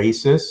a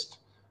racist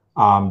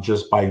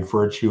just by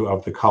virtue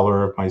of the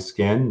color of my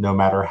skin, no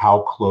matter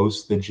how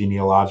close the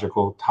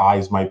genealogical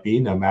ties might be,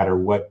 no matter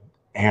what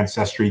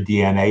ancestry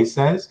DNA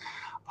says.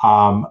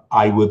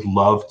 I would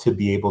love to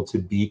be able to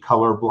be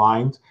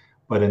colorblind,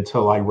 but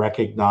until I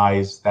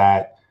recognize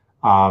that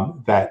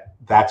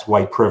that's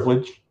white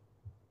privilege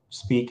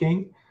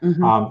speaking,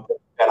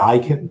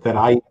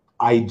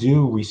 I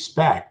do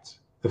respect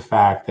the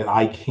fact that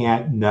I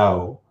can't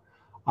know,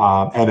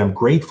 and I'm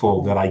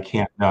grateful that I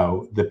can't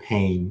know the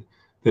pain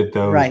that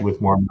those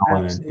with more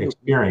melanin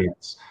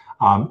experience.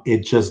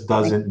 It just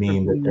doesn't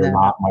mean that they're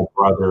not my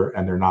brother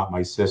and they're not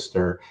my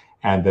sister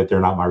and that they're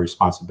not my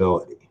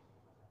responsibility.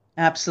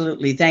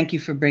 Absolutely. Thank you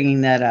for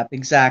bringing that up.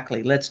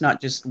 Exactly. Let's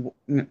not just,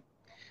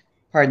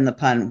 pardon the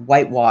pun,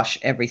 whitewash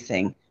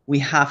everything. We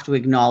have to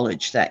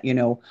acknowledge that,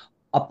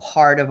 a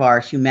part of our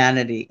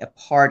humanity, a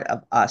part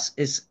of us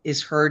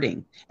is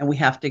hurting, and we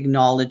have to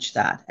acknowledge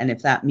that. And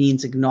if that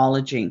means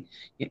acknowledging,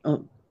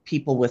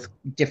 people with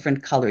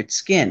different colored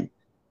skin,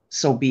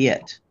 so be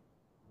it.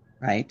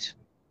 Right?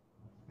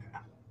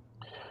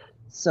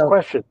 So,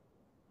 question.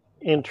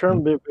 In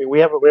terms of, we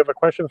have a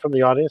question from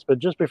the audience, but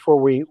just before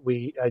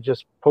I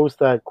just post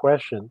that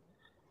question,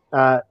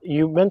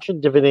 you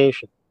mentioned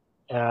divination.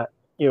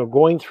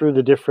 Going through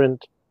the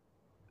different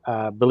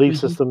belief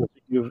systems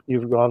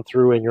you've gone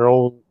through in your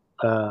own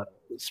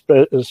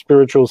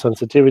spiritual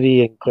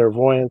sensitivity and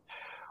clairvoyance.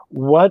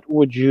 What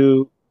would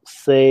you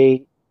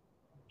say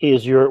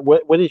is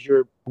what is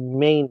your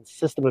main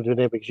system of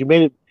divination? Because you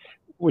made it,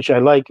 which I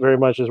like very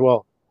much as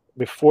well.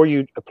 Before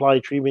you apply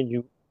treatment,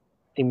 you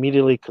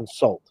immediately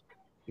consult.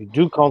 You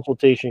do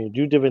consultation, you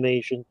do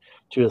divination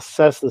to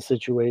assess the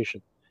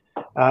situation.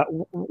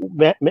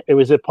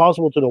 Is it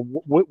possible to know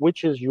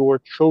which is your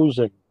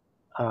chosen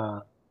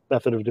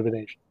method of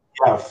divination?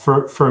 Yeah,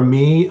 for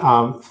me,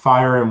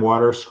 fire and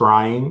water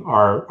scrying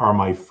are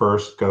my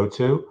first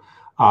go-to.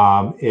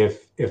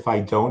 If I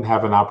don't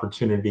have an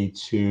opportunity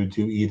to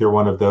do either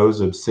one of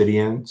those,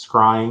 obsidian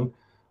scrying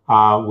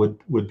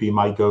would be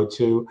my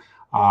go-to.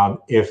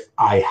 If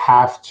I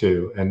have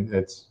to, and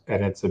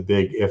it's a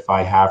big if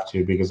I have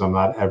to, because I'm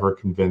not ever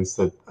convinced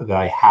that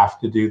I have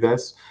to do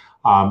this.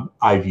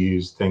 I've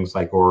used things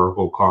like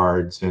oracle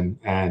cards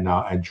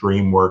and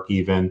dream work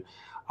even.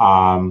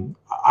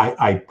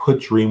 I put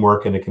dream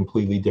work in a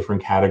completely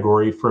different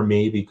category for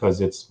me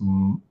because it's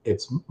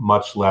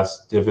much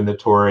less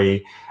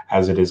divinatory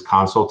as it is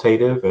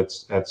consultative.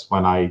 That's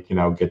when I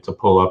get to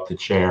pull up the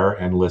chair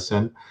and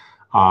listen.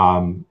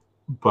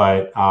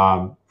 But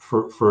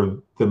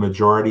for the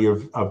majority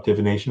of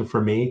divination,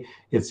 for me,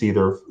 it's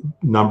either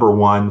number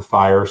one,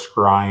 fire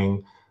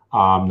scrying,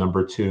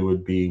 number two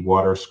would be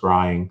water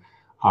scrying,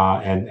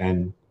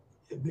 and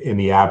in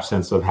the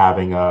absence of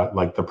having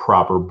the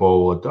proper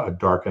bowl, a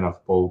dark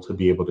enough bowl to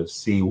be able to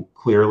see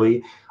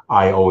clearly,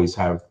 I always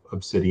have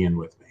obsidian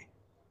with me.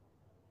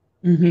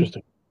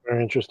 Interesting.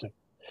 Very interesting.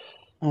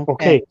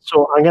 Okay,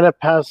 so I'm going to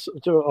pass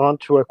on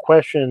to a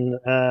question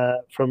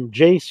from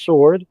Jay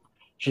Sword.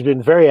 She's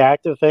been very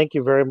active. Thank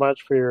you very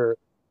much for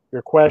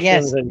your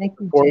questions and thank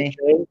you,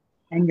 Jay.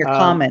 And your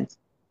comments.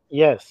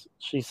 Yes,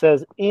 she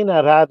says, in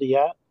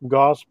Aradia,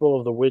 Gospel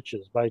of the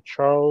Witches by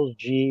Charles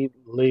G.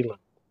 Leland.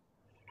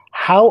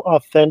 How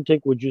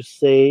authentic would you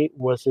say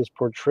was his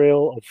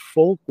portrayal of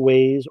folk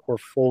ways or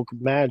folk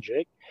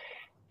magic?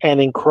 And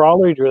in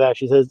corollary to that,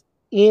 she says,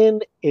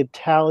 in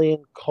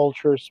Italian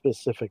culture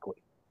specifically.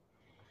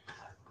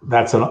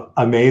 That's an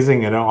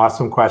amazing and an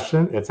awesome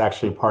question. It's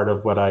actually part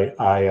of what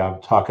I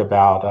talk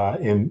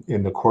about in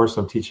the course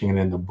I'm teaching and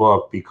in the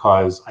book,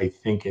 because I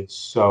think it's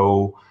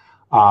so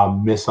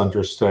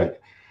misunderstood.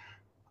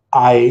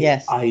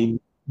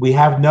 We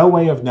have no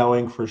way of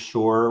knowing for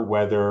sure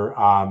whether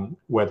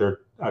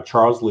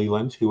Charles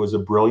Leland, who was a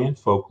brilliant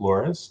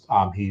folklorist,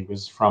 he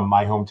was from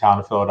my hometown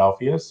of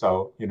Philadelphia,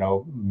 so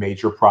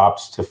major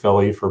props to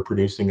Philly for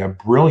producing a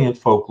brilliant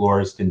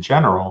folklorist in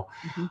general.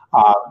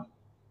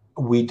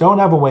 We don't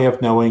have a way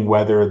of knowing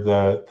whether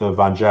the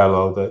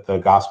Vangelo, the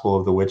Gospel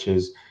of the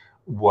Witches,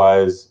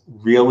 was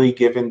really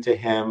given to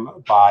him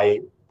by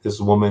this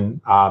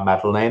woman,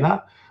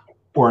 Maddalena,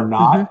 or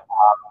not.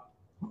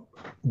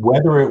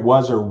 Whether it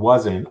was or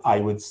wasn't, I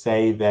would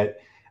say that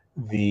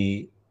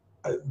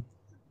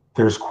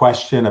there's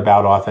question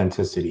about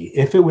authenticity.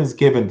 If it was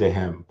given to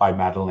him by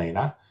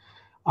Maddalena,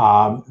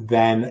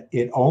 then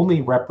it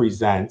only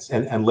represents,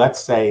 and let's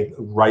say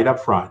right up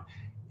front,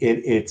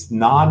 it's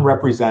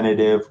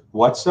non-representative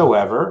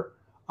whatsoever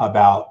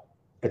about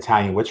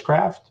Italian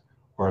witchcraft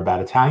or about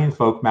Italian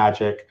folk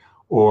magic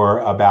or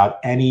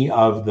about any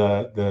of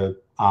the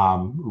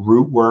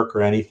root work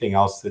or anything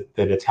else that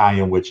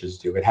Italian witches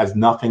do. It has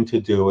nothing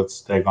to do with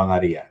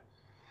Stregoneria.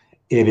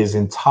 It is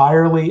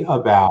entirely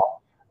about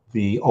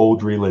the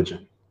old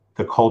religion,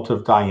 the cult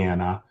of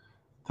Diana,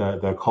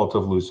 the cult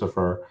of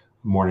Lucifer,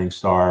 Morning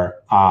Star,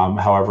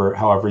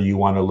 however you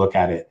want to look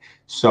at it.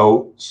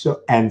 So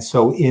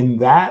in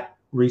that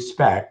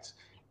respect,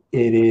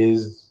 it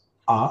is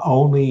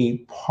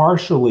only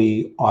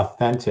partially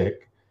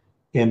authentic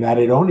in that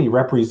it only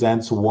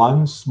represents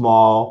one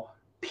small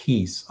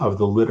piece of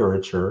the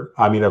literature.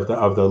 I mean, of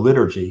the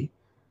liturgy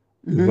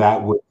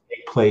that would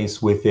take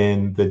place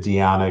within the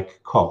Dianic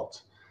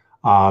cult.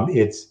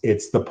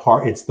 It's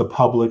the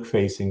public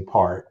facing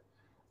part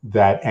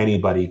that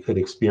anybody could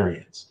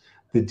experience.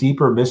 The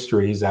deeper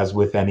mysteries, as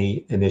with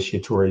any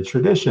initiatory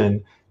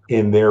tradition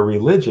in their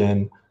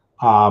religion,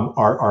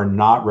 are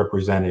not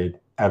represented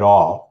at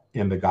all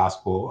in the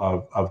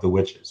Gospel of the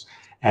Witches.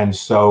 And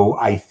so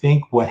I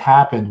think what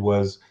happened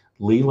was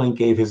Leland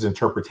gave his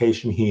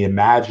interpretation. He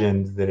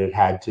imagined that it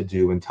had to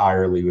do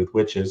entirely with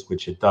witches,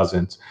 which it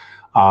doesn't.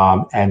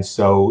 And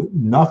so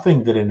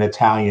nothing that an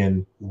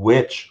Italian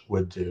witch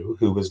would do,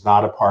 who was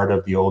not a part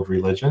of the old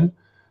religion,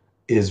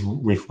 is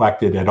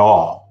reflected at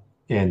all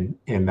in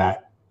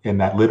that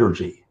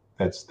liturgy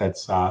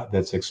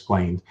that's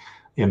explained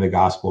in the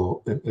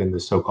gospel, in the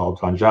so-called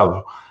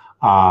Vangelo,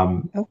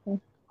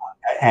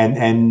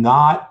 and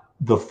not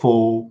the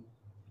full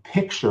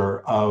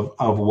picture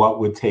of what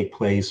would take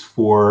place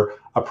for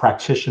a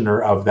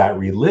practitioner of that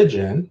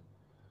religion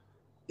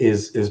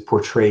is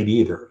portrayed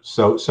either.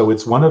 So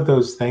it's one of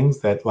those things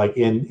that, like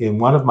in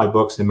one of my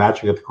books, in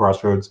Magic at the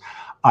Crossroads,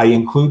 I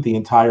include the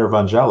entire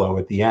Vangelo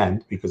at the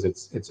end because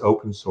it's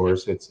open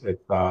source, it's in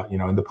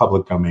the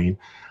public domain,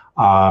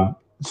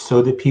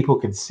 so that people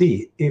can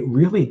see. It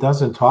really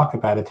doesn't talk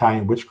about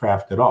Italian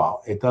witchcraft at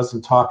all. It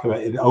doesn't talk about.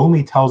 It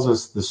only tells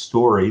us the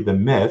story, the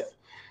myth,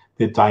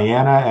 that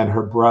Diana and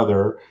her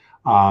brother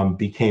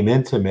became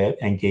intimate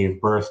and gave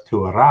birth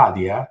to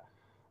Aradia.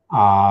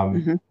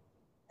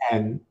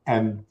 And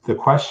the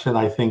question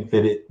I think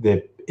that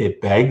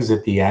it begs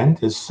at the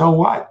end is, so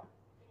what?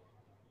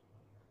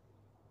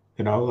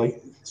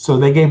 So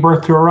they gave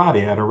birth to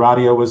Aradia, and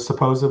Aradia was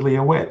supposedly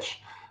a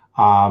witch,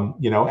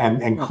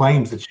 and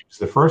claims that she was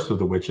the first of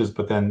the witches.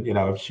 But then,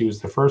 if she was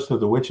the first of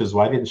the witches,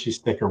 why didn't she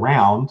stick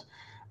around?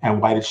 And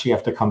why did she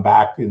have to come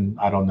back in,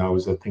 I don't know,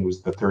 I think it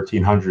was the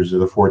 1300s or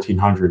the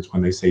 1400s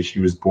when they say she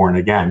was born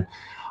again?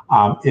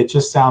 It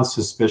just sounds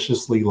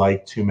suspiciously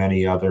like too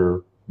many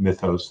other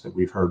mythos that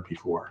we've heard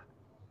before.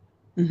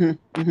 Yeah,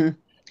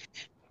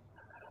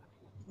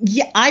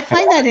 I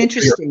find that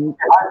interesting.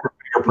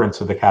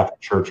 Fingerprints of the Catholic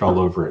Church all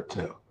over it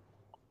too.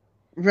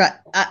 Right.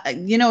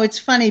 It's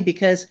funny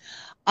because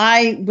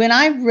when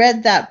I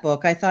read that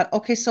book, I thought,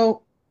 okay,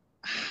 so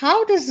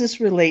how does this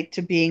relate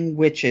to being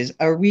witches?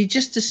 Are we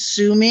just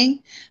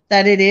assuming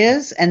that it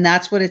is, and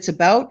that's what it's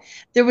about?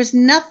 There was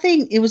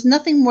nothing, it was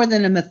nothing more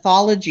than a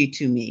mythology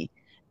to me.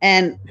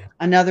 And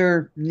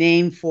another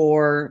name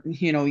for,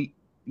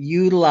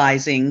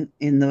 utilizing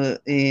in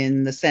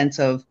the sense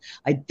of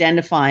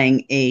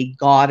identifying a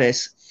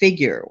goddess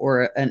figure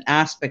or an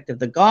aspect of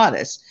the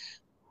goddess.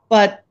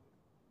 But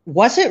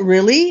was it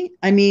really?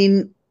 I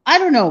mean, I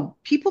don't know.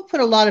 People put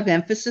a lot of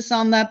emphasis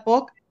on that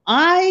book.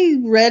 I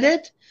read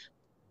it.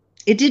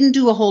 It didn't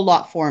do a whole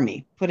lot for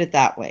me, put it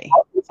that way,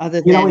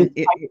 other than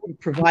it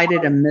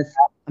provided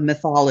a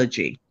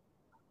mythology.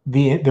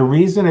 The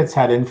reason it's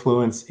had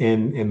influence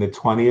in the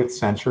 20th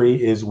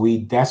century is we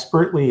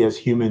desperately, as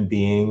human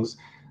beings,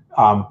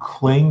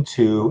 cling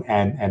to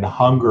and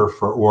hunger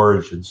for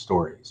origin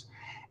stories,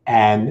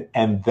 and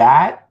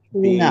that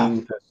being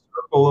the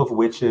circle of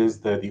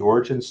witches, the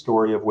origin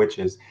story of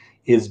witches,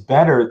 is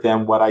better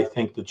than what I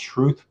think the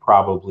truth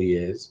probably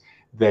is,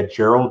 that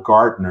Gerald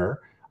Gardner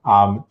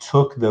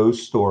took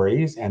those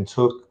stories and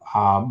took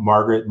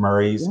Margaret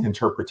Murray's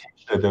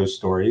interpretation of those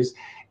stories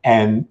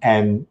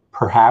and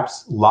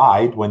perhaps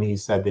lied when he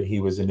said that he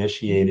was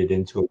initiated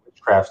into a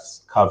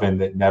witchcraft coven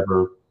that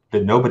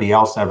nobody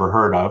else ever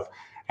heard of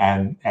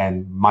and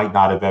might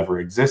not have ever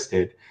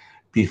existed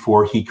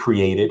before he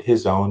created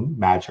his own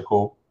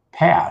magical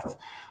path.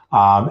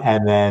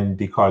 And then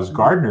because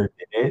Gardner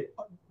did it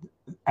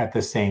at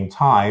the same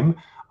time,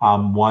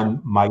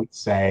 one might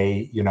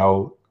say,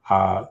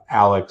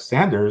 Alex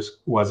Sanders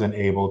wasn't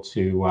able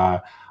to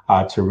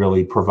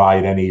really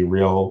provide any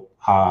real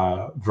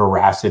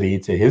veracity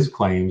to his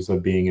claims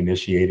of being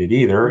initiated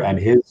either, and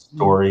his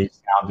story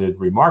sounded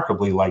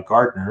remarkably like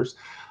Gardner's,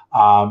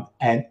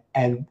 and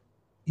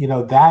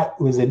that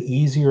was an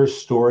easier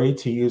story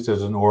to use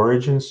as an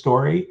origin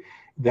story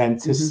than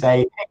to say,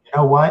 hey, you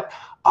know what,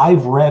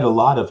 I've read a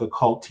lot of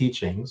occult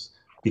teachings,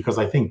 because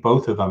I think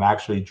both of them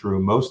actually drew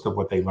most of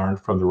what they learned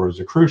from the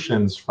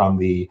Rosicrucians, from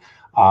the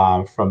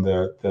Golden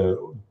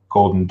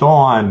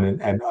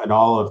Dawn, and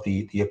all of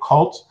the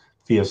occult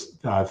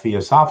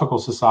Theosophical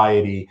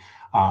Society,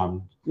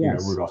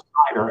 Rudolf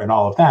Steiner, and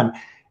all of them.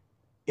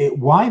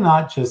 Why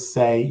not just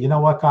say, you know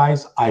what,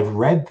 guys, I've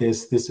read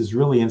this. This is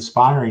really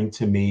inspiring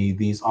to me.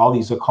 All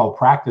these occult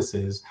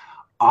practices.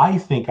 I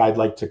think I'd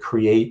like to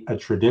create a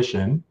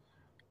tradition,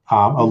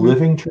 a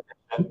living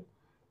tradition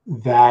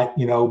that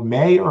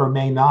may or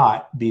may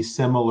not be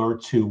similar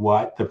to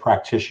what the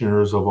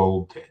practitioners of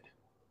old did.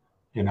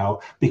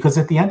 Because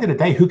at the end of the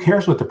day, who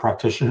cares what the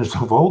practitioners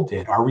of old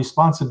did? Our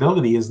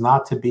responsibility is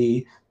not to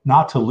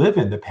live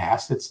in the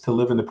past, it's to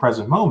live in the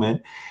present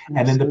moment. Absolutely.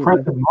 And in the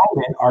present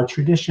moment, our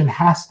tradition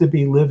has to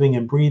be living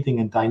and breathing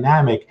and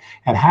dynamic,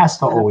 and has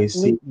to always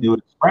seek new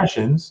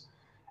expressions.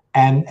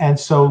 And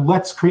so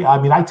let's create,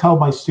 I tell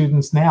my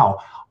students now,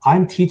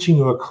 I'm teaching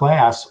you a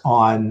class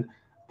on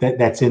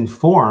that's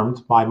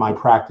informed by my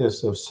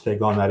practice of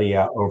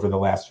stregoneria over the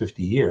last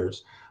 50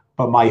 years.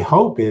 But my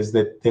hope is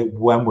that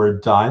when we're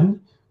done,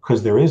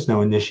 because there is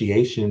no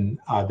initiation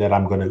that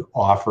I'm going to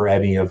offer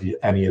any of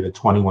the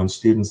 21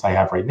 students I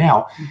have right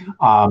now,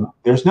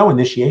 there's no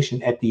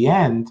initiation. At the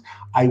end,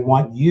 I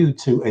want you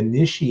to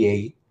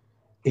initiate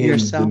in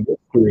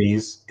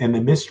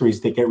the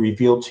mysteries that get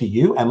revealed to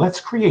you, and let's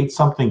create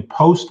something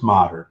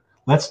postmodern.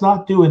 Let's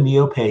not do a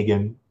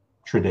neo-pagan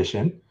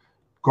tradition.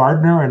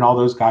 Gardner and all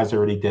those guys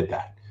already did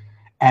that,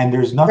 and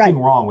there's nothing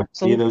wrong with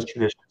any of those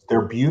traditions.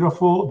 They're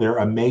beautiful. They're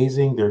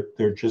amazing.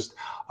 They're just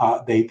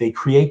they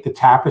create the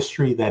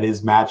tapestry that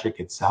is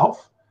magic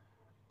itself.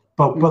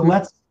 But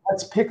let's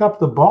pick up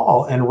the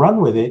ball and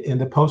run with it in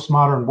the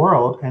postmodern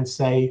world and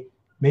say,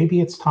 maybe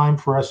it's time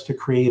for us to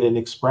create an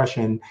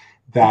expression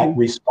that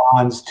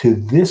responds to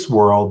this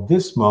world,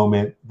 this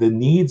moment, the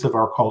needs of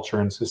our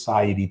culture and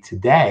society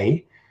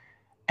today.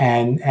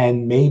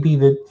 And maybe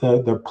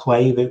the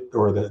play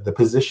or the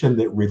position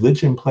that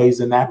religion plays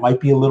in that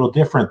might be a little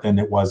different than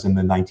it was in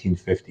the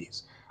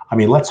 1950s.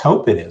 Let's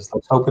hope it is.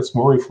 Let's hope it's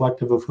more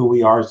reflective of who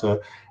we are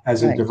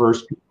as a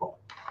diverse people.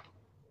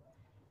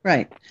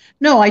 Right.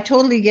 No, I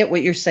totally get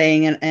what you're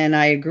saying, and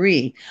I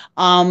agree.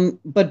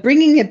 But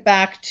bringing it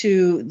back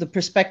to the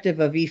perspective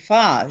of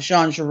Ifa,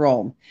 Jean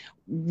Jerome,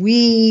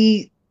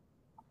 we,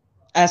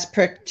 as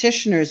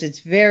practitioners, it's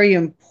very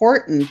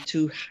important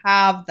to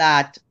have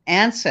that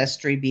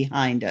ancestry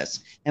behind us.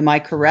 Am I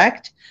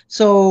correct?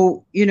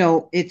 So,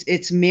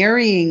 it's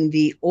marrying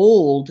the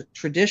old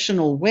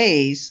traditional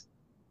ways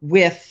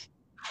with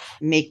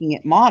making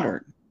it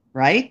modern,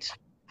 right?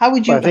 How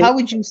would you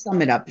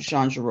sum it up,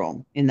 Jean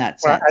Jerome, in that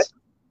sense?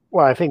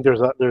 I think there's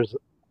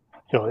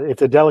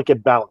it's a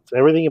delicate balance.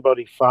 Everything about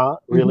Ifa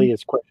really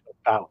is a question of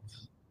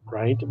balance,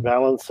 right?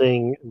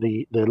 Balancing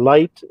the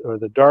light or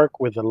the dark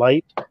with the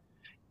light,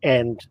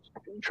 and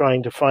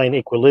trying to find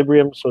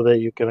equilibrium so that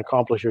you can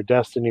accomplish your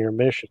destiny or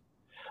mission.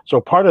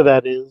 So part of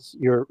that is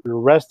you're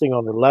resting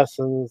on the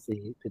lessons,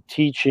 the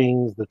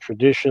teachings, the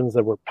traditions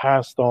that were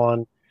passed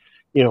on,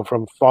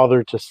 from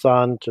father to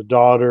son to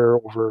daughter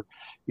over,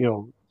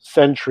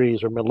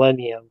 centuries or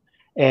millennium,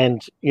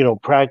 and,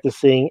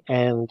 practicing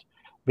and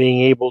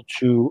being able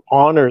to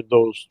honor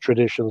those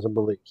traditions and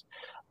beliefs.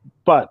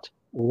 But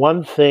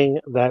one thing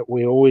that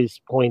we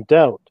always point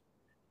out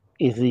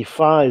is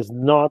Ifa is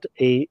not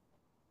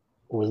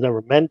was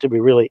never meant to be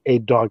really a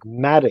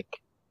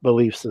dogmatic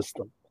belief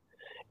system,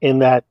 in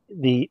that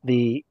the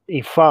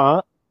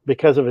Ifa,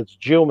 because of its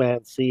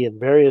geomancy and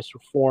various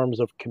forms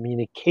of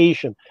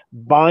communication,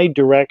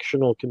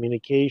 bi-directional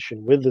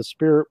communication with the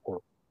spirit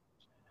world,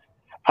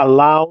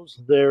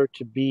 allows there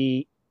to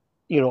be,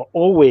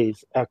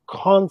 always a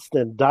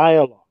constant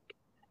dialogue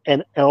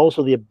and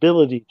also the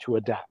ability to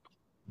adapt.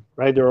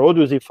 Right? There are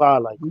Odus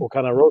Ifa, like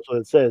Okana Rosa,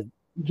 that says,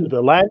 to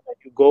the land that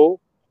you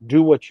go,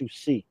 do what you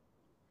see.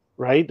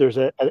 Right? There's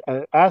an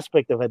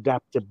aspect of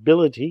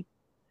adaptability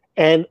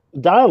and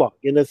dialogue,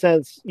 in the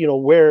sense,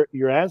 where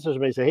your ancestors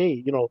may say,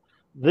 hey,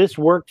 this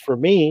worked for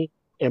me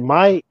in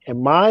my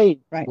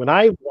right. when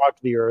I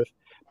walked the earth,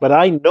 but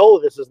I know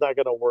this is not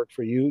going to work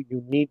for you.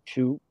 You need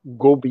to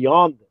go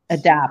beyond this.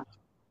 Adapt.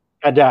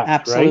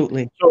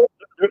 Absolutely. Right? So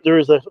there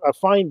is a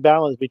fine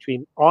balance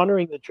between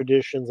honoring the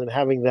traditions and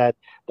having that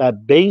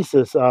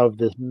basis of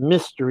the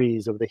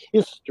mysteries of the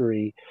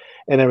history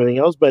and everything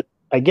else. But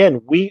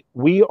again,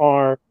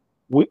 we're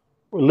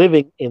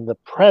living in the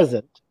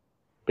present,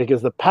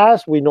 because the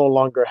past we no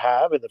longer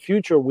have, and the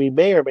future we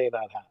may or may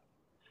not have.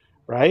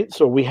 Right?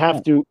 So we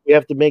have to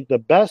make the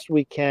best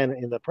we can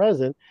in the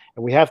present,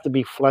 and we have to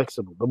be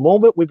flexible. The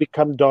moment we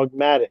become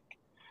dogmatic,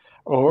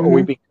 or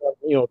we become,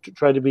 to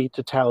try to be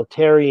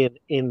totalitarian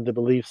in the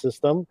belief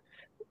system,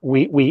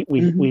 we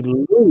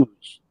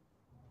lose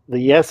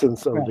the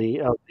essence of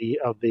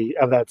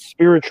that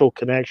spiritual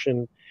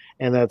connection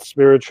and that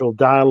spiritual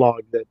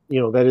dialogue that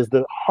that is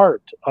the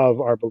heart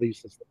of our belief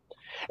system.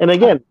 And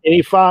again, in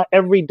Ifa,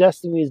 every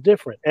destiny is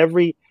different.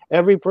 Every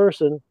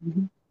person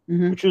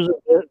who chooses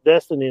a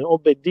destiny in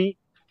Obedi,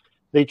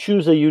 they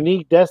choose a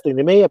unique destiny.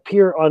 They may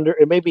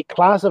it may be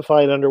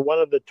classified under one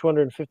of the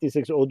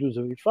 256 Odus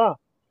of Ifa,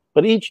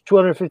 but each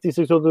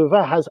 256 Odus of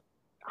Ifa has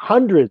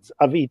hundreds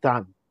of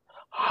Itan,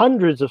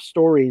 hundreds of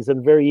stories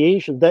and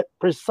variations that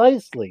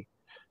precisely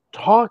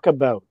talk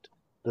about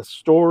the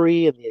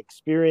story and the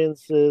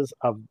experiences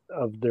of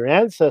their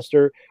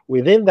ancestor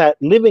within that,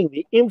 living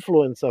the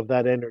influence of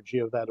that energy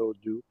of that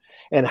Odu,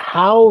 and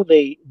how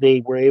they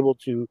were able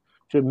to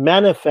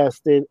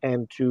manifest it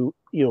and to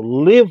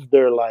live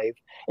their life,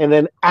 and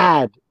then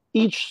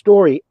each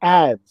story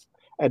adds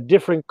a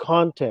different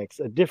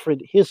context, a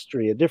different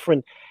history, a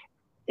different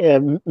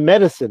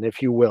medicine, if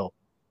you will,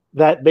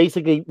 that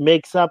basically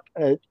makes up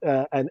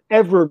an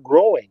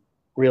ever-growing,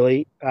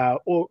 really,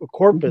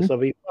 corpus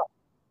of Ifa.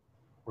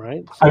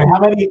 Right? So, I mean, how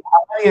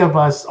many of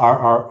us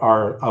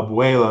are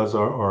abuelas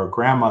or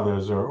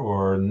grandmothers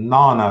or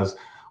nanas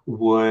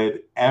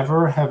would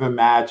ever have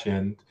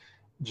imagined,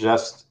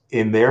 just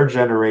in their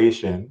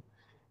generation,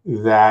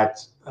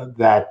 that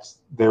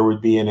there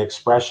would be an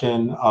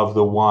expression of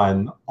the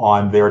one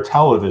on their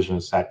television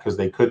set, because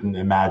they couldn't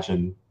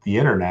imagine the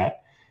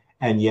internet.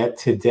 And yet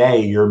today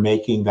you're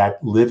making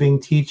that living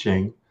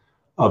teaching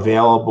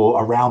available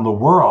around the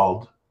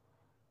world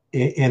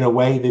in a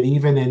way that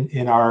even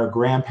in our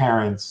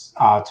grandparents'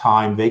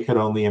 time, they could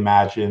only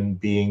imagine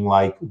being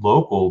like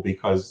local,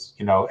 because,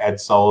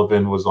 Ed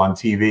Sullivan was on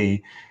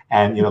TV,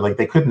 and, like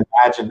they couldn't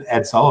imagine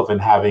Ed Sullivan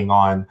having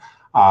on,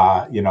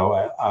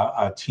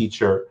 a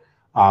teacher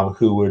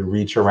who would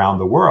reach around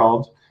the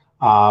world,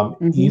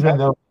 even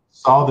though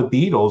saw the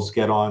Beatles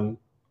get on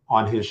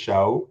his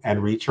show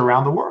and reach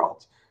around the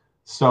world.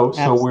 So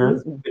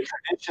the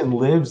tradition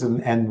lives,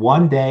 and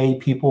one day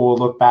people will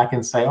look back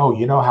and say, oh,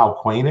 how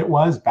quaint it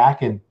was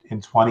back in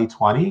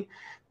 2020?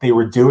 They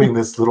were doing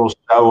this little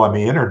show on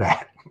the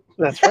internet.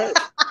 That's right.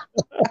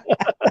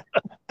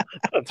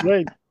 That's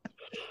right.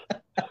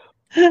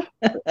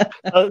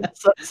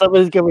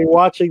 Somebody's going to be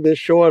watching this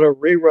show on a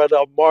rerun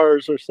on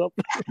Mars or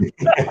something.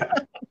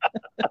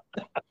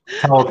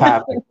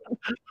 Telepathic.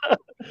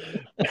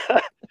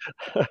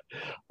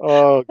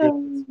 Oh,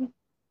 goodness.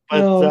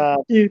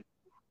 But,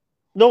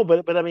 no,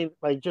 but I mean,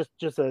 like just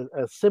a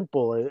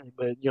simple,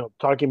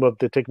 talking about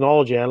the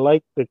technology. I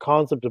like the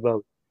concept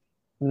about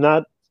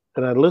and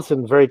I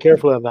listened very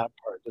carefully on that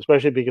part,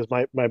 especially because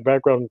my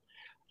background,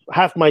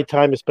 half my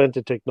time is spent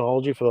in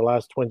technology for the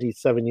last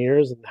 27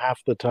 years, and half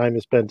the time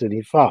is spent in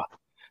Ifa.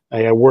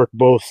 I work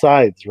both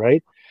sides,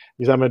 right?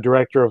 Because I'm a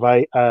director of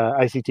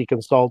ICT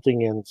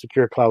consulting and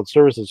secure cloud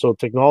services. So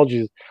technology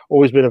has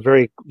always been a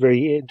very,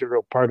 very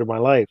integral part of my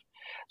life.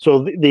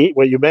 So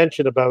what you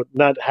mentioned about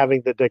not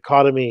having the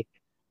dichotomy,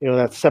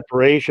 that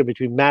separation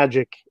between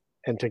magic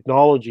and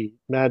technology,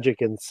 magic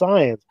and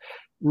science,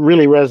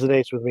 really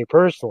resonates with me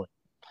personally.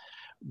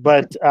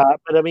 But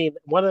I mean,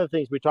 one of the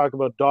things we talk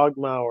about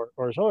dogma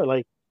or so,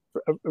 like,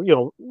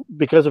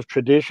 because of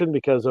tradition,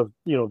 because of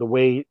the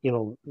way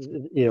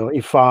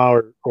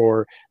Ifa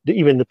or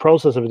even the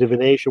process of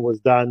divination was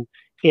done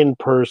in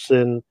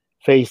person,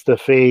 face to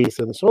face,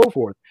 and so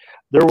forth.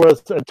 There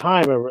was a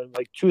time,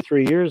 like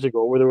 2-3 years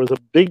ago, where there was a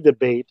big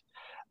debate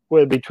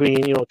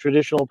between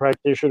traditional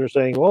practitioners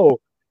saying, oh,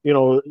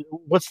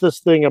 what's this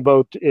thing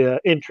about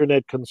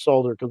internet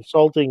consult or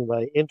consulting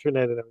by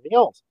internet and everything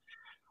else?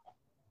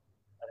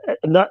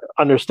 Not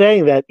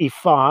understanding that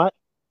Ifa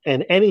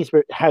and any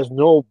spirit has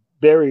no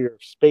barrier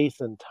of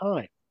space and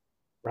time,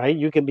 right?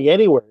 You can be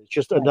anywhere. It's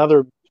just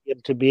another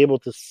medium to be able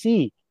to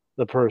see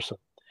the person.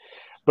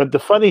 But the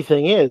funny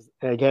thing is,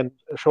 again,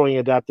 showing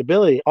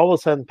adaptability, all of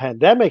a sudden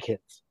pandemic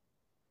hits.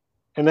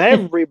 And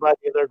everybody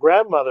and their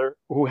grandmother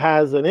who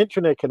has an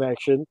internet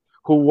connection,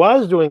 who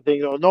was doing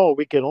things, no,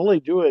 we can only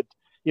do it,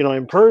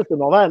 in person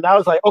and all that. And I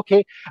was like,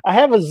 okay, I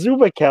have a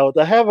Zoom account,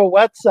 I have a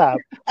WhatsApp,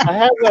 I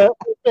have a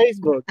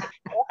Facebook.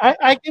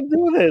 I can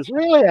do this.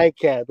 Really, I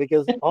can,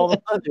 because all of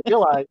a sudden you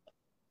realize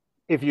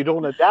if you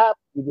don't adapt,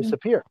 you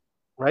disappear,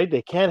 right?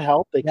 They can't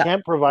help. They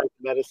can't provide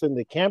the medicine.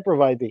 They can't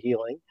provide the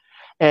healing.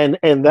 And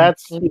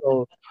that's,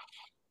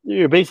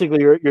 you're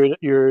basically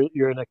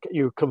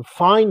you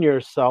confine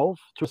yourself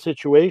to a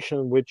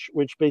situation which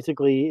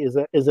basically is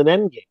an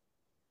end game,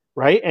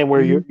 right? And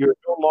where you're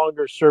no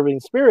longer serving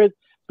spirit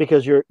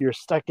because you're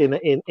stuck in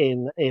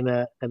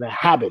a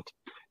habit.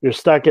 You're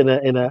stuck in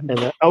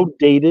an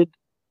outdated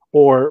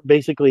or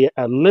basically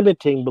a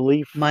limiting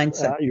belief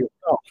mindset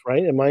yourself,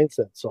 right? A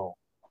mindset. So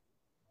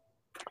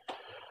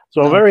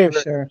very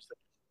sure.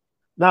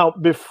 Now,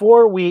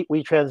 before we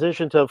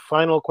transition to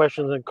final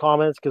questions and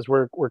comments, because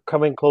we're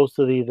coming close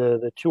to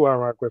the 2 hour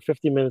mark, we're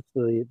 50 minutes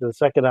to the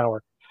second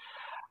hour.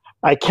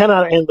 I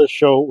cannot end the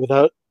show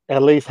without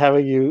at least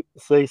having you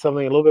say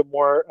something a little bit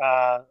more,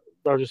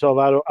 Dr.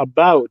 Salvato,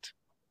 about.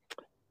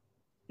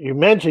 You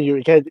mentioned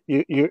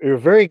you're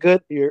very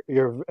good.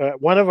 You're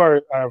one of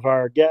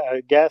our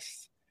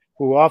guests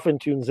who often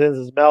tunes in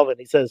is Melvin.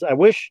 He says, "I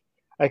wish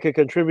I could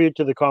contribute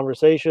to the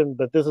conversation,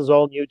 but this is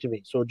all new to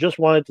me. So just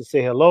wanted to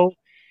say hello.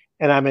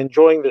 And I'm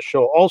enjoying the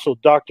show. Also,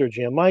 Dr.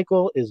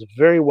 Gianmichael is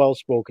very well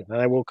spoken,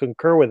 and I will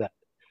concur with that."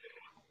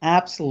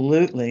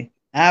 Absolutely.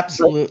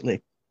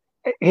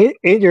 In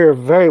your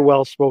very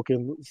well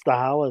spoken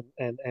style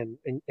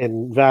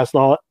and vast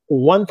knowledge,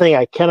 one thing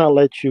I cannot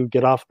let you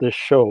get off this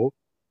show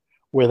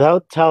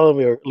without telling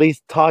me, or at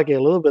least talking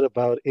a little bit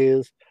about,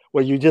 is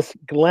what you just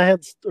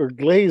glanced or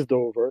glazed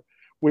over,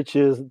 which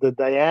is the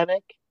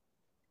Dianic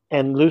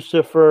and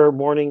Lucifer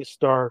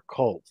Morningstar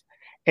cults.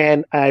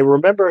 And I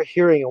remember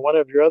hearing in one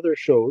of your other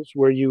shows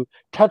where you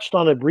touched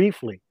on it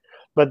briefly,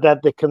 but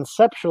that the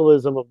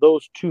conceptualism of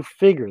those two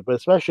figures, but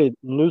especially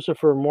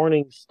Lucifer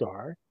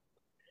Morningstar,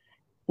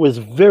 was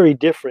very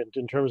different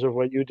in terms of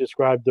what you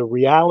described, the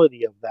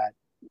reality of that,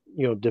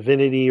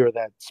 divinity or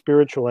that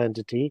spiritual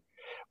entity,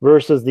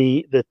 versus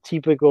the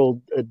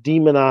typical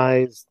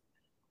demonized,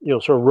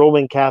 sort of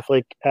Roman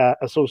Catholic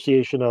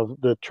association of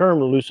the term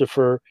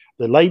Lucifer,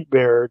 the light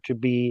bearer, to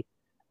be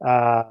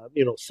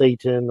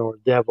Satan or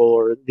devil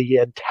or the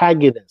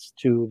antagonist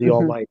to the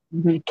Almighty.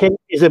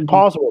 Is it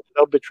possible,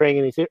 without betraying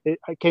anything?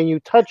 Can you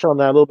touch on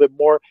that a little bit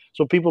more,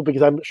 so people,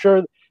 because I'm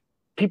sure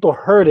people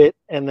heard it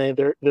and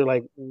they're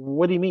like,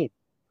 "What do you mean?"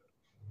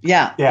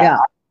 Yeah.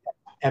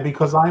 And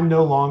because I'm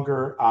no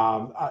longer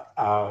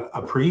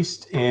a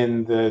priest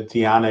in the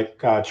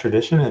Dianic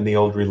tradition in the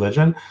old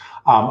religion,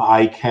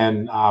 I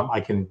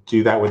can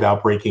do that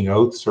without breaking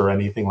oaths or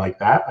anything like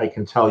that. I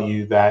can tell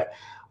you that.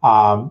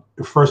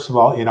 First of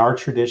all, in our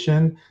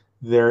tradition,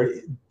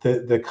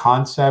 the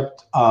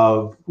concept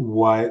of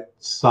what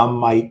some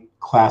might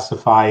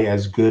classify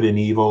as good and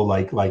evil,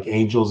 like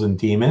angels and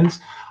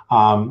demons,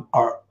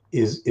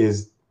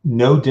 is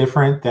no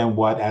different than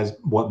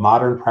what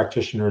modern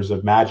practitioners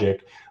of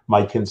magic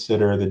might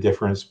consider the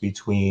difference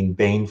between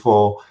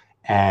baneful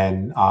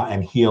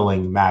and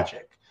healing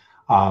magic.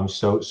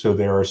 So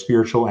there are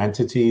spiritual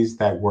entities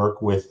that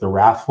work with the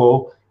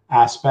wrathful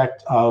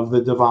aspect of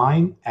the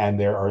divine, and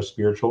there are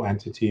spiritual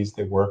entities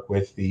that work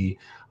with the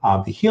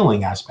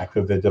healing aspect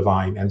of the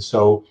divine. And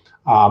so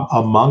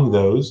among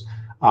those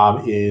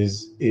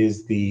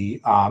is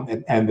the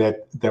and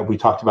that we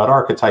talked about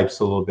archetypes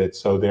a little bit.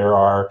 So there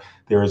are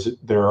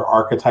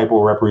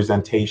archetypal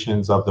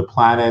representations of the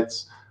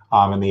planets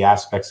and the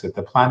aspects that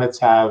the planets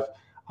have,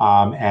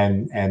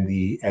 and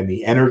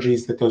the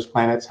energies that those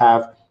planets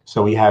have.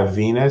 So we have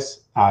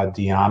Venus,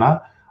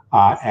 Diana.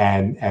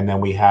 And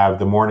then we have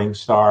the morning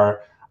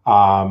star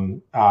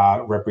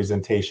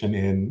representation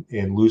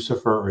in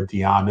Lucifer or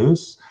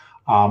Dianus.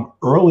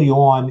 Early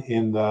on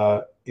in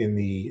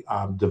the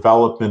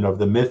development of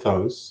the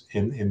mythos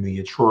in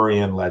the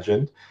Etrurian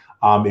legend,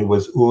 it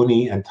was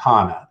Uni and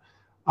Tana.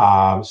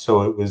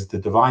 So it was the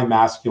divine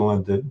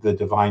masculine, the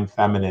divine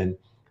feminine,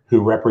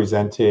 who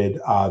represented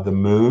the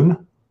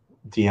moon,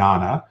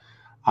 Diana,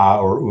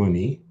 or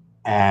Uni,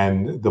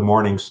 and the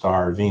morning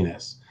star,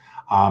 Venus.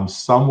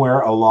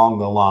 Somewhere along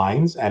the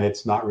lines, and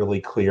it's not really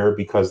clear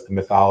because the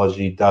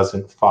mythology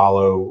doesn't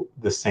follow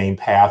the same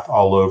path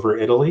all over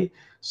Italy.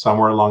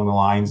 Somewhere along the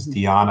lines,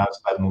 Diana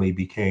suddenly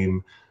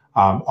became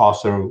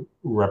also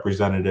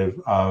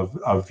representative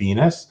of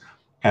Venus.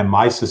 And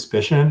my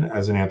suspicion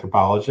as an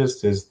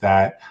anthropologist is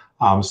that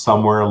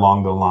somewhere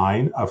along the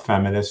line, a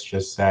feminist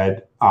just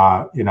said,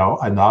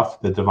 enough,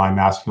 the divine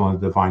masculine,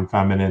 the divine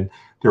feminine,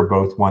 they're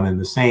both one and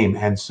the same.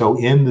 And so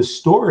in the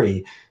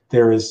story,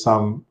 there is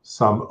some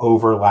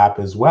overlap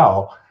as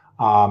well.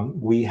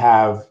 We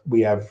have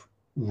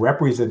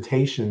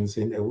representations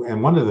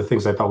and one of the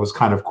things I thought was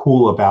kind of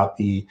cool about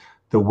the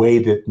way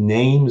that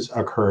names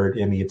occurred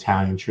in the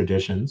Italian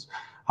traditions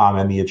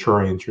and the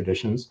Etrurian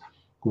traditions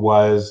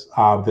was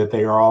that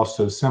they are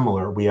also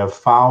similar. We have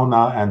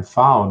fauna and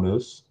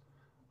faunus.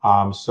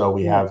 So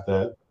we have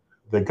the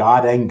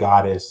god and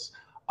goddess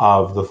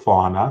of the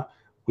fauna.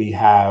 We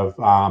have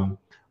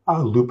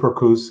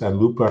Lupercus and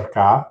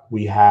Luperca.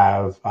 We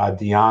have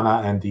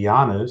Diana and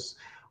Dianus.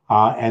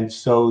 And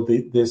so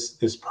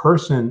this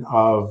person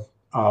of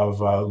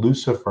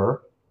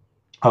Lucifer,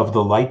 of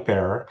the light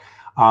bearer,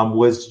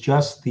 was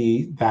just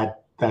that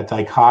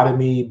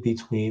dichotomy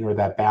between, or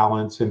that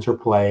balance,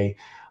 interplay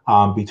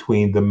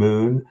between the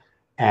moon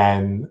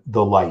and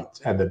the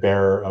light, and the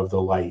bearer of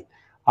the light.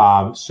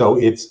 So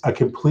it's a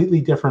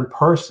completely different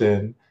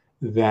person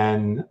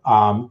than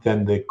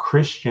the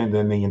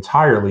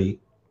entirely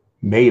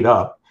made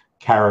up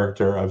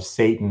character of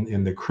Satan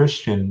in the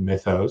Christian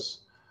mythos,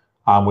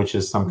 which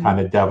is some kind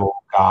of devil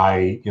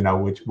guy,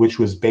 which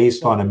was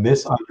based on a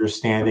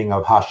misunderstanding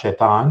of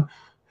Hashatan,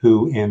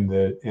 who in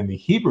the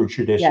Hebrew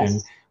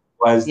tradition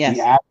was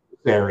the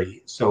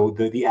adversary. So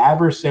the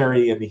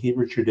adversary in the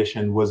Hebrew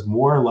tradition was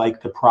more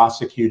like the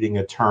prosecuting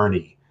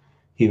attorney.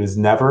 He was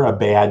never a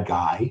bad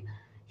guy.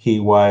 He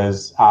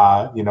was,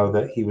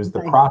 he was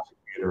the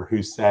prosecutor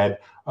who said,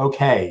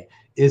 okay,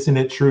 isn't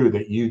it true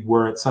that you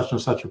were at such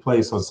and such a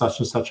place on such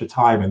and such a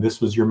time, and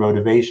this was your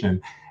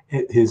motivation?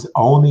 His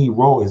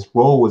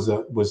role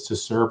was to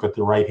serve at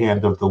the right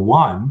hand of the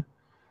one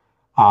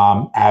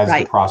as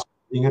the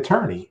prosecuting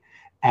attorney.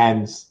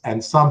 And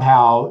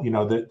somehow,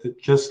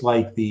 just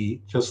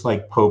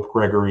like Pope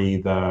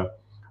Gregory the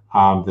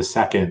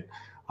second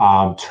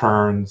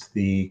turns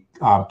the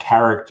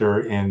character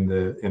in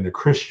the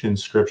Christian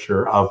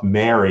scripture of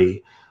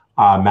Mary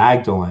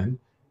Magdalene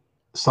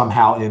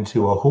somehow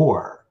into a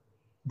whore,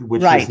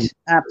 which is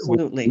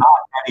absolutely not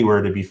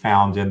anywhere to be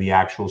found in the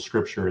actual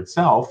scripture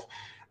itself.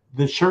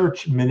 The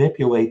church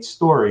manipulates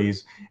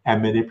stories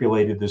and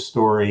manipulated the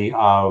story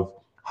of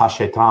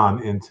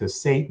Hashatan into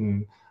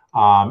Satan.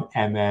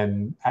 And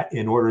then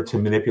in order to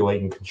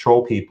manipulate and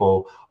control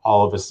people,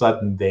 all of a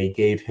sudden they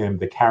gave him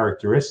the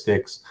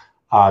characteristics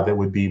that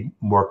would be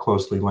more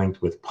closely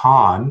linked with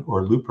Pan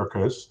or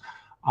Lupercus.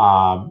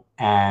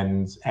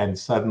 And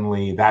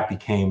suddenly that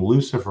became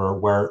Lucifer,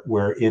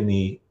 where in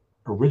the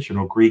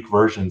original Greek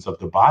versions of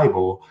the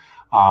Bible,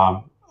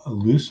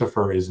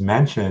 Lucifer is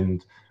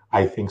mentioned,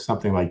 I think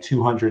something like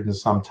 200 and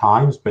some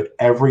times, but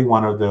every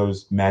one of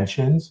those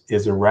mentions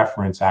is a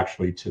reference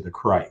actually to the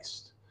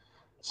Christ.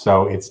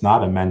 So it's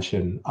not a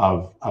mention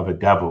of a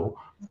devil.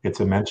 It's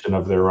a mention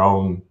of their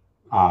own,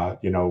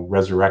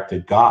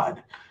 resurrected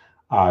God.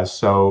 And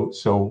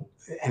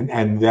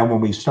then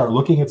when we start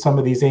looking at some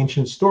of these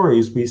ancient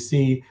stories, we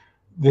see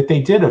that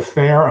they did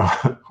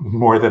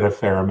more than a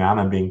fair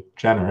amount, I'm being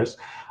generous,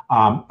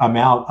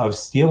 amount of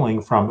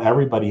stealing from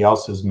everybody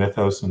else's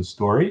mythos and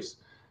stories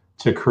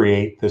to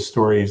create the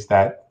stories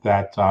that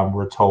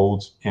were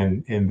told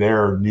in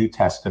their New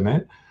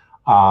Testament,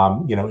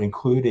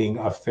 including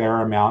a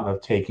fair amount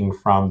of taking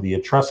from the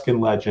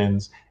Etruscan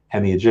legends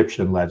and the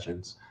Egyptian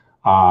legends.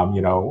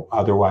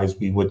 Otherwise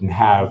we wouldn't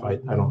have, I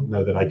don't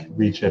know that I could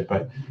reach it,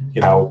 but,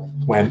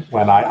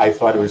 when I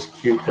thought it was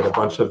cute that a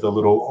bunch of the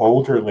little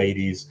older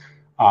ladies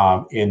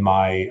in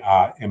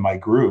my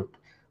group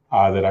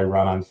that I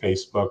run on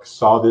Facebook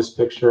saw this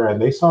picture,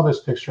 and they saw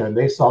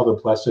the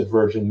Blessed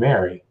Virgin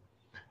Mary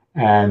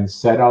and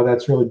said, oh,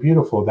 that's really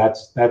beautiful.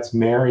 That's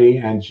Mary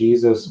and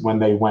Jesus when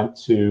they went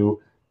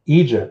to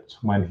Egypt,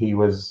 when he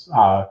was,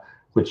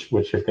 which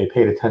if they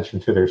paid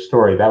attention to their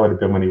story, that would have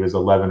been when he was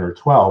 11 or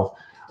 12.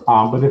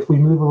 But if we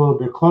move a little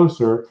bit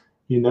closer,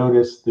 you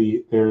notice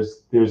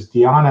there's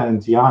Diana and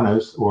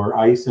Dianus, or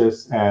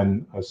Isis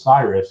and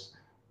Osiris.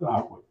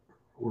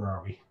 Where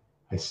are we?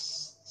 I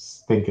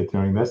stink at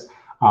doing this.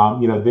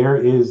 There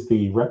is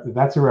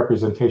that's a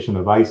representation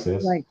of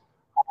Isis, right,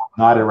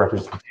 not a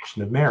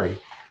representation of Mary.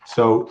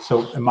 So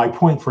my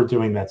point for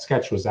doing that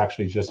sketch was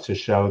actually just to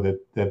show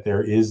that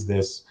there is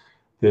this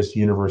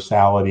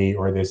universality,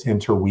 or this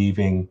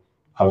interweaving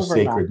of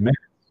sacred myths.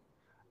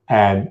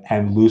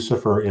 And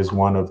Lucifer is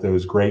one of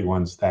those great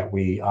ones that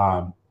we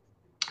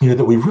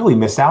that we really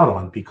miss out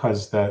on,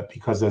 because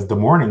as the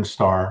morning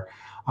star,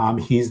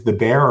 he's the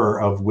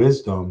bearer of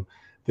wisdom.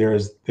 There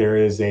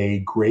is a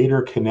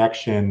greater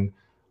connection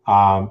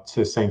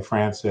to Saint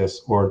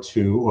Francis or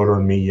to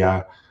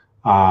Oromilla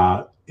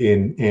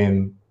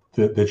in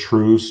the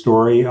true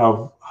story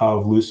of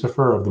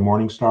Lucifer, of the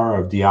morning star,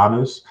 of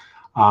Dianus,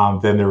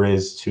 than there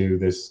is to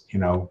this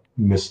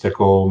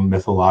mystical,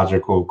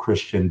 mythological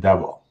Christian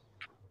devil.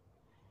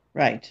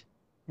 Right.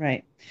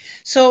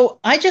 So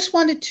I just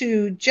wanted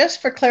to,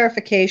 just for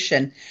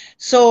clarification,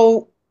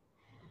 so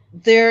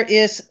there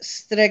is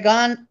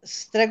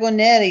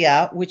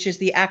stregoneria, which is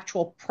the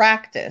actual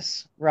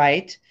practice,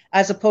 right?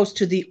 as opposed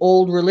to the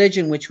old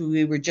religion, which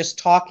we were just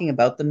talking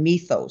about, the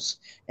mythos.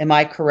 Am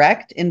I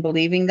correct in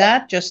believing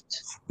that?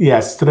 Just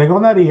Yes,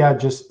 Stregoneria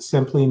just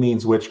simply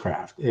means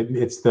witchcraft.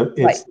 It's the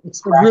right.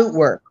 It's the root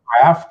word.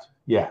 craft,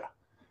 yeah.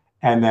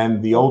 And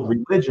then the old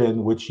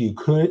religion, which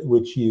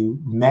you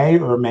may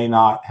or may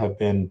not have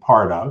been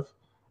part of,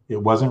 it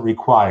wasn't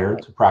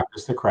required to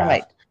practice the craft.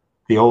 Right.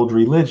 The old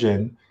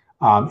religion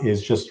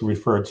is just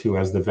referred to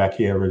as the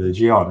Vecchia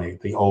Religione,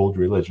 the old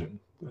religion.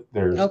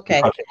 There's so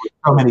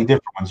many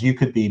different ones. You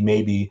could be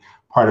maybe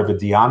part of a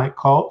Dionic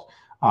cult.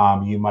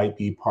 You might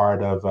be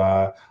part of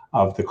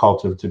the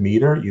cult of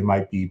Demeter. You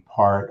might be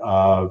part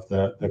of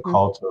the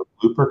cult of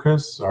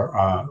Lupercus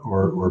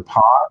or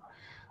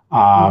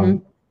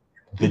Pan.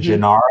 The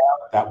Janara,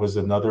 that was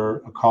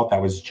another cult.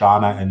 That was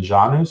Jana and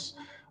Janus.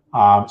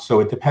 So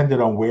it depended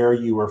on where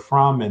you were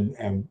from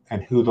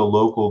and who the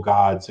local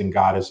gods and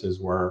goddesses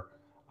were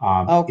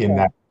in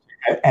that,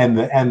 and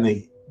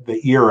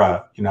the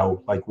era,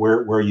 like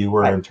where you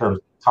were in terms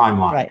of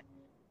timeline. Right.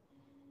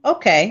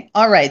 Okay.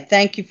 All right.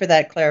 Thank you for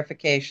that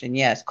clarification.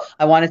 Yes.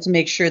 I wanted to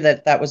make sure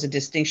that was a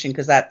distinction,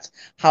 because that's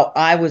how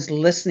I was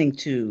listening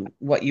to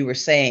what you were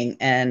saying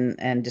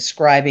and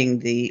describing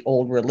the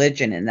old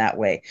religion in that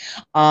way.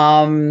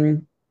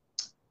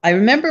 I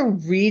remember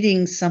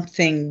reading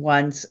something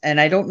once,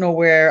 and I don't know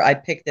where I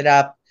picked it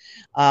up,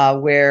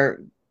 where,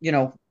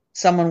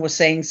 someone was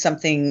saying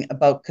something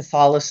about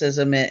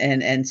Catholicism,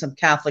 and some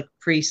Catholic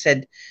priest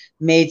had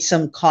made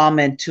some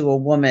comment to a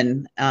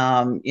woman,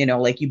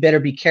 like, you better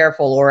be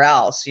careful or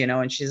else,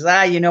 and she's,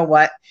 you know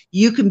what,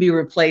 you can be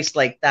replaced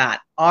like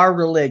that. Our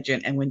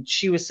religion. And when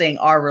she was saying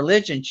our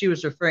religion, she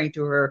was referring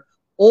to her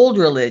old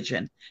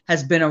religion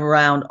has been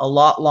around a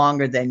lot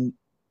longer than,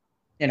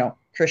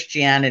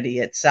 Christianity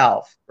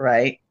itself.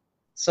 Right.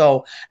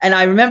 So, and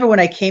I remember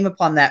when I came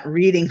upon that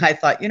reading, I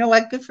thought, you know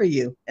what, good for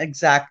you.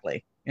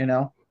 Exactly.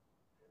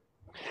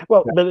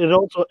 Well, but it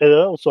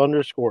also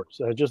underscores,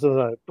 just as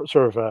a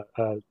sort of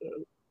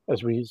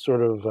as we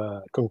sort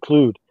of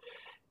conclude,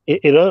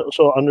 it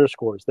also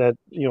underscores that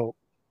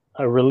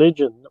a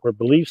religion or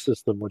belief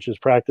system which is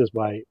practiced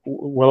by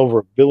well over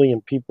 1 billion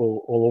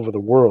people all over the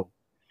world,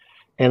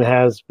 and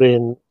has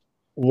been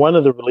one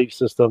of the belief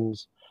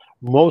systems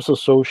most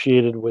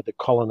associated with the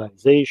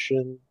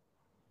colonization,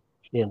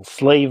 the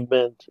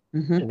enslavement,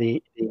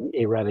 the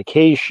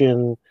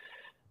eradication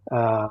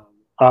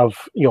of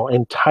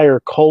entire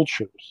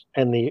cultures,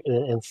 and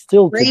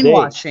still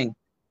brainwashing. Today,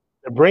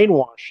 the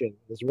brainwashing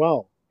as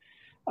well.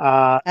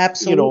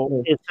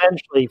 Absolutely.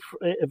 Essentially,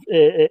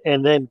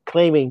 and then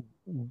claiming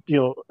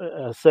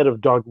a set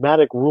of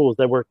dogmatic rules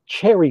that were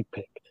cherry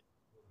picked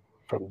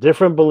from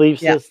different belief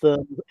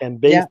systems and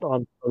based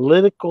on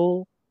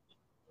political,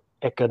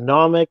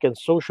 economic, and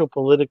social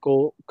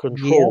political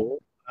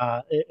control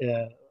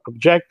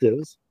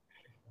objectives.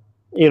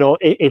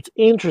 It's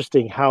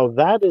interesting how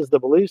that is the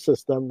belief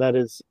system that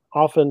is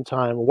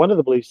oftentimes one of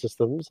the belief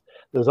systems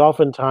that's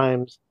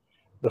oftentimes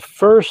the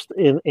first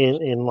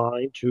in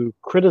line to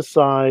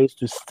criticize,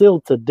 to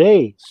still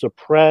today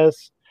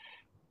suppress,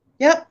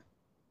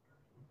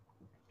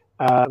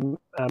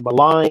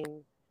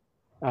 malign,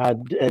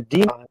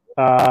 demon,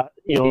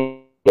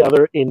 the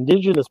other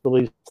indigenous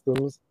belief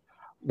systems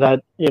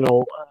that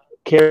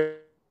carry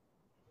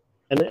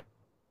an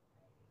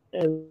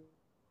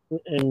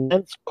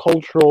immense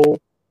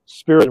cultural,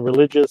 spirit, and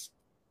religious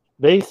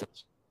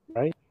basis,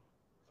 right?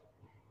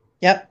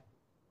 Yep.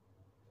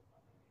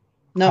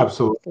 No,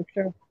 absolutely. for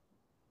sure.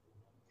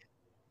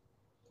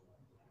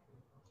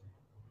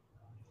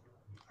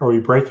 Are we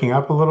breaking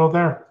up a little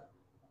there?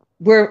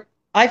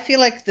 I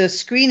feel like the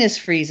screen is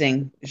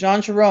freezing.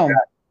 Jean Jerome.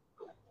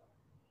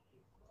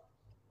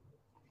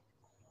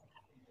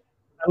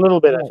 A little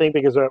bit, I think,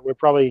 because we're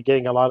probably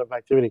getting a lot of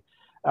activity.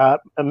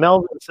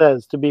 Melvin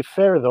says, to be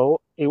fair, though,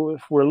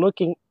 if we're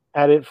looking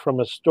at it from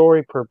a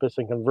story purpose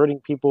and converting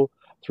people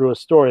through a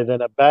story,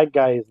 then a bad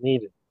guy is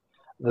needed.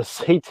 The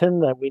Satan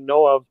that we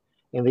know of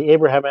in the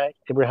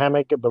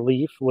Abrahamic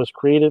belief was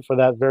created for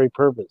that very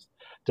purpose,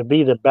 to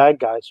be the bad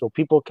guy so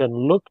people can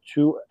look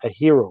to a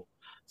hero.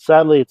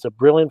 Sadly, it's a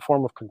brilliant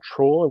form of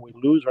control, and we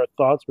lose our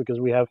thoughts because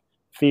we have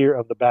fear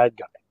of the bad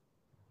guy.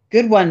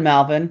 Good one,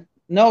 Melvin.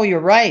 No, you're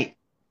right.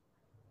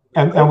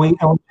 And we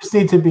just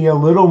need to be a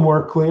little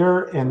more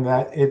clear in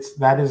that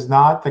that is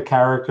not the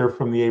character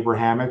from the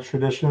Abrahamic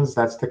traditions.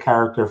 That's the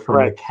character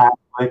from the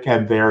Catholic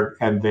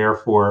and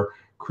therefore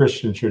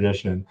Christian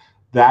tradition.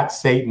 That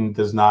Satan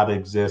does not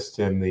exist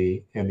in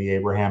the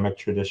Abrahamic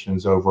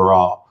traditions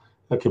overall.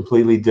 A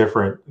completely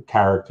different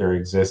character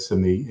exists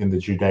in the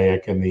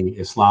Judaic and the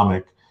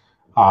Islamic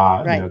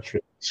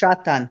tradition.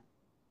 Shaitan.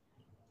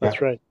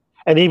 That's right.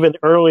 And even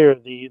earlier,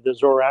 the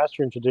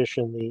Zoroastrian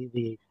tradition,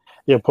 the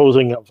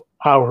opposing of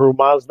Ahura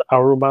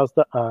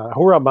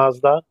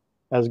Mazda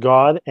as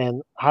God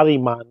and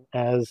Hariman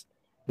as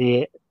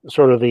the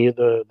sort of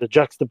the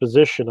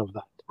juxtaposition of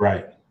that.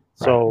 Right.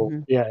 So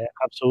yeah,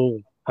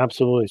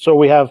 absolutely. So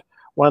we have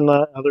one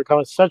other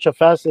comment. Such a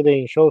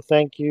fascinating show.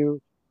 Thank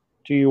you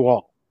to you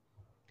all.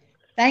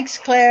 Thanks,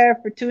 Claire,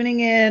 for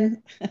tuning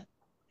in.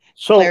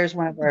 So Claire's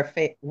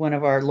one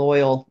of our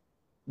loyal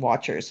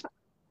watchers.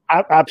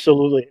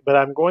 Absolutely, but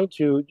I'm going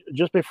to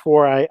just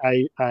before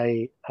I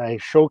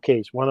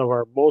showcase one of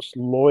our most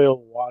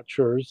loyal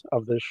watchers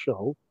of this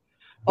show,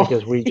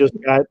 because we just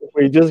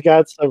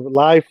got some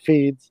live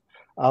feeds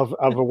of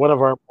one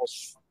of our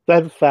most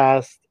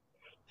steadfast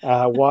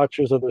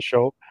watchers of the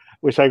show,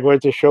 which I'm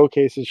going to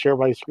showcase and share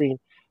my screen.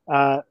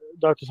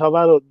 Dr.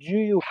 Salvato, do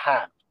you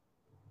have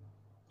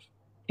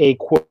a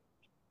quote?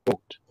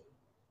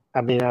 I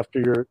mean, after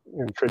your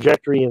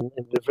trajectory and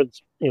different,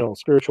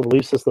 spiritual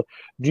belief system,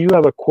 do you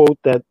have a quote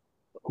that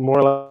more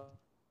or less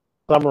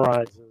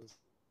summarizes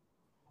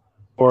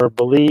or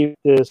believe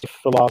this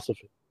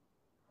philosophy?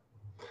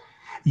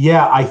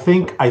 Yeah, I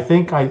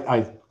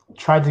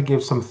tried to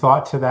give some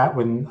thought to that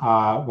when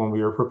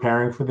we were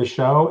preparing for the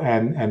show,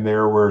 and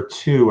there were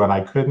two, and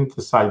I couldn't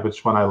decide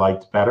which one I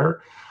liked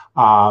better.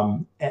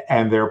 And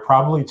they're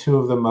probably two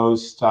of the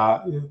most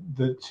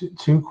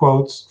two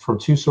quotes from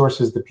two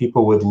sources that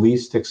people would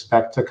least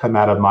expect to come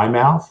out of my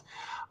mouth.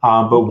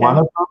 But okay. One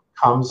of them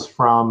comes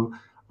from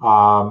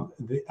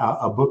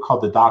a book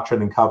called The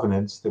Doctrine and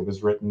Covenants that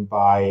was written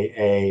by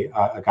a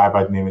guy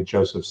by the name of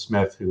Joseph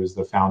Smith, who is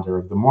the founder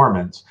of the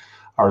Mormons,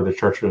 or the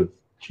Church of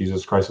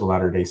Jesus Christ of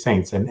Latter-day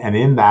Saints. And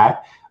in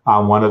that,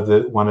 one of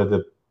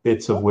the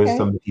bits of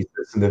wisdom that he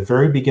says in the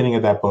very beginning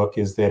of that book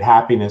is that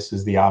happiness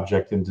is the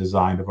object and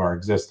design of our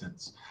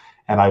existence.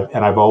 And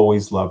I've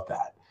always loved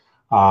that.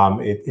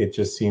 It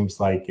just seems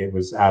like it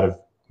was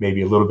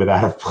maybe a little bit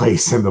out of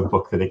place in the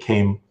book that it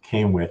came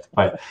with,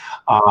 but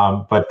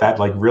that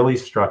like really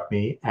struck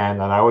me.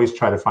 And I always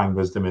try to find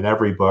wisdom in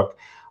every book.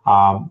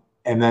 And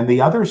then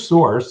the other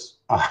source,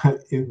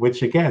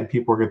 which again,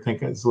 people are going to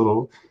think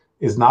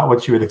is not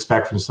what you would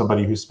expect from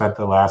somebody who spent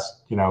the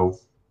last,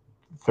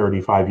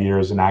 35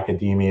 years in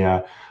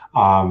academia,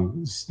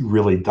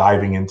 really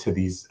diving into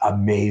these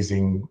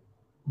amazing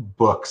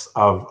books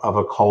of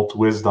occult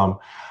wisdom.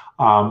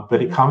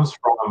 But it comes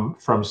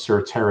from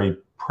Sir Terry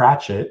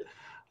Pratchett,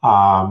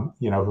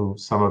 who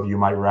some of you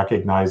might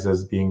recognize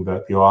as being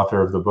the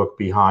author of the book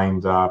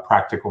behind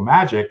Practical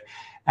Magic.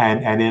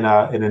 And in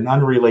an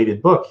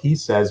unrelated book, he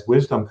says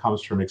wisdom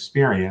comes from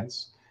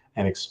experience,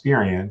 and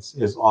experience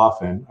is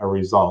often a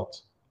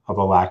result of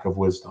a lack of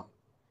wisdom.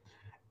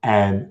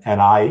 And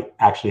I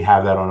actually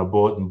have that on a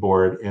bulletin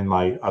board in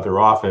my other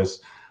office,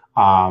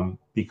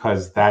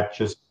 because that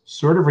just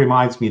sort of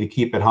reminds me to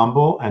keep it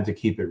humble and to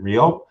keep it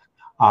real,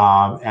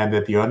 and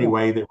that the only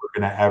way that we're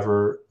going to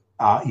ever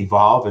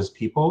evolve as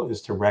people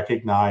is to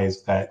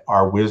recognize that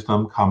our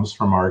wisdom comes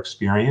from our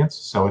experience.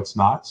 So it's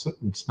not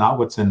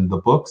what's in the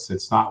books,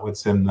 it's not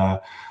what's in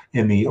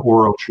the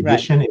oral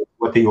tradition. Right. It's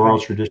what the oral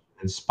tradition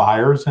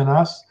inspires in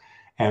us.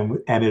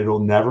 And it'll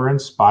never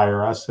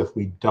inspire us if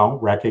we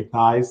don't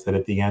recognize that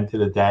at the end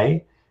of the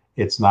day,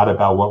 it's not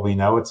about what we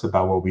know, it's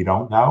about what we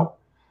don't know.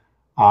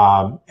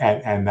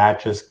 And that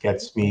just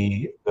gives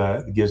me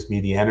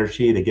the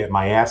energy to get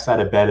my ass out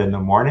of bed in the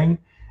morning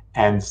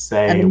and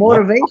say, and the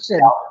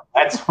motivation.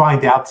 Let's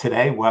find out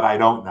today what I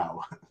don't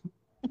know.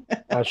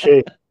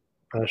 Ashe.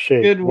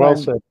 Good well one.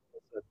 Said.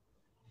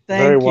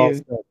 Thank Very you. well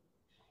said.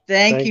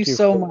 Thank you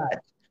so much.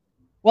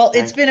 Well,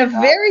 it's been a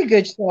very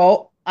good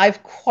show.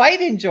 I've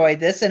quite enjoyed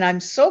this, and I'm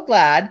so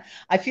glad.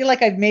 I feel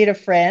like I've made a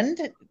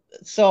friend.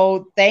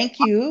 So thank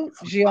you,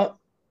 Gian.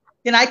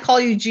 Can I call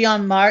you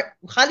Gian Mark?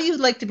 How do you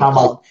like to be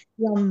called?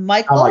 Gian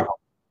Michael?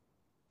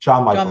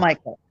 John Michael. John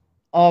Michael.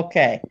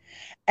 Okay.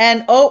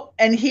 And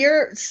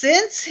here,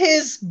 since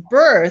his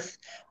birth,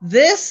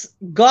 this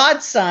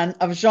godson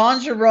of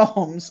Jean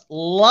Jerome's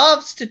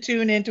loves to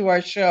tune into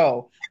our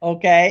show.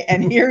 Okay.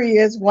 And here he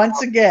is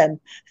once again.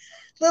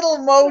 Little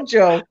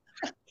Mojo.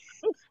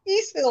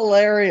 He's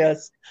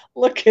hilarious.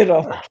 Look at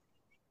him.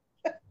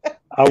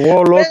 I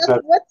won't look.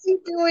 What's he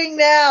doing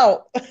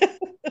now?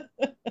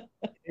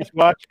 He's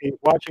watching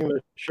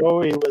the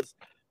show. He was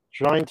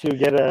trying to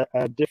get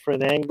a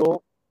different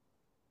angle.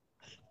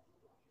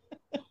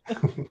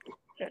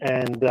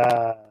 And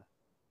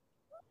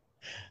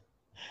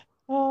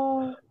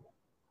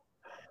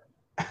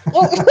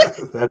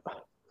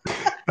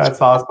that's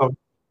awesome.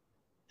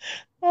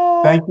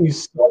 Thank you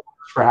so much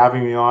for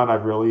having me on.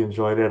 I've really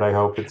enjoyed it. I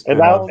hope it's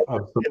been and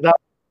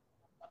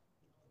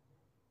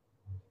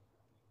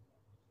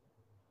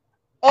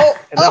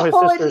now his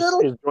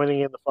sister is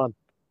joining in the fun.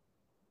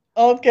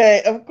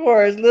 Okay, of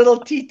course. Little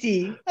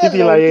Titi.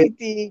 Hello,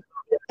 Titi.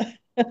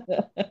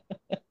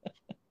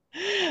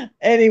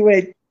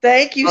 Anyway,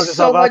 thank you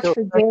so much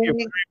for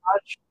joining.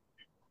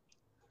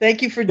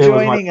 Thank you for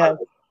joining us.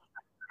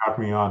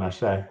 Having me on,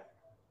 Ashe.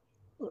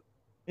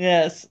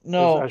 Yes,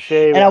 no.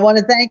 And I want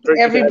to thank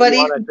everybody.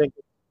 I think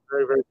it's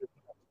very, very good.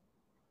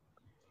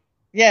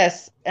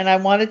 Yes, and I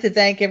wanted to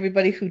thank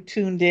everybody who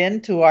tuned in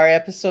to our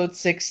episode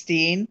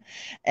 16,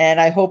 and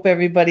I hope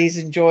everybody's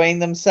enjoying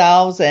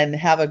themselves and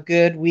have a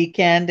good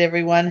weekend,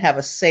 everyone. Have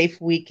a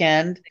safe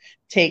weekend.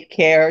 Take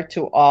care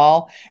to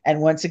all.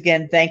 And once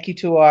again, thank you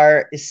to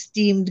our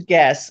esteemed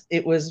guests.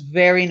 It was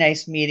very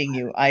nice meeting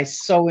you. I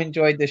so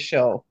enjoyed the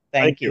show.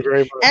 Thank you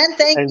very much. And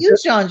thank you,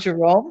 Jean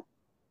Jerome.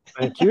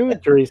 Thank you,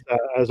 Teresa,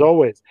 as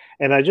always.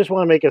 And I just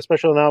want to make a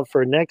special announcement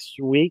for next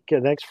week.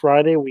 Next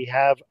Friday, we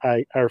have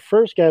our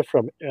first guest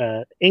from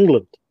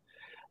England,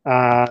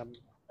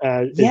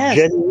 Yes.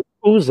 Jenny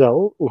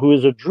Uzel, who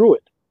is a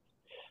Druid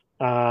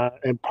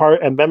and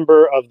a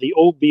member of the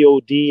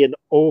OBOD and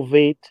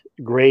Ovate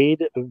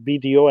grade,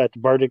 BDO at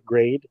Bardic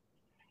grade.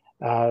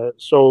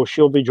 So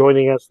she'll be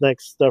joining us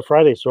next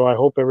Friday. So I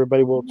hope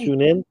everybody will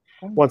tune in.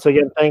 Once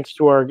again, thanks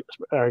to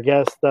our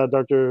guest,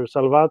 Dr.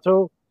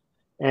 Salvato.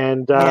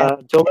 And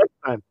until next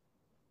time.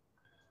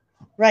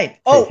 Right.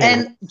 Oh,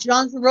 and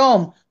John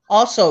Jerome,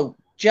 also,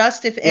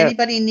 just if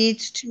anybody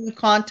needs to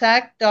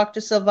contact Dr.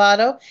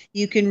 Salvato,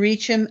 you can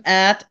reach him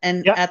at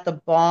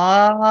the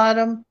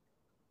bottom.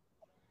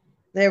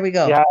 There we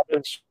go. Yeah,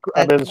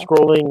 I've been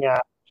scrolling.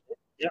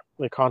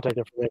 The contact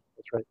information.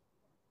 That's right.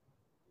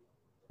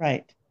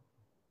 Right.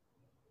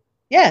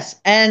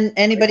 Yes, and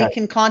anybody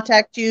can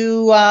contact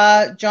you,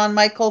 John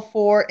Michael,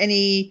 for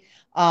any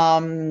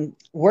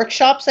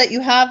workshops that you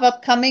have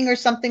upcoming or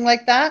something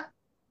like that?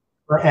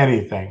 For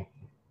anything.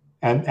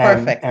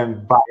 Perfect.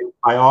 And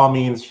by all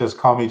means, just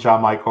call me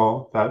John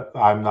Michael. That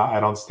I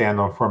don't stand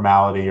on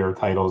formality or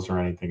titles or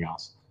anything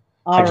else.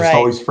 I just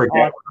always forget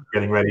when I'm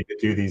getting ready to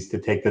do these to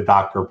take the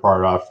doctor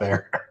part off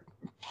there.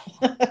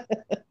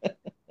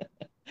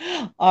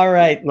 All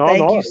right.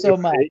 Thank you so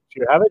much.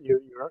 You have it.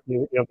 You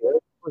have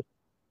it.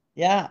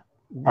 Yeah.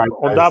 All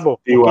right. Odabo.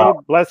 Okay.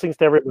 Blessings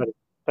to everybody.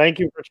 Thank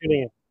you for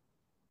tuning in.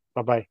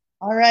 Bye-bye.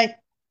 All right.